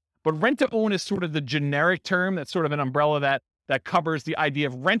purchase. But rent-to-own is sort of the generic term. That's sort of an umbrella that covers the idea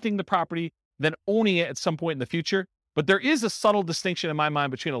of renting the property, then owning it at some point in the future. But there is a subtle distinction in my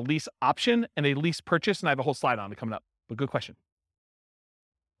mind between a lease option and a lease purchase, and I have a whole slide on it coming up. But good question.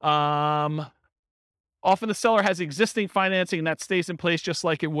 Often the seller has existing financing, and that stays in place just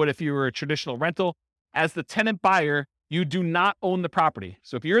like it would if you were a traditional rental. As the tenant buyer, you do not own the property.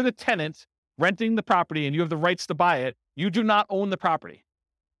 So if you're the tenant renting the property and you have the rights to buy it, you do not own the property.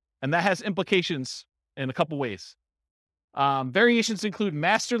 And that has implications in a couple ways. Variations include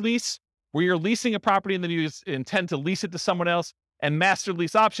master lease, where you're leasing a property and then you intend to lease it to someone else, and master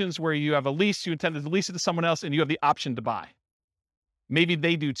lease options, where you have a lease, you intend to lease it to someone else, and you have the option to buy. Maybe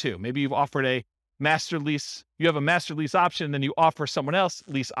they do too. Maybe you've offered a master lease, you have a master lease option, and then you offer someone else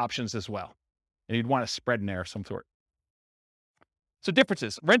lease options as well. And you'd want a spread in there of some sort. So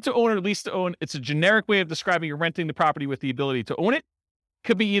differences. Rent to own or lease to own, it's a generic way of describing you're renting the property with the ability to own it.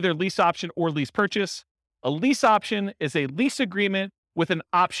 Could be either lease option or lease purchase. A lease option is a lease agreement with an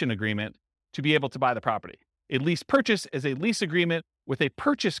option agreement to be able to buy the property. A lease purchase is a lease agreement with a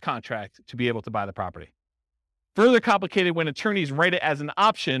purchase contract to be able to buy the property. Further complicated when attorneys write it as an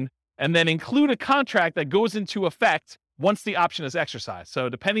option and then include a contract that goes into effect once the option is exercised. So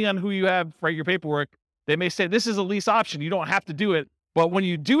depending on who you have write your paperwork, they may say, this is a lease option. You don't have to do it. But when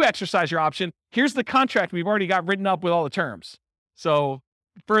you do exercise your option, here's the contract we've already got written up with all the terms. So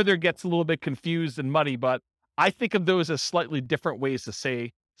further gets a little bit confused and muddy, but I think of those as slightly different ways to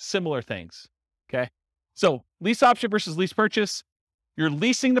say similar things. Okay. So lease option versus lease purchase. You're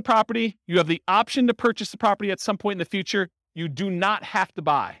leasing the property. You have the option to purchase the property at some point in the future. You do not have to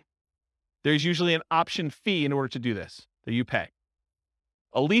buy. There's usually an option fee in order to do this that you pay.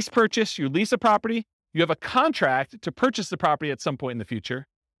 A lease purchase, you lease a property. You have a contract to purchase the property at some point in the future.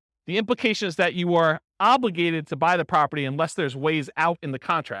 The implication is that you are obligated to buy the property unless there's ways out in the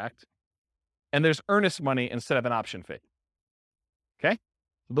contract, and there's earnest money instead of an option fee. Okay?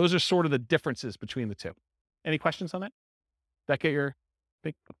 So those are sort of the differences between the two. Any questions on that? Did that get your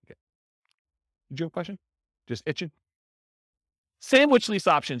big? Okay. Did you have a question? Just itching? Sandwich lease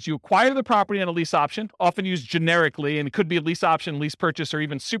options. You acquire the property on a lease option, often used generically, and it could be a lease option, lease purchase, or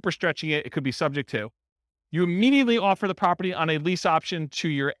even super stretching it. It could be subject to. You immediately offer the property on a lease option to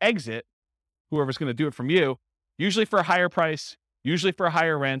your exit, whoever's going to do it from you, usually for a higher price, usually for a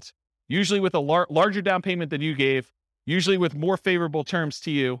higher rent, usually with a larger down payment than you gave, usually with more favorable terms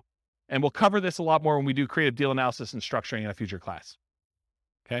to you. And we'll cover this a lot more when we do creative deal analysis and structuring in a future class.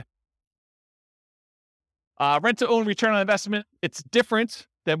 Okay. Rent to own return on investment. It's different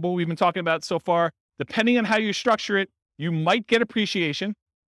than what we've been talking about so far. Depending on how you structure it, you might get appreciation.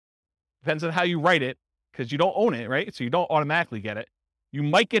 Depends on how you write it, because you don't own it, right? So you don't automatically get it. You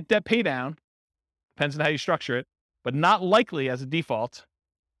might get debt pay down. Depends on how you structure it, but not likely as a default.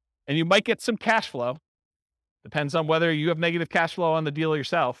 And you might get some cash flow. Depends on whether you have negative cash flow on the deal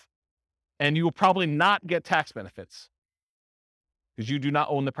yourself. And you will probably not get tax benefits because you do not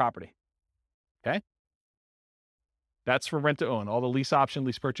own the property. Okay? That's for rent to own. All the lease option,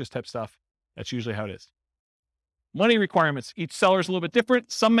 lease purchase type stuff. That's usually how it is. Money requirements. Each seller is a little bit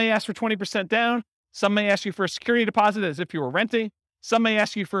different. Some may ask for 20% down. Some may ask you for a security deposit as if you were renting. Some may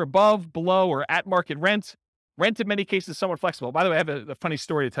ask you for above, below, or at market rent. Rent in many cases is somewhat flexible. By the way, I have a funny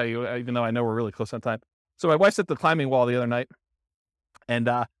story to tell you, even though I know we're really close on time. So my wife's at the climbing wall the other night, and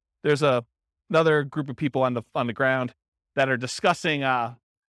there's another group of people on the ground that are discussing. The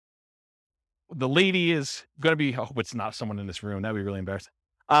lady is going to be. I hope it's not someone in this room. That'd be really embarrassing.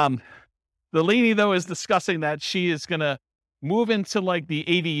 The lady though is discussing that she is going to move into like the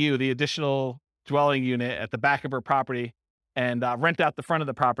ADU, the additional dwelling unit at the back of her property, and rent out the front of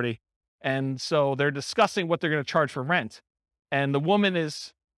the property. And so they're discussing what they're going to charge for rent. And the woman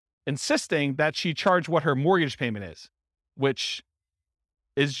is insisting that she charge what her mortgage payment is, which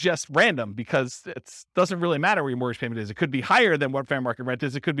is just random because it doesn't really matter what your mortgage payment is. It could be higher than what fair market rent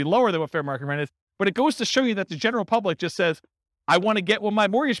is. It could be lower than what fair market rent is. But it goes to show you that the general public just says, I want to get what my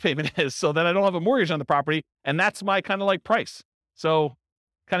mortgage payment is so that I don't have a mortgage on the property. And that's my kind of like price. So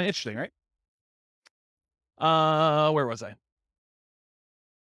kind of interesting, right? Where was I?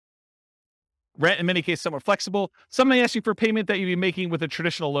 Rent in many cases somewhat flexible. Some may ask you for payment that you'd be making with a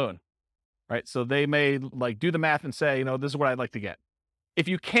traditional loan, right? So they may like do the math and say, this is what I'd like to get. If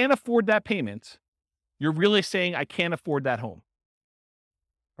you can't afford that payment, you're really saying I can't afford that home,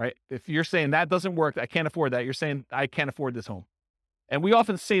 right? If you're saying that doesn't work, I can't afford that, you're saying I can't afford this home. And we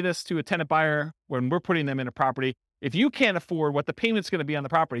often say this to a tenant buyer when we're putting them in a property. If you can't afford what the payment's going to be on the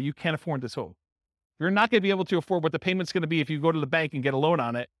property, you can't afford this home. You're not going to be able to afford what the payment's going to be if you go to the bank and get a loan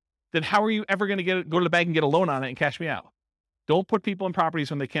on it. Then how are you ever going to go to the bank and get a loan on it and cash me out? Don't put people in properties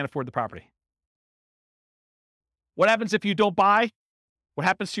when they can't afford the property. What happens if you don't buy? What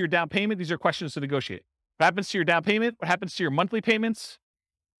happens to your down payment? These are questions to negotiate. What happens to your down payment? What happens to your monthly payments?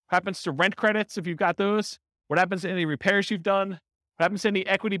 What happens to rent credits if you've got those? What happens to any repairs you've done? What happens to any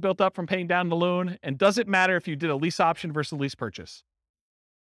equity built up from paying down the loan? And does it matter if you did a lease option versus a lease purchase?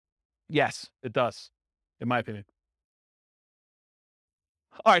 Yes, it does, in my opinion.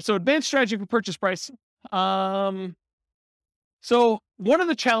 All right, so advanced strategy for purchase price. So one of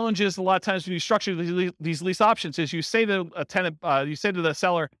the challenges a lot of times when you structure these lease options is you say to a tenant, you say to the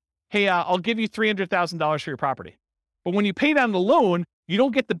seller, hey, I'll give you $300,000 for your property. But when you pay down the loan, you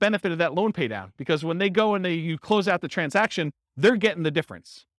don't get the benefit of that loan pay down because when they go and you close out the transaction, they're getting the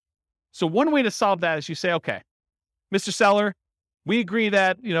difference. So one way to solve that is you say, okay, Mr. Seller, we agree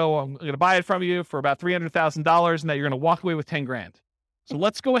that, I'm going to buy it from you for about $300,000 and that you're going to walk away with 10 grand. So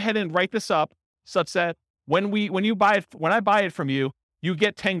let's go ahead and write this up such that when I buy it from you, you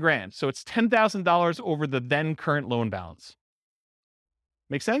get 10 grand. So it's $10,000 over the then current loan balance.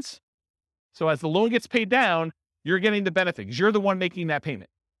 Make sense? So as the loan gets paid down, you're getting the benefit because you're the one making that payment.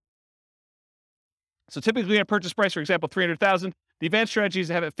 So typically a purchase price, for example, $300,000, the advanced strategy is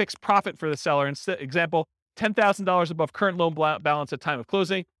to have a fixed profit for the seller. Example, $10,000 above current loan balance at time of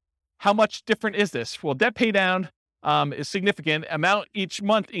closing. How much different is this? Well, debt pay down is significant. Amount each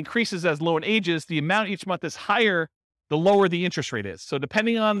month increases as loan ages. The amount each month is higher, the lower the interest rate is. So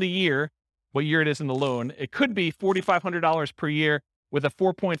depending on the year, what year it is in the loan, it could be $4,500 per year with a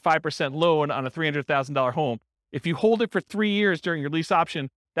 4.5% loan on a $300,000 home. If you hold it for 3 years during your lease option,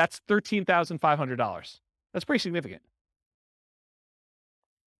 that's $13,500. That's pretty significant.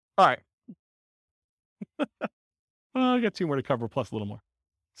 All right. Well, I got 2 more to cover, plus a little more.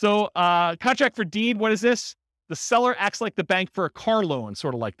 So contract for deed, what is this? The seller acts like the bank for a car loan,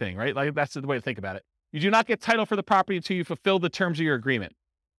 sort of like thing, right? Like that's the way to think about it. You do not get title for the property until you fulfill the terms of your agreement.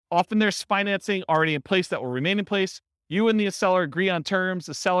 Often there's financing already in place that will remain in place. You and the seller agree on terms.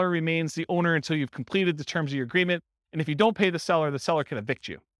 The seller remains the owner until you've completed the terms of your agreement. And if you don't pay the seller can evict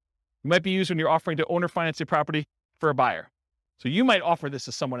you. It might be used when you're offering to owner finance your property for a buyer. So you might offer this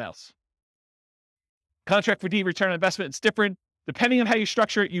to someone else. Contract for deed return on investment, it's different. Depending on how you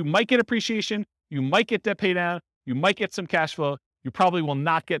structure it, you might get appreciation, you might get debt pay down, you might get some cash flow. You probably will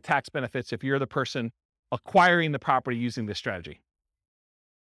not get tax benefits if you're the person acquiring the property using this strategy.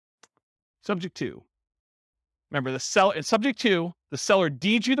 Subject 2. Remember, subject 2, the seller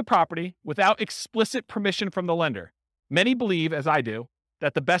deeds you the property without explicit permission from the lender. Many believe, as I do,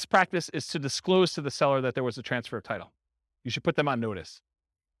 that the best practice is to disclose to the seller that there was a transfer of title. You should put them on notice.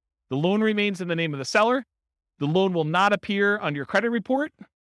 The loan remains in the name of the seller. The loan will not appear on your credit report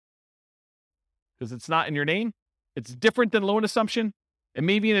because it's not in your name. It's different than loan assumption. It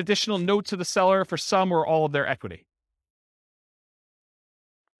may be an additional note to the seller for some or all of their equity.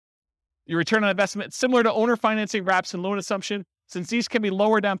 Your return on investment, similar to owner financing, wraps, and loan assumption. Since these can be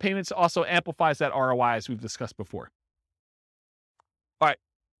lower down payments, also amplifies that ROI as we've discussed before. All right,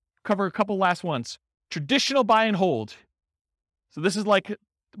 cover a couple last ones. Traditional buy and hold. So this is like,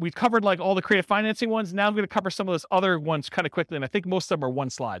 we've covered like all the creative financing ones. Now I'm going to cover some of those other ones kind of quickly. And I think most of them are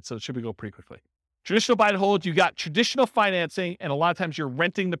one slide, so it should go pretty quickly. Traditional buy and hold, you got traditional financing, and a lot of times you're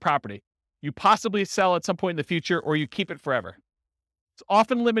renting the property. You possibly sell at some point in the future, or you keep it forever. It's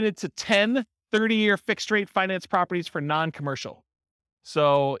often limited to 10 30-year fixed rate finance properties for non-commercial.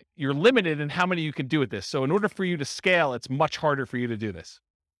 So you're limited in how many you can do with this. So in order for you to scale, it's much harder for you to do this.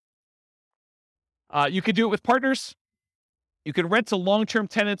 You could do it with partners. You can rent to long-term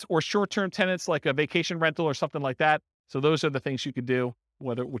tenants or short-term tenants like a vacation rental or something like that. So those are the things you could do,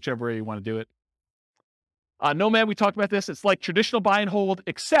 whichever way you want to do it. Nomad, we talked about this. It's like traditional buy and hold,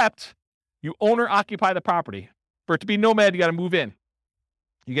 except you owner occupy the property. For it to be Nomad, you got to move in.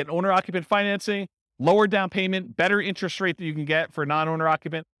 You get owner occupant financing, lower down payment, better interest rate that you can get for a non-owner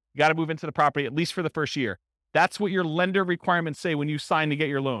occupant. You got to move into the property at least for the first year. That's what your lender requirements say when you sign to get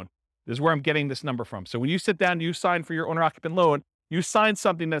your loan. This is where I'm getting this number from. So when you sit down and you sign for your owner occupant loan, you sign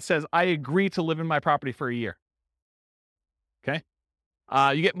something that says, I agree to live in my property for a year. Okay.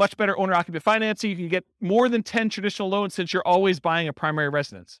 You get much better owner occupant financing. You can get more than 10 traditional loans since you're always buying a primary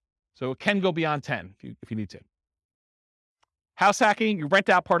residence. So it can go beyond 10 if you need to. House hacking, you rent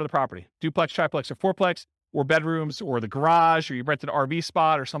out part of the property, duplex, triplex, or fourplex, or bedrooms, or the garage, or you rent an RV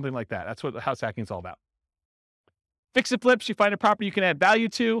spot or something like that. That's what the house hacking is all about. Fix and flips, you find a property you can add value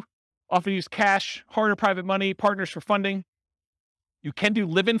to, often use cash, hard or private money, partners for funding. You can do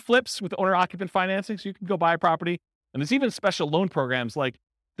live-in flips with owner-occupant financing, so you can go buy a property. And there's even special loan programs, like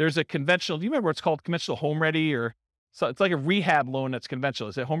there's a conventional, do you remember what's called conventional Home Ready, or so it's like a rehab loan that's conventional.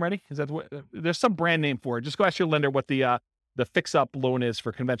 Is it Home Ready? Is that what, there's some brand name for it. Just go ask your lender what the fix-up loan is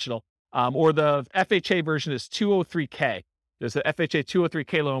for conventional. Or the FHA version is 203K. There's the FHA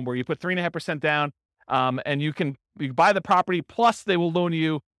 203K loan where you put 3.5% down, and you can buy the property, plus they will loan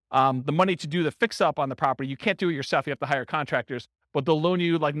you the money to do the fix-up on the property. You can't do it yourself. You have to hire contractors, but they'll loan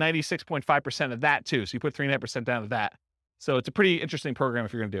you like 96.5% of that too. So you put 3.5% down of that. So it's a pretty interesting program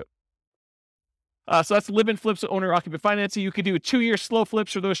if you're going to do it. So that's live-in flips with owner-occupant financing. You could do a 2-year slow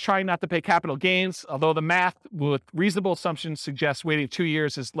flips for those trying not to pay capital gains, although the math with reasonable assumptions suggests waiting 2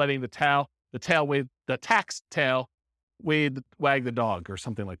 years is letting the tax tail wag the dog or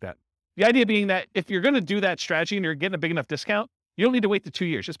something like that. The idea being that if you're going to do that strategy and you're getting a big enough discount, you don't need to wait the 2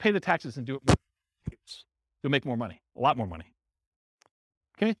 years. Just pay the taxes and do it. You'll make more money, a lot more money.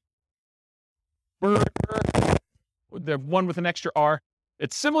 Okay. The one with an extra R.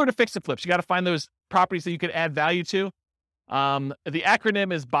 It's similar to fix and flips. You got to find those properties that you could add value to. The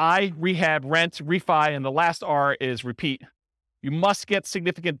acronym is buy, rehab, rent, refi, and the last R is repeat. You must get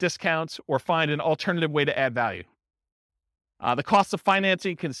significant discounts or find an alternative way to add value. The cost of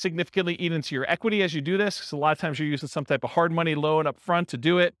financing can significantly eat into your equity as you do this, because a lot of times you're using some type of hard money loan up front to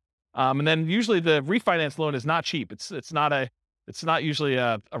do it. And then usually the refinance loan is not cheap. It's not usually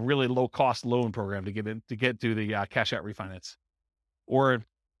a really low cost loan program to get to the cash out refinance. Or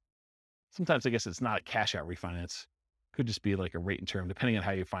sometimes I guess it's not a cash out refinance. Could just be like a rate and term, depending on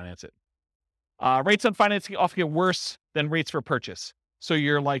how you finance it. Rates on financing often get worse than rates for purchase. So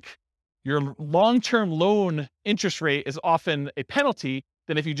your long-term loan interest rate is often a penalty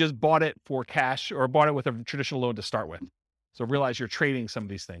than if you just bought it for cash or bought it with a traditional loan to start with. So realize you're trading some of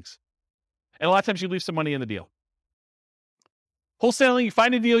these things. And a lot of times you leave some money in the deal. Wholesaling, you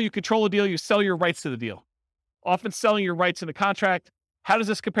find a deal, you control a deal, you sell your rights to the deal. Often selling your rights in a contract. How does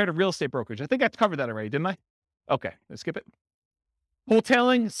this compare to real estate brokerage? I think I covered that already, didn't I? Okay, let's skip it.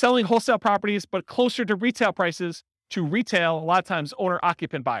 Wholesaling, selling wholesale properties, but closer to retail prices to retail, a lot of times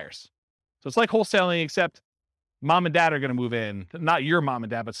owner-occupant buyers. So it's like wholesaling, except mom and dad are going to move in. Not your mom and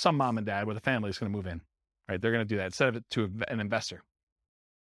dad, but some mom and dad with a family is going to move in. Right? They're going to do that instead of it to an investor.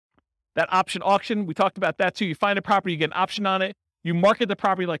 That option auction, we talked about that too. You find a property, you get an option on it. You market the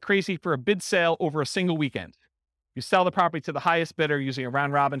property like crazy for a bid sale over a single weekend. You sell the property to the highest bidder using a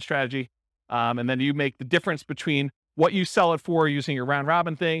round robin strategy. And then you make the difference between what you sell it for using your round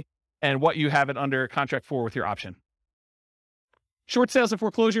robin thing and what you have it under contract for with your option. Short sales and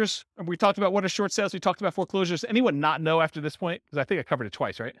foreclosures. We talked about what are short sales. We talked about foreclosures. Anyone not know after this point? Because I think I covered it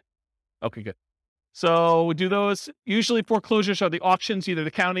twice, right? Okay, good. So we do those. Usually foreclosures are the auctions, either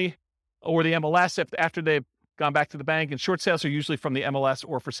the county or the MLS after they've gone back to the bank. And short sales are usually from the MLS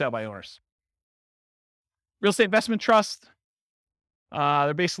or for sale by owners. Real estate investment trust.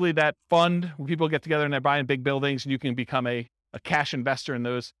 They're basically that fund where people get together and they're buying big buildings and you can become a cash investor in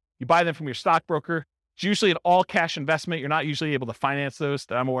those. You buy them from your stockbroker. It's usually an all cash investment. You're not usually able to finance those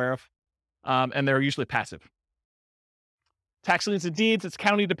that I'm aware of. And they're usually passive. Tax liens and deeds, it's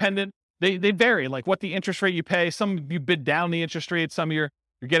county dependent. They vary, like what the interest rate you pay. Some you bid down the interest rate. Some you're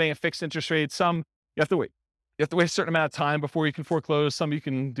getting a fixed interest rate. Some you have to wait. You have to wait a certain amount of time before you can foreclose. Some you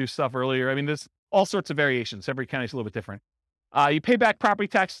can do stuff earlier. I mean, there's all sorts of variations. Every county's a little bit different. You pay back property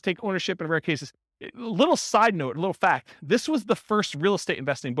taxes, take ownership in rare cases. A little side note, a little fact. This was the first real estate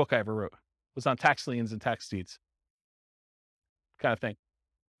investing book I ever wrote. It was on tax liens and tax deeds. Kind of thing.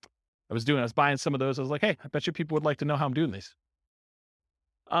 I was buying some of those. I was like, hey, I bet you people would like to know how I'm doing these.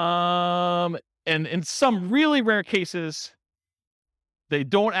 And in some really rare cases, they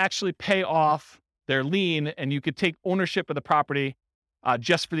don't actually pay off their lien and you could take ownership of the property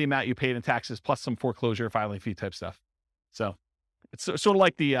just for the amount you paid in taxes, plus some foreclosure filing fee type stuff. So it's sort of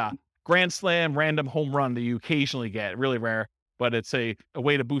like the grand slam random home run that you occasionally get, really rare, but it's a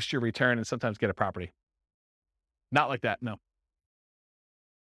way to boost your return and sometimes get a property. Not like that, no.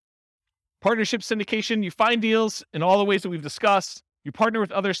 Partnership syndication, you find deals in all the ways that we've discussed. You partner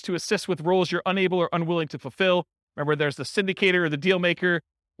with others to assist with roles you're unable or unwilling to fulfill. Remember, there's the syndicator or the deal maker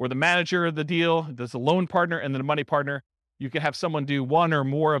or the manager of the deal. There's the loan partner and then the money partner. You can have someone do one or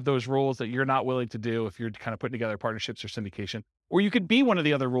more of those roles that you're not willing to do if you're kind of putting together partnerships or syndication. Or you could be one of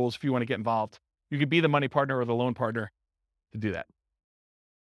the other roles if you want to get involved. You could be the money partner or the loan partner to do that.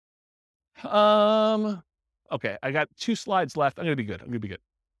 Okay, I got 2 slides left. I'm going to be good.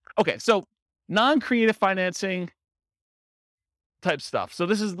 Okay, so non-creative financing type stuff. So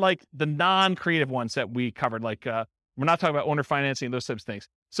this is like the non-creative ones that we covered. Like we're not talking about owner financing and those types of things.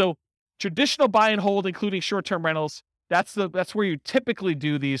 So traditional buy and hold, including short-term rentals, that's where you typically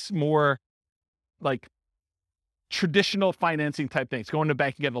do these more like traditional financing type things. Going to the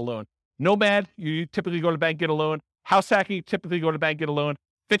bank and getting a loan. Nomad, you typically go to the bank and get a loan. House hacking, you typically go to the bank and get a loan.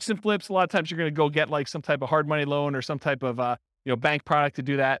 Fix and flips, a lot of times you're going to go get like some type of hard money loan or some type of bank product to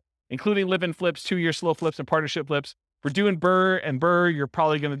do that, including live-in flips, 2-year slow flips, and partnership flips. For doing BRRRR and BRRRR, you're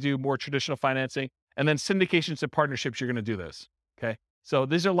probably going to do more traditional financing. And then syndications and partnerships, you're going to do those. Okay. So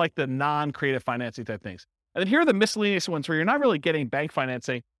these are like the non-creative financing type things. And then here are the miscellaneous ones where you're not really getting bank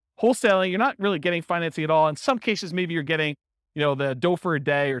financing. Wholesaling, you're not really getting financing at all. In some cases, maybe you're getting, the dough for a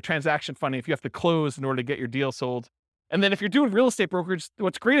day or transaction funding if you have to close in order to get your deal sold. And then if you're doing real estate brokerage,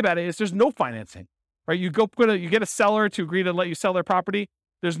 what's great about it is there's no financing, right? You get a seller to agree to let you sell their property.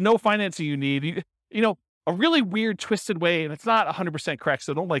 There's no financing you need. A really weird, twisted way, and it's not 100% correct,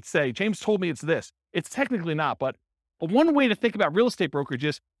 so don't say, James told me it's this. It's technically not, but one way to think about real estate brokerage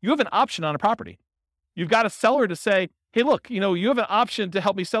is you have an option on a property. You've got a seller to say, hey, look, you have an option to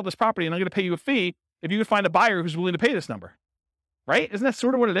help me sell this property, and I'm going to pay you a fee if you can find a buyer who's willing to pay this number, right? Isn't that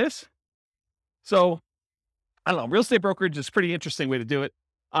sort of what it is? So, I don't know, real estate brokerage is a pretty interesting way to do it.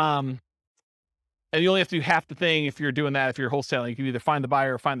 And you only have to do half the thing if you're doing that. If you're wholesaling, you can either find the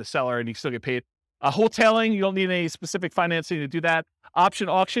buyer or find the seller, and you still get paid. Wholesaling, you don't need any specific financing to do that. Option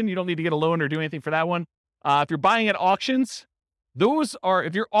auction, you don't need to get a loan or do anything for that one. If you're buying at auctions,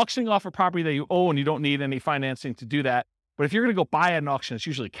 if you're auctioning off a property that you own, you don't need any financing to do that. But if you're going to go buy at an auction, it's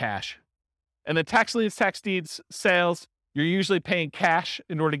usually cash. And then tax liens, tax deeds, sales, you're usually paying cash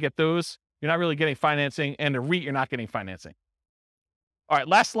in order to get those. You're not really getting financing. And a REIT, you're not getting financing. All right,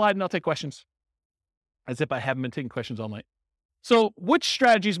 last slide, and I'll take questions. As if I haven't been taking questions all night. So which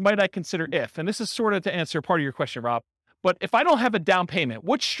strategies might I consider if, and this is sort of to answer part of your question, Rob, but if I don't have a down payment,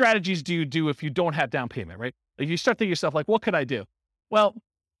 which strategies do you do if you don't have down payment, right? Like you start thinking to yourself, like, what could I do? Well,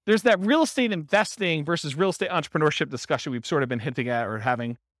 there's that real estate investing versus real estate entrepreneurship discussion we've sort of been hinting at or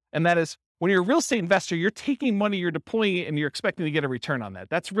having. And that is when you're a real estate investor, you're taking money, you're deploying it, and you're expecting to get a return on that.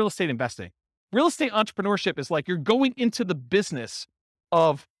 That's real estate investing. Real estate entrepreneurship is like you're going into the business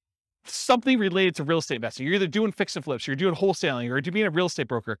of something related to real estate investing. You're either doing fix and flips, you're doing wholesaling, or you're being a real estate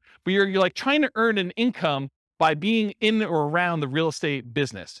broker, but you're like trying to earn an income by being in or around the real estate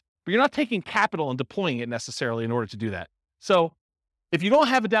business, but you're not taking capital and deploying it necessarily in order to do that. So if you don't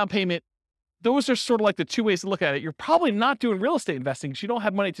have a down payment, those are sort of like the 2 ways to look at it. You're probably not doing real estate investing because you don't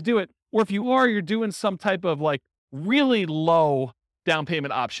have money to do it. Or if you are, you're doing some type of like really low down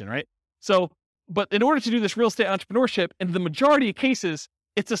payment option, right? So, but in order to do this real estate entrepreneurship, in the majority of cases,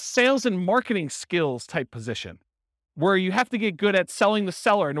 it's a sales and marketing skills type position where you have to get good at selling the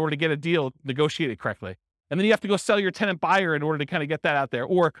seller in order to get a deal negotiated correctly. And then you have to go sell your tenant buyer in order to kind of get that out there.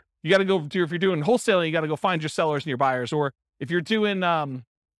 Or you got to go do, if you're doing wholesaling, you got to go find your sellers and your buyers. Or if you're doing,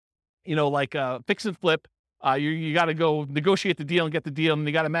 fix and flip, you got to go negotiate the deal and get the deal. And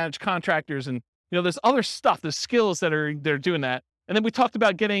you got to manage contractors. And, there's other stuff, there's skills they're doing that. And then we talked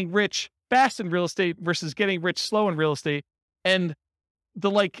about getting rich fast in real estate versus getting rich slow in real estate. And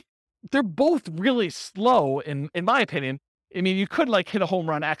they're both really slow in my opinion. I mean, you could hit a home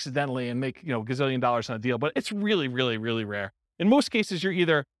run accidentally and make, gazillion dollars on a deal, but it's really, really, really rare. In most cases, you're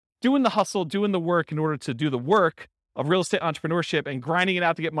either doing the hustle, doing the work in order to do the work of real estate entrepreneurship and grinding it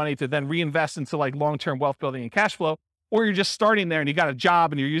out to get money to then reinvest into long-term wealth building and cash flow, or you're just starting there and you got a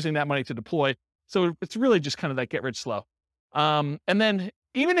job and you're using that money to deploy. So it's really just kind of that get rich slow. And then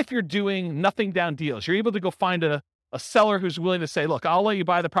even if you're doing nothing down deals, you're able to go find a seller who's willing to say, look, I'll let you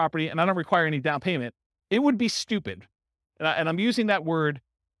buy the property and I don't require any down payment. It would be stupid. And I'm using that word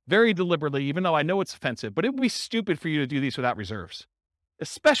very deliberately, even though I know it's offensive, but it would be stupid for you to do these without reserves,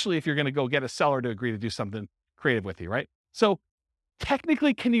 especially if you're going to go get a seller to agree to do something creative with you, right? So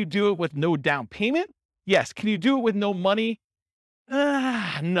technically, can you do it with no down payment? Yes. Can you do it with no money?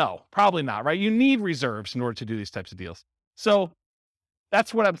 No, probably not, right? You need reserves in order to do these types of deals. So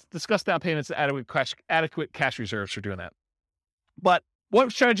that's what I've discussed, down payments, adequate cash reserves for doing that. But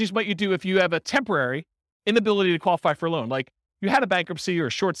what strategies might you do if you have a temporary inability to qualify for a loan? Like you had a bankruptcy or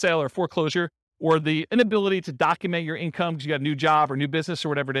a short sale or foreclosure, or the inability to document your income because you got a new job or new business or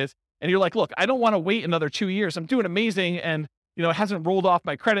whatever it is. And you're like, look, I don't want to wait another 2 years. I'm doing amazing. And, it hasn't rolled off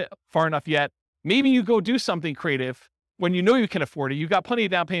my credit far enough yet. Maybe you go do something creative when you know you can afford it. You've got plenty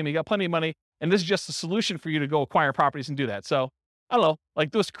of down payment, you got plenty of money. And this is just a solution for you to go acquire properties and do that. So I don't know,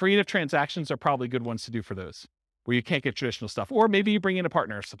 like those creative transactions are probably good ones to do for those where you can't get traditional stuff. Or maybe you bring in a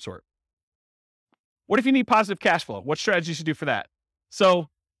partner of some sort. What if you need positive cash flow? What strategies you do for that? So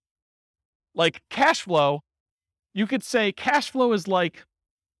like cash flow, you could say cash flow is like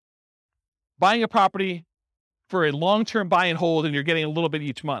buying a property for a long-term buy and hold, and you're getting a little bit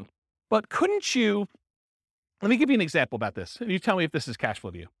each month. But couldn't you, let me give you an example about this, and you tell me if this is cash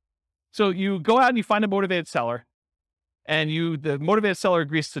flow to you. So you go out and you find a motivated seller, and the motivated seller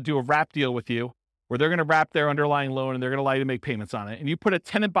agrees to do a wrap deal with you, where they're going to wrap their underlying loan and they're going to allow you to make payments on it. And you put a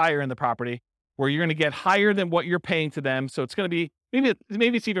tenant buyer in the property where you're going to get higher than what you're paying to them. So it's going to be,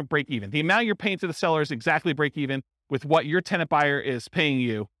 maybe it's even break even. The amount you're paying to the seller is exactly break even with what your tenant buyer is paying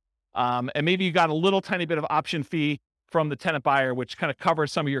you. And maybe you got a little tiny bit of option fee from the tenant buyer, which kind of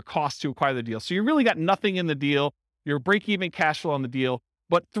covers some of your costs to acquire the deal. So you really got nothing in the deal. You're break-even cash flow on the deal.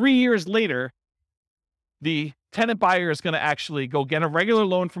 But 3 years later, the tenant buyer is going to actually go get a regular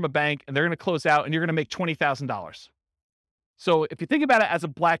loan from a bank, and they're going to close out, and you're going to make $20,000. So if you think about it as a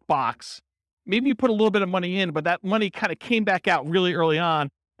black box, maybe you put a little bit of money in, but that money kind of came back out really early on.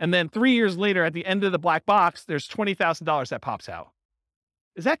 And then 3 years later, at the end of the black box, there's $20,000 that pops out.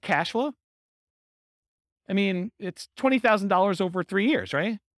 Is that cash flow? I mean, it's $20,000 over 3 years,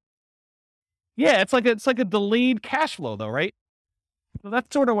 right? Yeah, it's like a delayed cash flow, though, right? So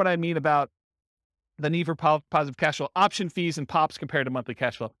that's sort of what I mean about the need for positive cash flow, option fees and pops compared to monthly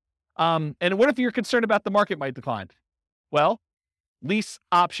cash flow. And what if you're concerned about the market might decline? Well, lease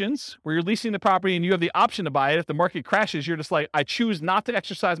options, where you're leasing the property and you have the option to buy it. If the market crashes, you're just like, I choose not to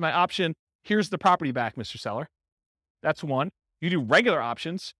exercise my option. Here's the property back, Mr. Seller. That's one. You do regular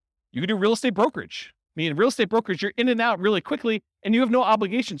options. You can do real estate brokerage. I mean, real estate brokerage, you're in and out really quickly, and you have no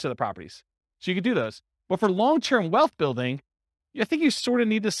obligation to the properties. So you can do those. But for long-term wealth building, I think you sort of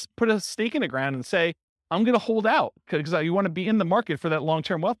need to put a stake in the ground and say, I'm going to hold out because you want to be in the market for that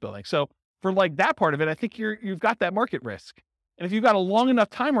long-term wealth building. So for like that part of it, I think you've got that market risk. And if you've got a long enough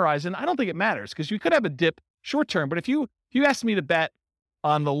time horizon, I don't think it matters because you could have a dip short-term. But if you asked me to bet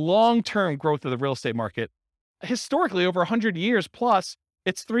on the long-term growth of the real estate market, historically, over 100 years plus,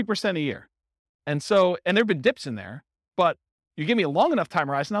 it's 3% a year. And there've been dips in there, but you give me a long enough time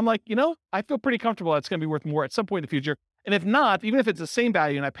horizon, I'm like, I feel pretty comfortable it's going to be worth more at some point in the future. And if not, even if it's the same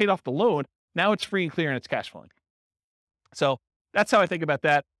value and I paid off the loan, now it's free and clear and it's cash flowing. So that's how I think about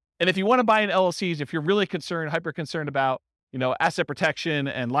that. And if you want to buy in LLCs, if you're really hyper concerned about, asset protection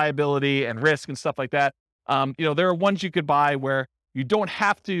and liability and risk and stuff like that, there are ones you could buy where you don't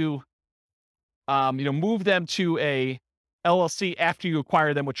have to move them to a LLC after you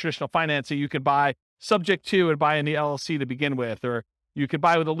acquire them with traditional financing. You could buy subject to and buy in the LLC to begin with, or you could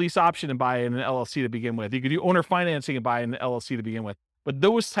buy with a lease option and buy in an LLC to begin with. You could do owner financing and buy in an LLC to begin with. But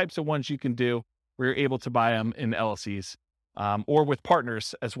those types of ones you can do where you're able to buy them in LLCs or with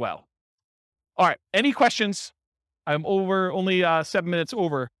partners as well. All right. Any questions? I'm only 7 minutes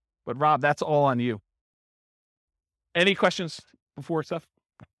over, but Rob, that's all on you. Any questions before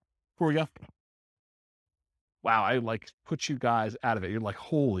we go? Wow, I put you guys out of it. You're like,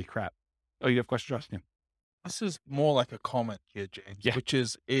 holy crap. Oh, you have questions, Justin? This is more like a comment here, James, Yeah. which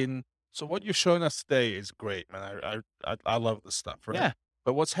is so what you're showing us today is great, man. I love this stuff, right? Yeah.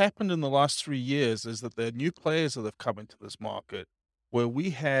 But what's happened in the last 3 years is that there are new players that have come into this market where we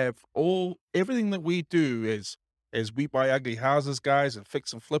have everything that we do is we buy ugly houses, guys, and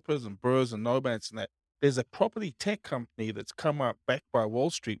fix and flippers and burrs and nomads and that. There's a property tech company that's come up backed by Wall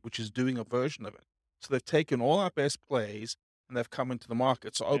Street, which is doing a version of it. So they've taken all our best plays and they've come into the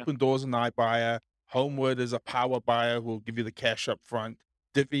market. So Open Doors an iBuyer, Homeward is a power buyer who will give you the cash up front.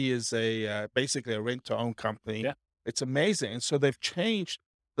 Divvy is basically a rent-to-own company. Yeah. It's amazing. And so they've changed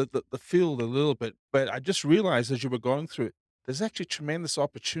the field a little bit. But I just realized as you were going through it, there's actually tremendous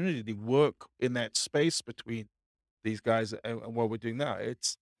opportunity to work in that space between these guys and what we're doing now.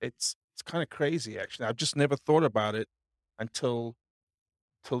 It's kind of crazy, actually. I've just never thought about it until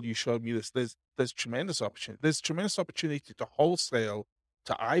you showed me this. There's tremendous opportunity. There's tremendous opportunity to wholesale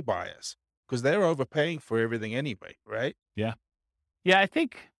to iBuyers because they're overpaying for everything anyway, right? Yeah. Yeah, I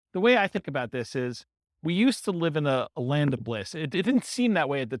think the way I think about this is we used to live in a land of bliss. It didn't seem that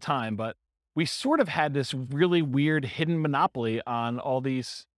way at the time, but we sort of had this really weird hidden monopoly on all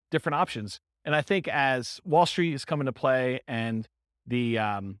these different options. And I think as Wall Street is coming to play and the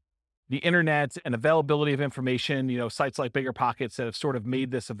the internet and availability of information, sites like BiggerPockets that have sort of made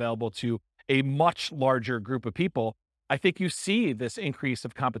this available to a much larger group of people, I think you see this increase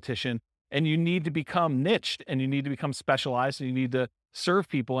of competition, and you need to become niched, and you need to become specialized, and you need to serve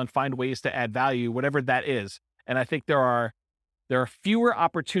people and find ways to add value, whatever that is. And I think there are fewer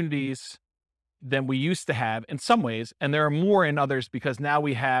opportunities than we used to have in some ways, and there are more in others because now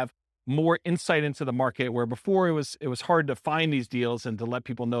we have more insight into the market, where before it was hard to find these deals and to let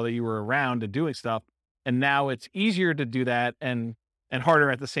people know that you were around and doing stuff. And now it's easier to do that and harder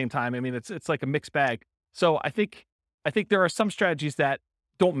at the same time. I mean, it's like a mixed bag. So I think there are some strategies that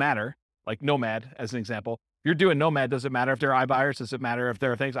don't matter, like Nomad as an example. If you're doing Nomad, does it matter if there are iBuyers? Does it matter if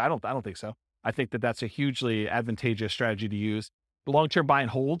there are things? I don't think so. I think that that's a hugely advantageous strategy to use. Long-term buy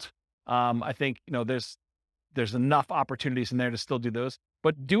and hold. I think, there's enough opportunities in there to still do those,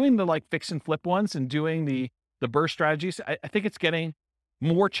 but doing the like fix and flip ones and doing the burst strategies, I think it's getting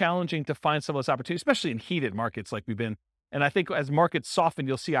more challenging to find some of those opportunities, especially in heated markets like we've been. And I think as markets soften,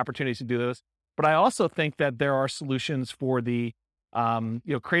 you'll see opportunities to do those. But I also think that there are solutions for the,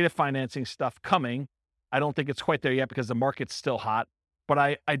 creative financing stuff coming. I don't think it's quite there yet because the market's still hot, but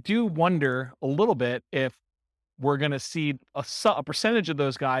I do wonder a little bit if we're going to see a percentage of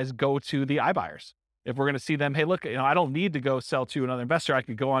those guys go to the iBuyers. If we're going to see them, hey, look, I don't need to go sell to another investor. I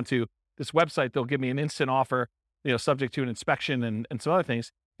could go onto this website. They'll give me an instant offer, subject to an inspection and some other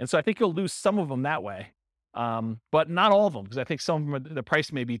things. And so I think you'll lose some of them that way, but not all of them, because I think some of them, the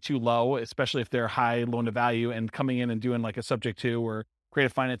price may be too low, especially if they're high loan to value, and coming in and doing like a subject to or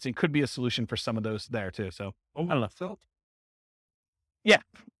creative financing could be a solution for some of those there too. So I don't know. Yeah.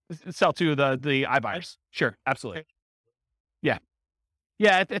 Sell to the iBuyers. Sure. Absolutely. Yeah.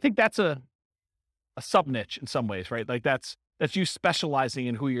 Yeah. I think that's a sub niche in some ways, right? Like that's you specializing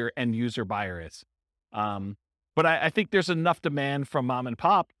in who your end user buyer is. But I think there's enough demand from mom and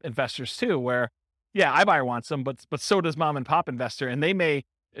pop investors too, where iBuyer wants them, but so does mom and pop investor. And they may,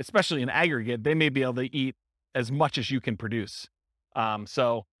 especially in aggregate, they may be able to eat as much as you can produce.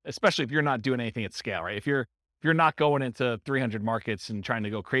 So especially if you're not doing anything at scale, right? If you're not going into 300 markets and trying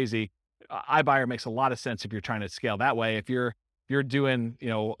to go crazy, iBuyer makes a lot of sense if you're trying to scale that way. If you're doing,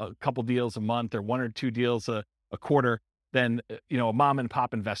 a couple deals a month or one or two deals a quarter, then, a mom and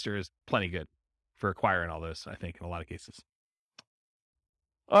pop investor is plenty good for acquiring all those, I think, in a lot of cases.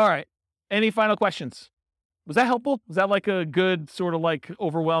 All right. Any final questions? Was that helpful? Was that like a good sort of like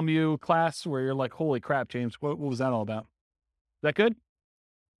overwhelm you class where you're like, holy crap, James, what was that all about? Is that good?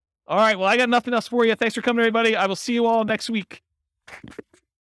 All right. Well, I got nothing else for you. Thanks for coming, everybody. I will see you all next week.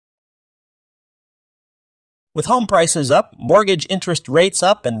 With home prices up, mortgage interest rates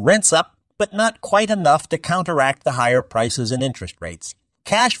up, and rents up, but not quite enough to counteract the higher prices and interest rates,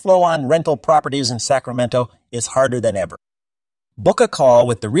 cash flow on rental properties in Sacramento is harder than ever. Book a call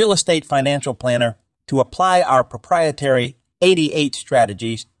with the Real Estate Financial Planner to apply our proprietary 88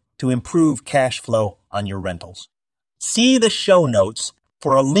 strategies to improve cash flow on your rentals. See the show notes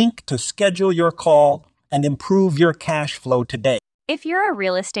for a link to schedule your call and improve your cash flow today. If you're a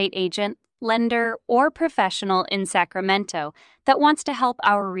real estate agent, lender, or professional in Sacramento that wants to help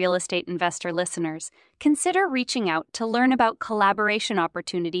our real estate investor listeners, consider reaching out to learn about collaboration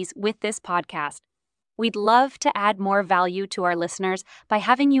opportunities with this podcast. We'd love to add more value to our listeners by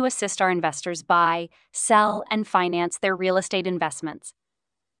having you assist our investors buy, sell, and finance their real estate investments.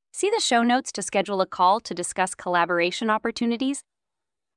 See the show notes to schedule a call to discuss collaboration opportunities.